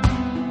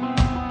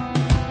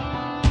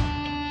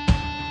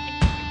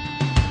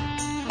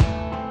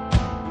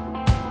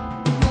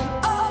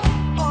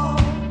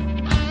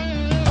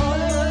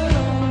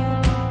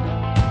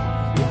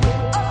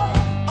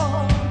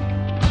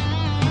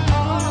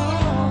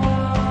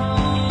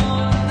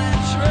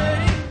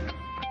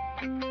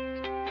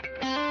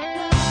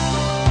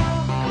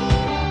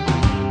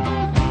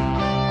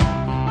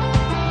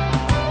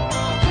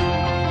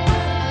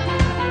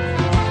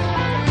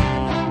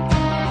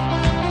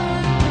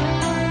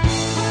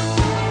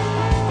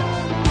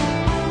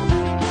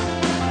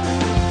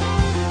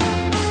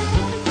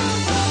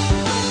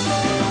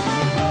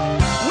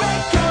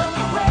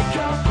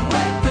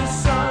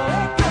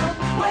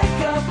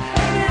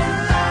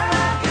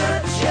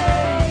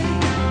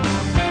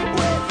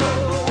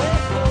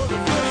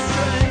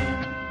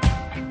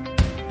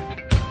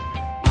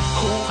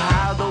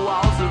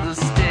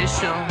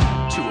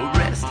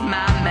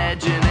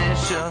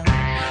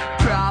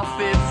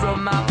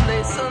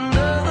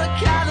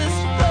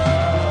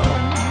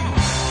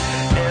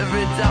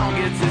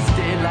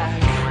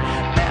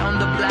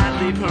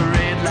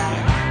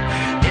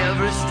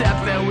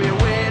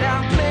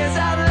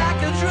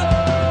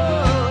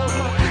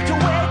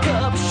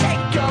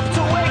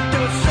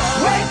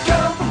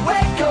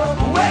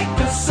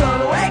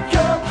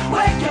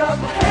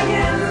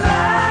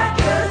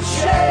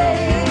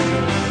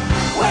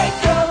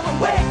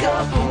 Wake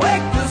up,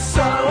 wake the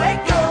sun,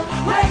 wake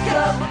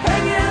up,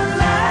 hanging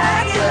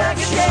like a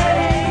chain.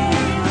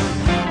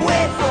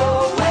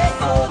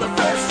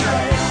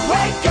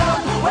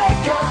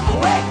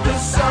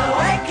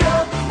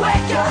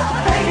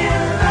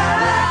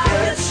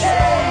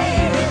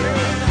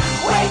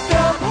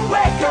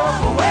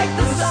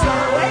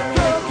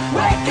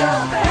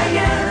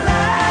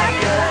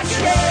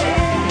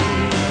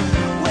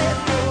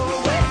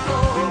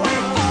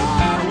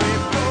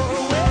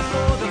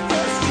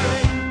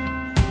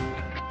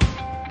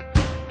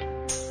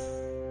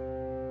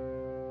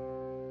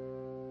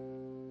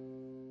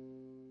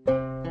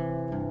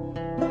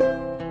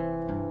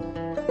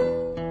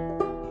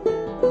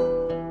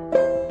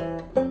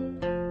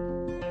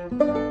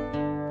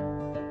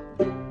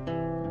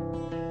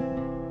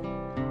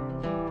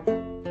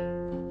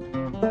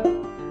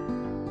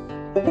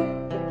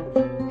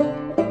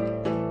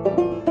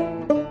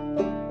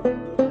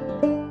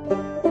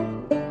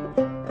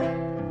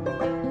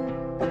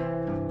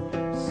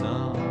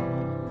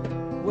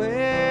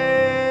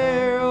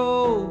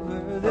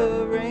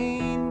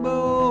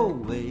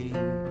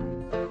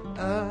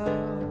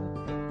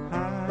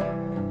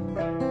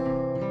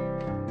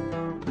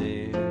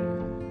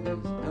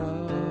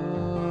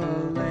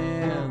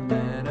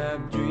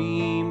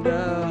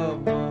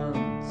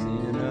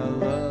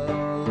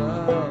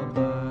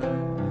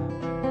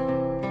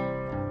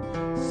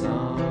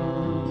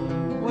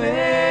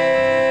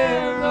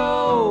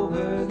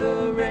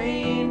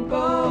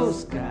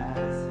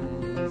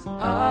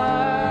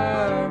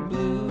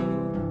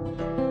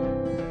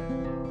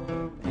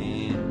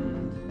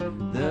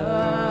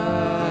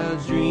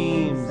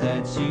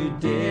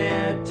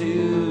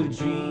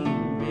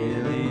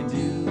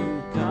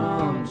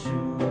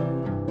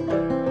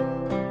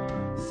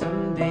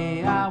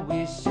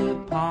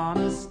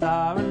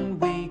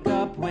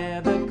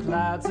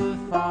 clouds are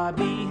far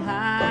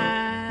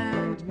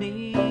behind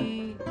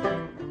me,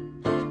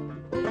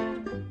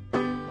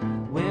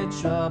 where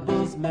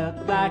troubles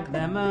melt like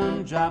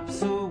lemon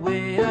drops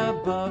away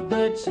above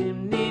the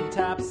chimney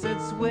tops.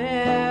 It's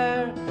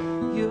where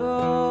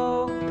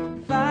you'll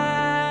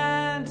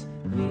find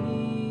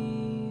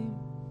me.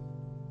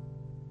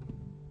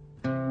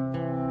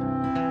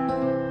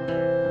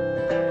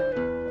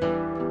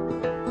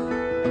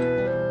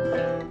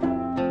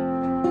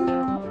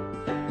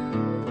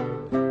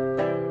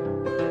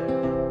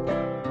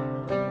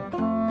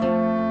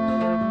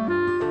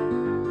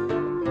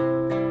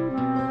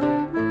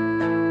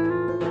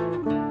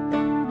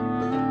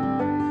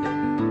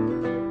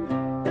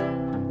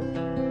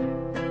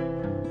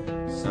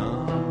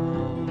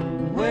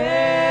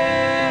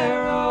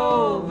 Somewhere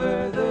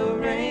over the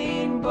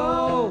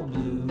rainbow,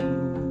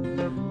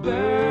 blue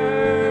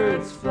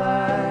birds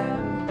fly.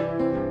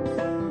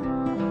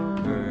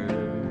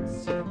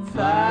 Birds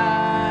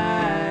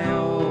fly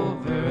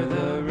over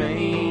the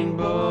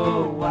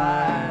rainbow.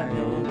 Why,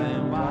 oh,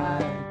 then why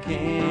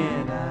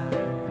can't I?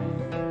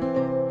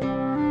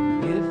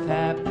 If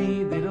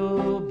happy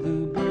little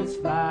bluebirds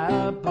fly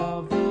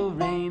above the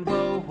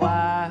rainbow,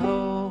 why,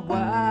 oh,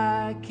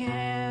 why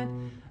can't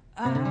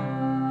I?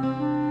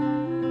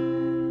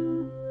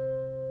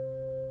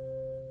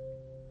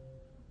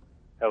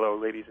 Hello,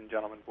 ladies and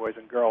gentlemen, boys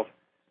and girls.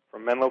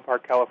 From Menlo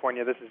Park,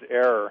 California, this is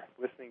Error,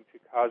 listening to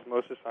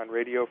Cosmosis on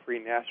Radio Free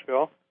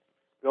Nashville,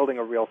 building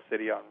a real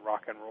city on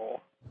rock and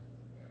roll.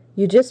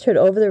 You just heard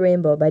Over the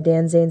Rainbow by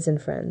Dan Zanes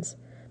and Friends.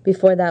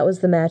 Before that was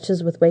The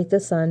Matches with Wake the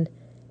Sun,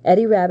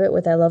 Eddie Rabbitt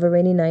with I Love a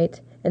Rainy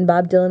Night, and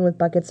Bob Dylan with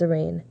Buckets of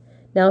Rain.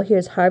 Now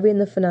here's Harvey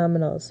and the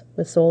Phenomenals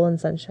with Soul and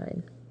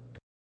Sunshine.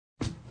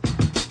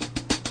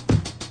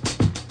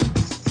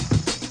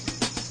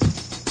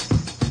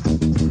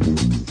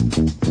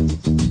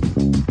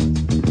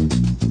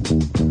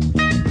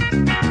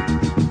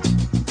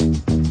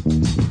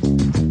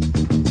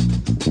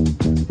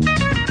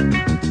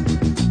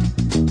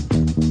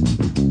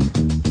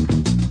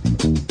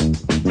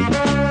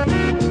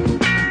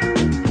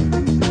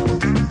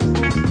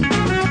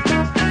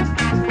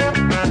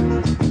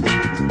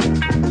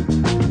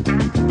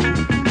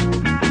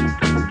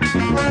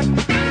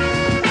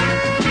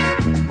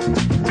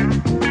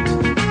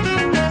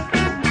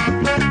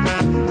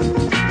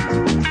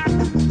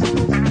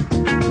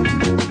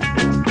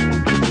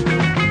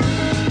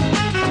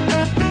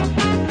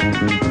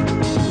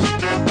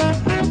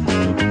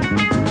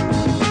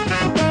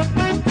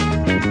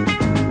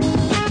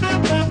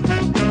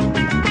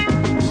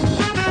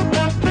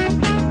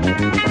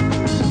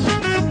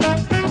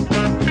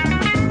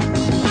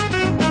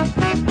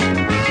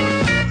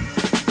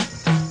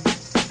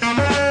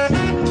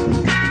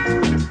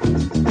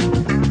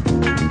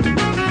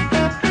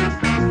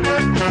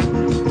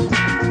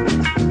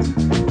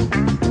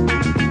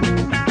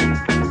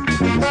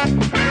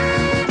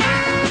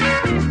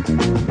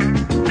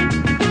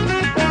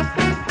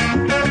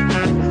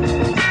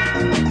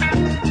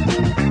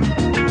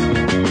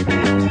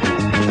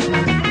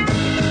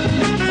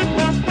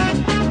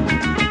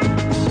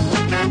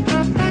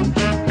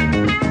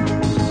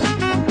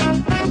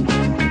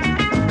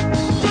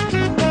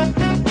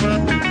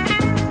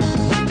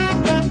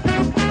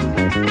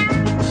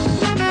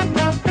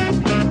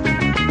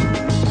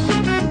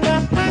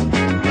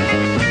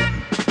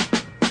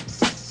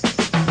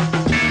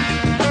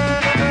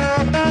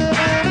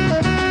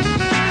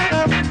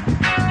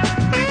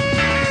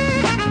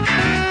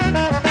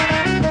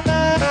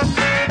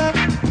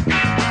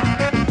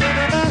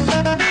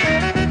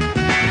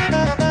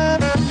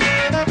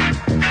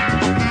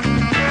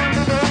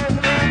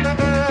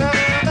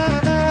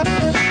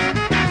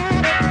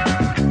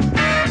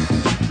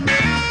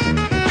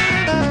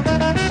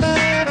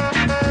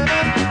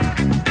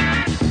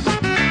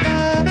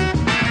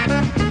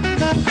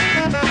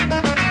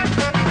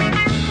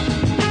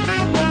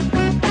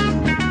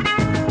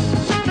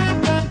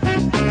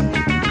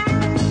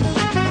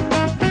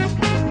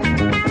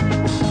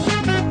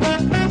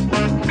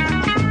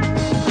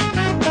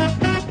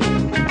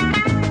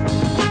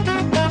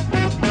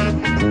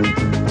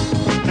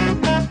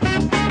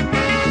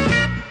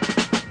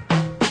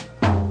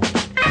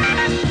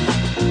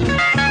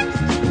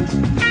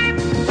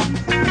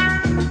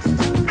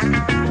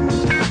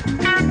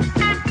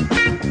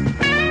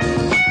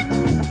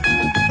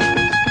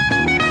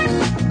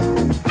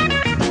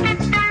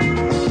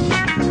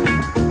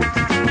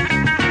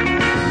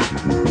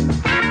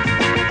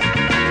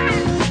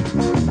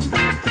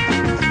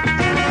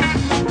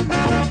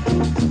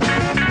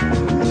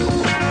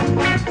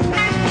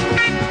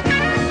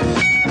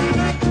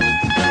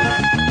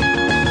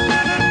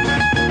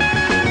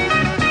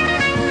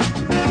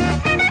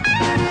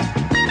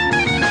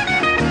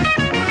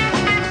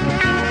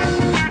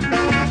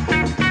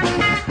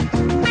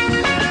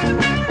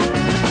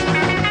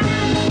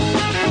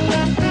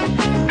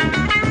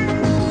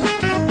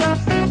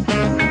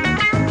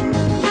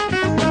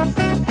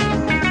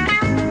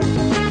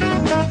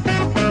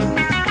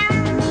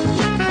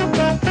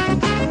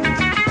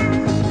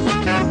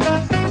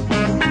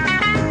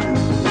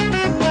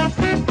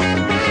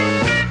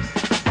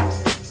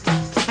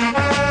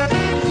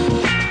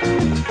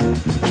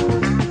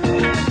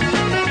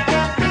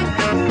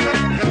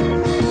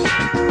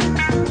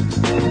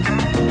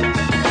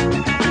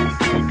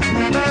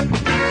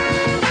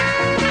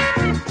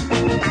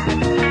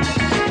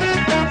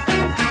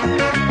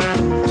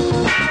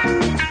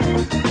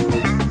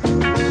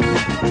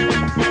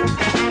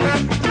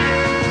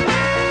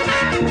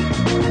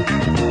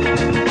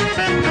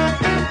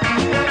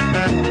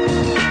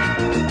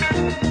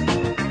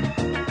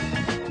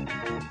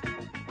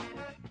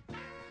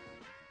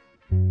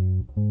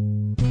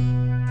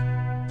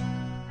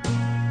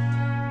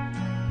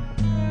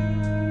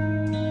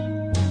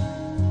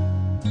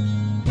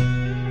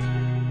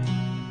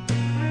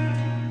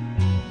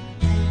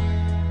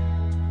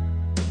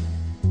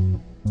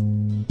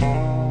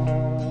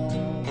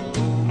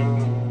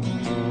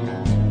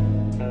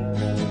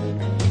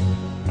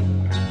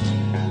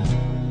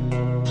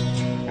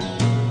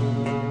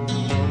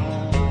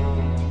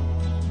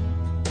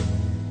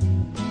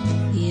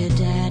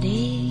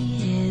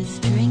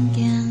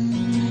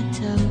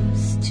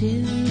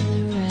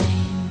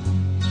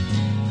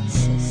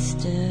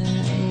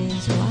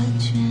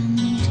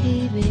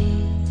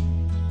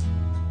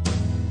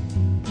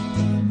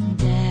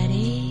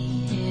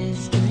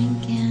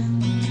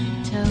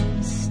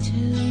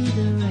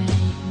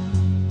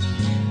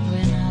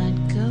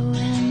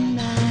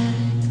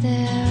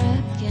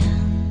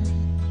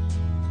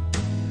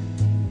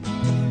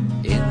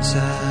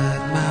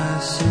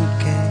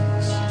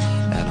 suitcase,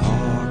 an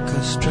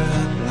orchestra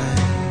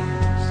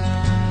plays.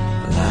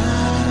 La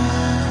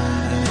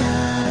da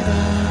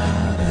da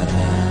da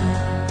da.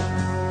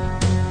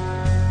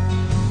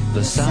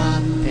 The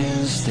sun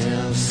is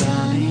still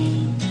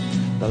sunny,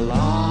 the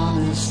lawn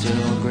is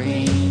still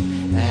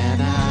green,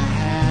 and I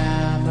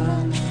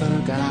haven't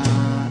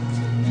forgot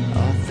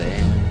a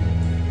thing.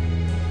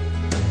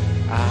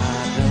 I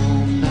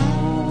don't know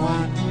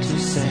what to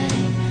say,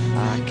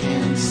 I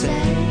can't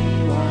say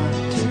what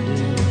to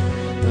do,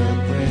 but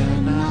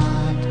we're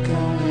not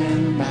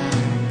going back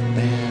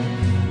there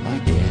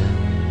again.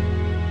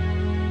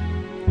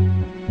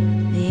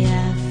 The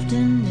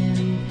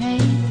afternoon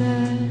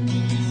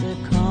papers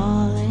are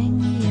calling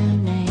your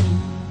name.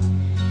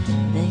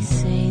 They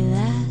say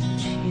that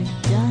you've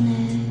done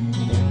it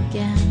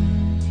again.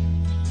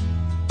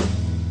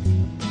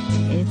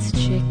 It's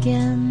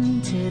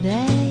chicken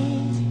today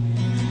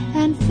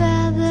and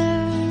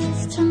feathers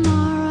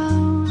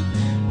tomorrow.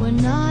 We're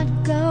not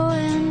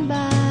going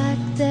back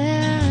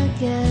there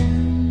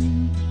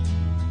again.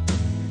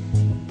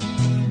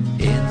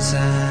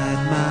 Inside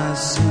my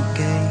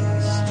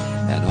suitcase,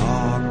 an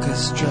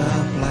orchestra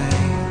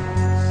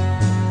plays.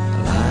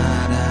 La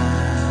da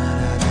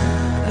da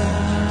da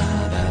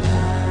da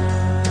da.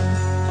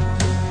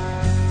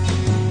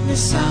 The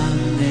sun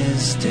is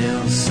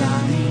still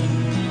sunny,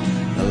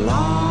 the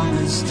lawn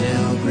is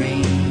still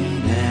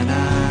green, and I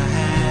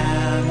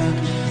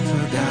haven't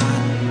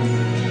forgotten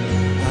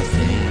a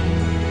thing.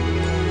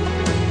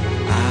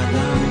 I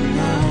don't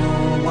know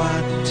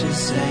what to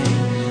say,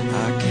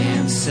 I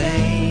can't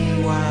say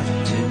what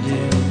to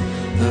do,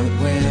 but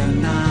we're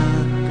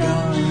not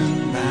going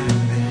back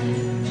there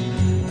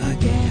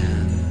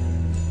again.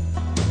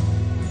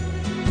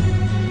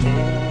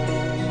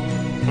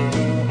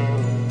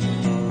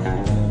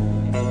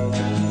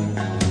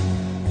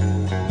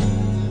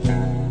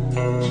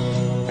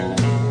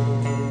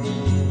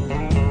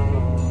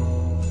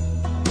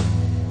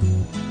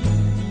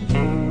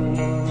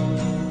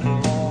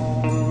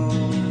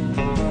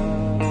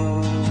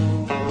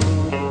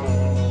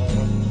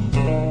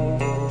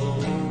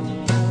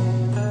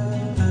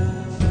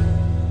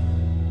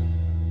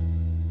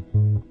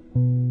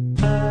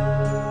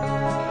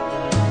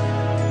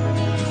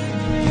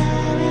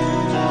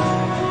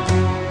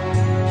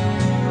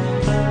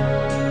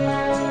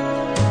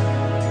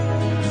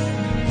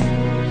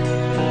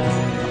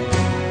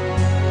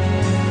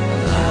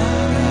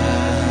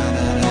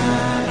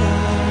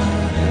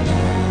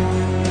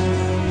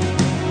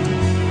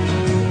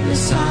 The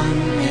sun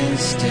is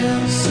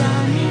still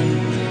sunny,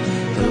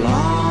 the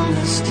lawn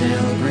is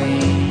still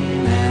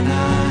green, and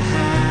I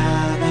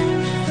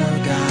haven't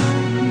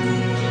forgotten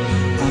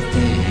a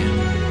thing.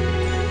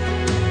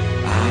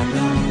 I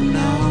don't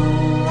know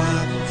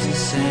what to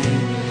say,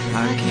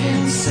 I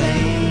can't say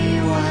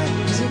what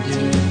to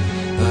do,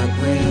 but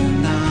we're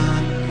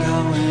not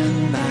going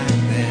back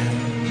there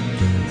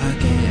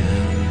again.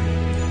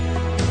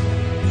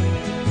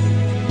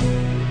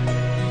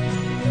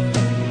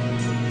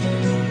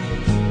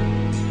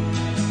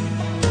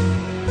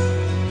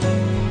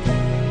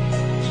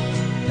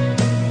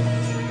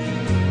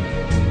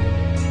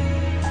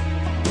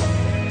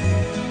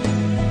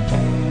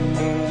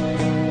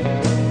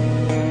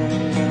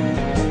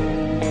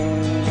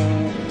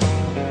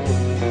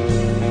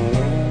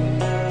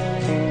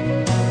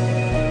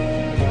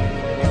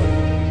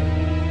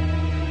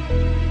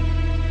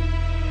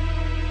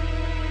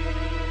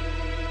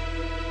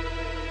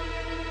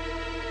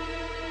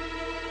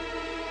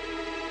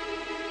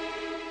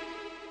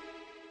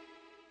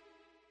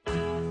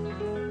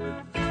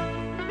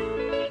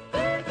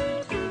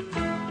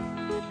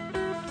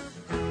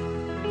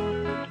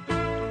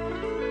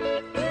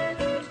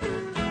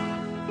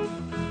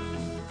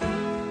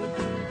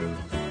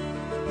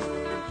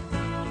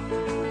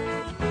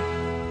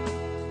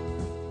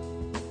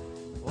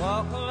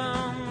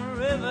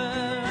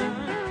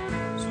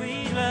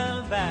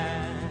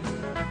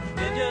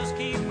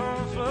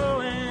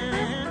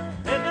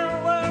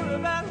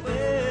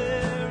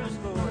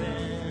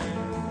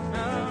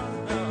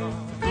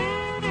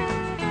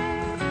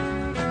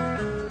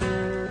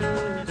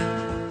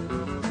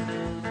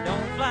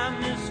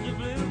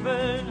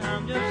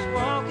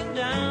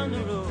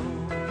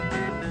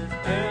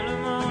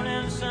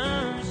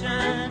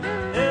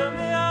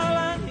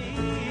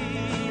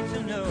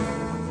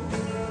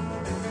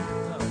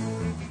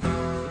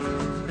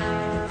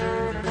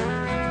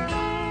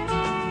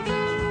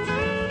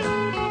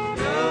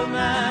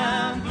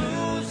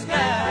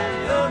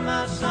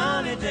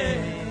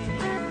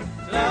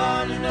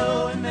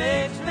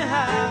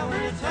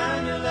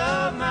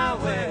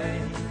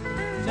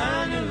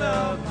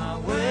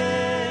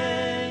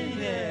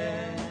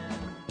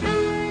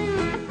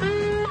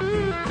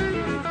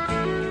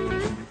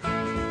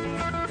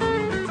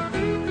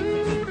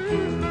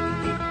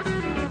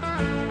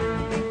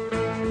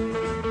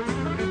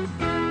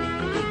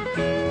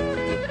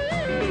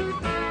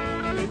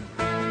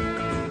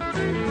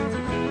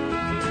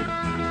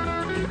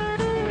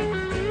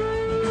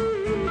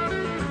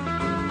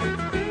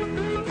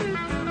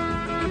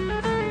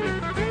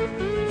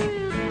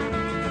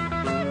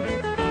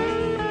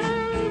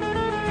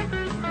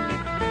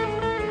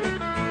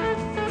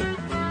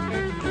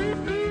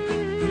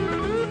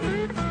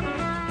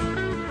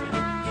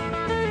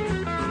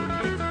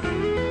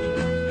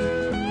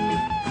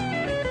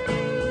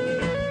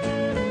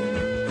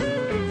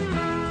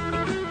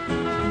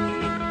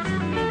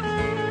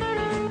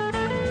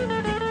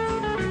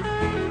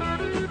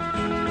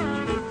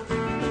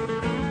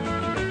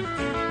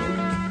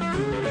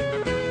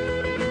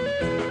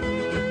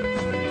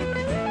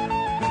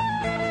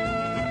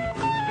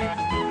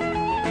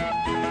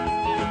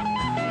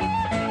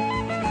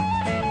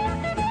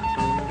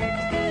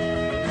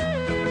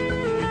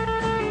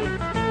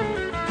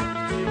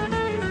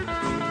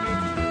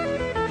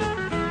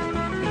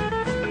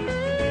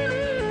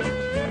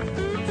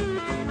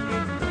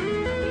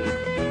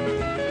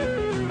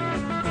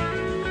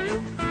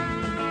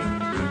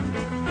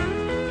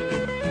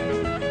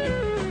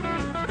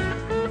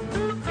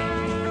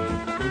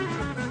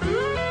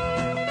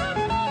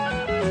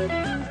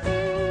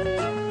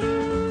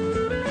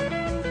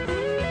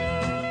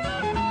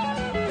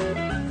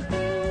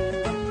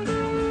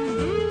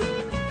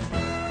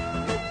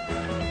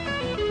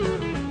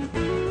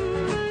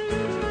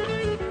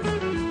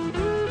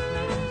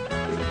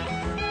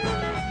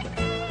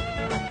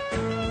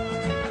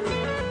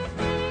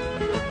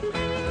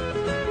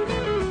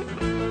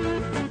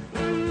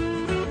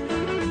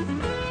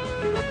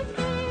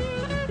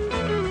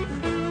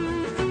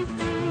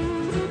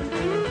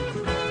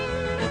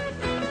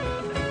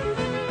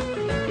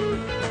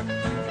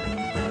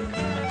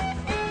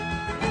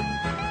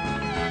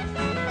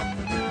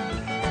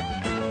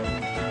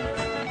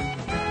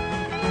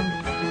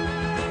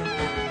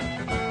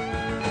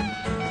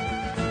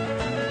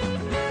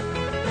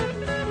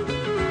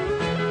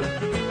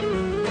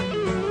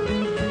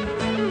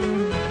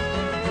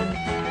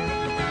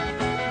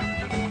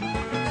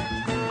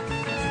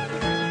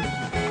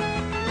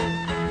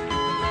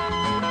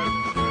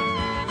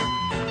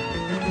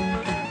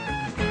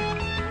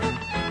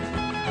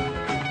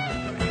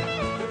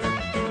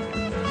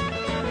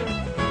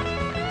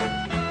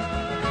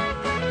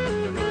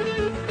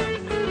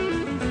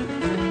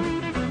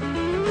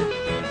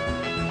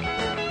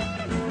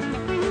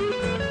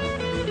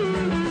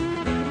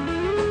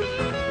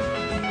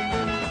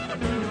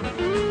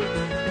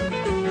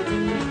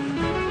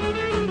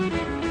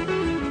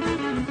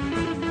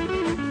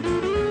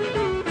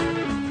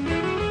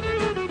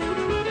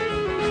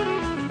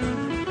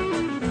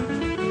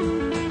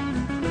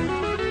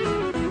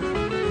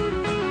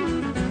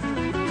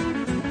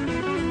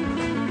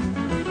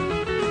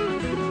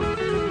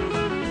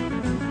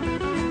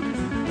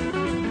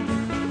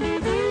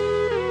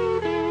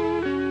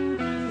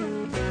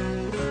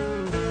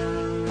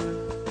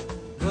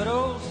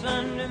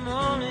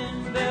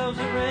 bells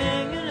are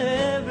ringing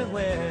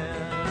everywhere.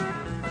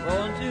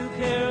 Going to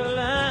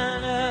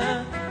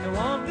Carolina, it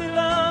won't be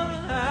long,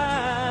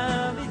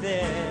 I'll be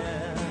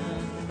there.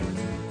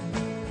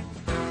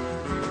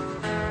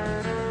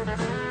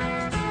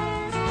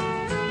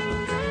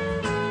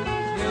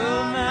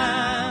 You're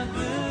my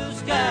blue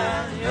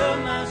sky, you're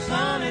my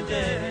sunny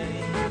day.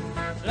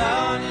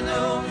 Lord, you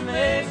know it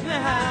makes me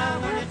high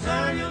when you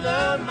turn your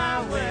love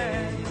my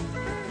way. You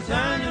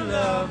turn your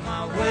love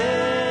my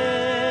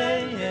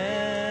way,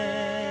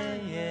 yeah,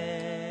 yeah.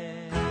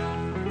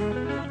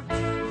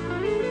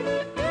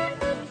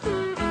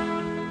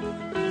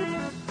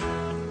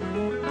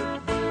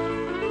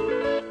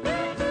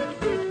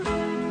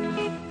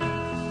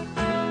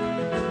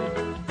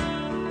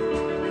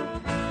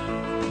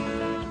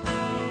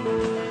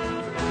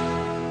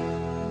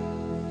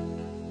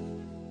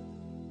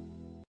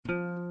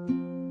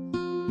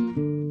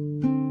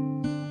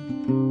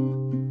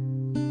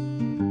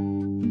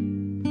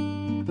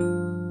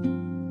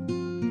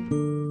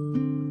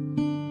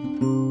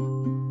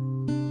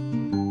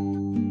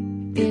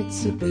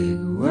 It's a big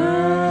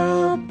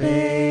world,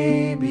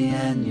 baby,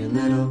 and you're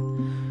little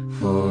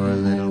for a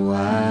little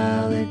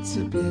while. It's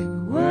a big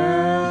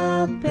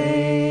world,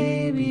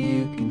 baby,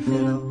 you can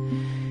fiddle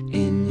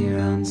in your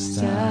own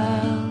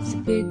style. It's a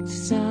big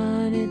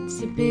sun,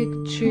 it's a big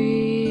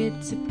tree,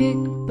 it's a big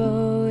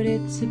boat,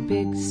 it's a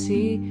big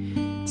sea,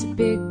 it's a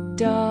big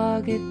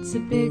dog, it's a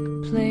big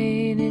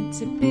plane,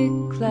 it's a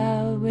big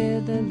cloud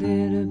with a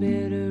little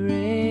bit of rain.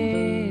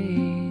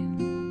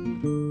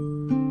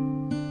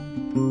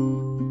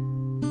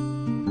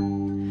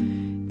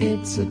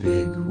 It's a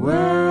big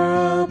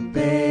world,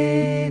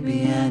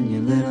 baby, and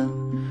you're little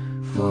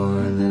for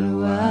a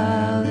little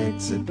while.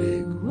 It's a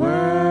big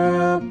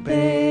world,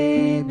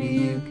 baby,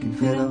 you can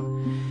fiddle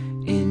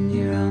in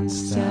your own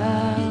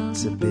style.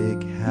 It's a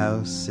big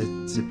house,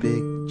 it's a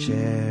big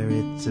chair,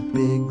 it's a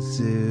big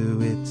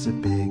zoo, it's a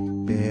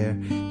big bear,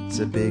 it's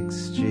a big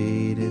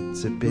street,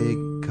 it's a big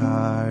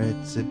car,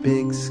 it's a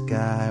big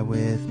sky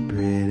with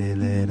pretty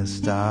little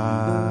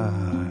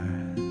stars.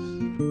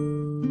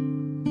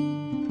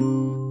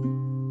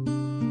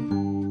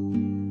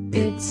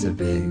 It's a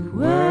big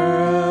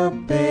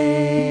world,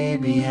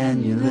 baby,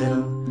 and you're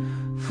little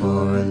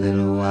for a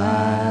little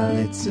while.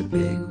 It's a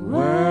big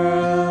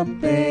world,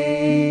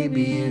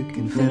 baby, you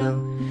can fiddle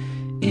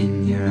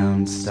in your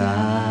own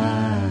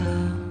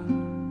style.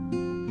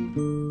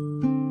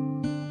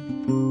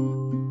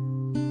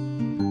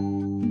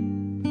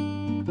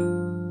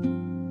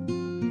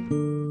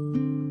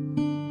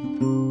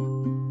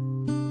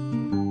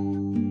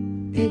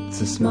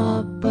 It's a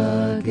small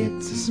bug,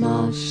 it's a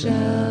small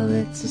shell,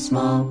 it's a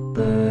small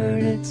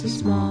bird, it's a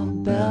small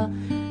bell,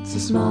 it's a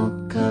small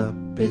cup,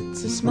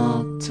 it's a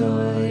small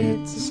toy,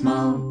 it's a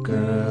small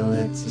girl,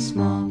 it's a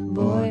small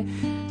boy,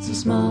 it's a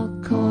small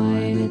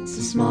coin, it's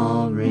a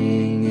small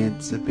ring,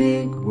 it's a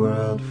big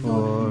world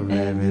for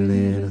every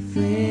little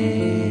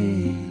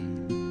thing.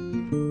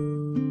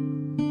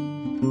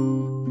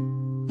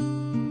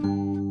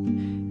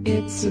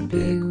 It's a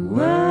big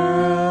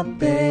world,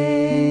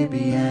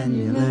 baby, and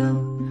you're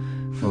little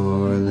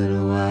for a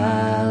little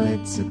while.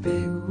 It's a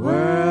big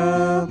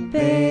world,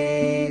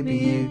 baby,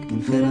 you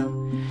can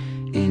fiddle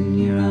in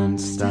your own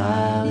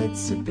style.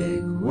 It's a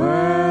big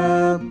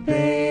world,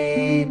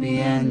 baby,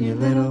 and you're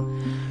little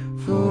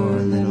for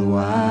a little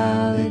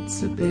while.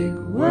 It's a big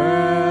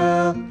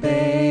world,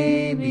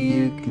 baby,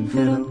 you can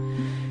fiddle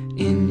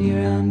in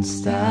your own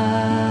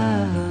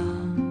style.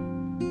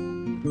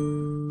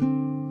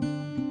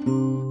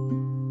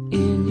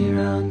 In your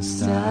own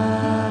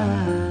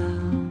style.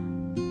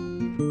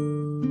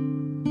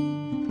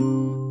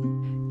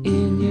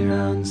 In your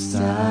own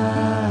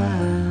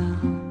style.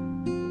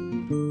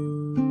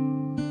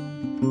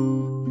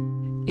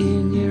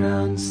 In your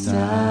own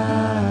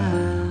style.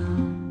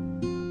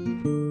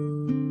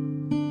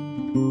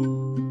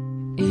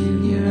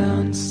 In your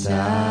own style.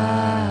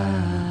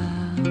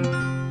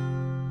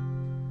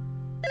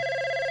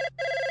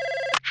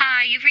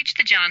 Hi, you've reached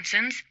the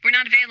Johnsons. We're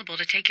not available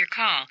to take your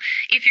call.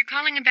 If you're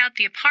calling about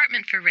the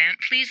apartment for rent,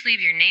 please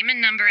leave your name and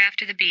number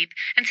after the beep,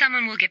 and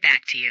someone will get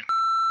back to you.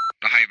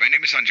 Hi, my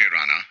name is Sanjay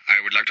Rana. I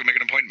would like to make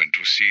an appointment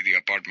to see the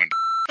apartment.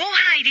 Oh,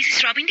 hi, this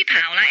is Robin Di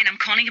Paola, and I'm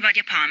calling about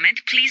the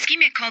apartment. Please give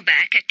me a call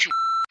back at 2.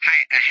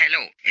 Hi,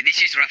 hello.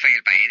 This is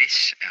Rafael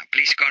Paredes.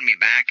 Please call me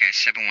back at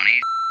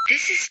 718.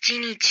 This is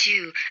Jeannie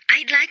Chu.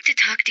 I'd like to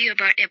talk to you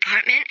about the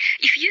apartment.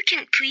 If you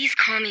can please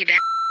call me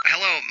back.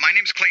 Hello, my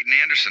name's Clayton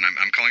Anderson.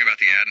 I'm calling about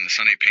the ad in the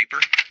Sunday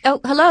paper. Oh,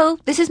 hello.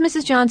 This is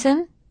Mrs.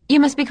 Johnson. You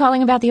must be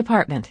calling about the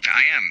apartment.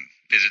 I am.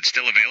 Is it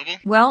still available?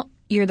 Well,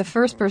 you're the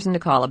first person to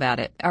call about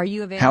it. Are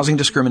you available? Housing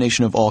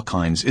discrimination of all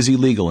kinds is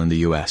illegal in the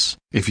U.S.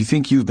 If you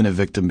think you've been a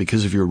victim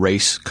because of your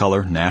race,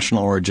 color,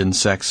 national origin,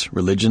 sex,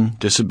 religion,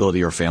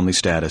 disability, or family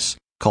status,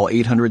 call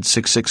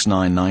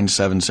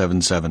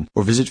 800-669-9777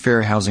 or visit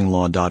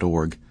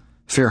fairhousinglaw.org.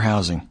 Fair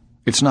housing.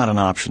 It's not an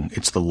option.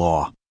 It's the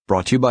law.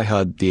 Brought to you by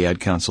HUD, the Ad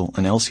Council,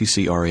 and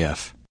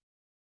LCCREF.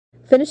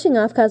 Finishing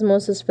off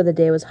Cosmosis for the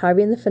day was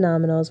Harvey and the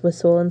Phenomenals with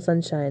Soul and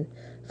Sunshine.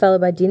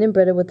 followed by Dean and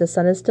Britta with The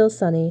Sun is Still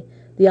Sunny,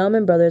 the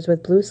Allman Brothers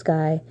with Blue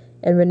Sky,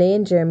 and Renee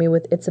and Jeremy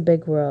with It's a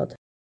Big World.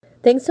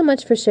 Thanks so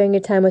much for sharing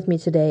your time with me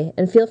today,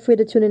 and feel free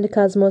to tune into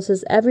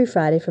Cosmosis every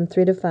Friday from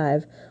 3 to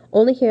 5,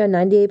 only here on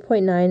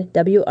 98.9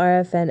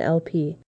 WRFN LP.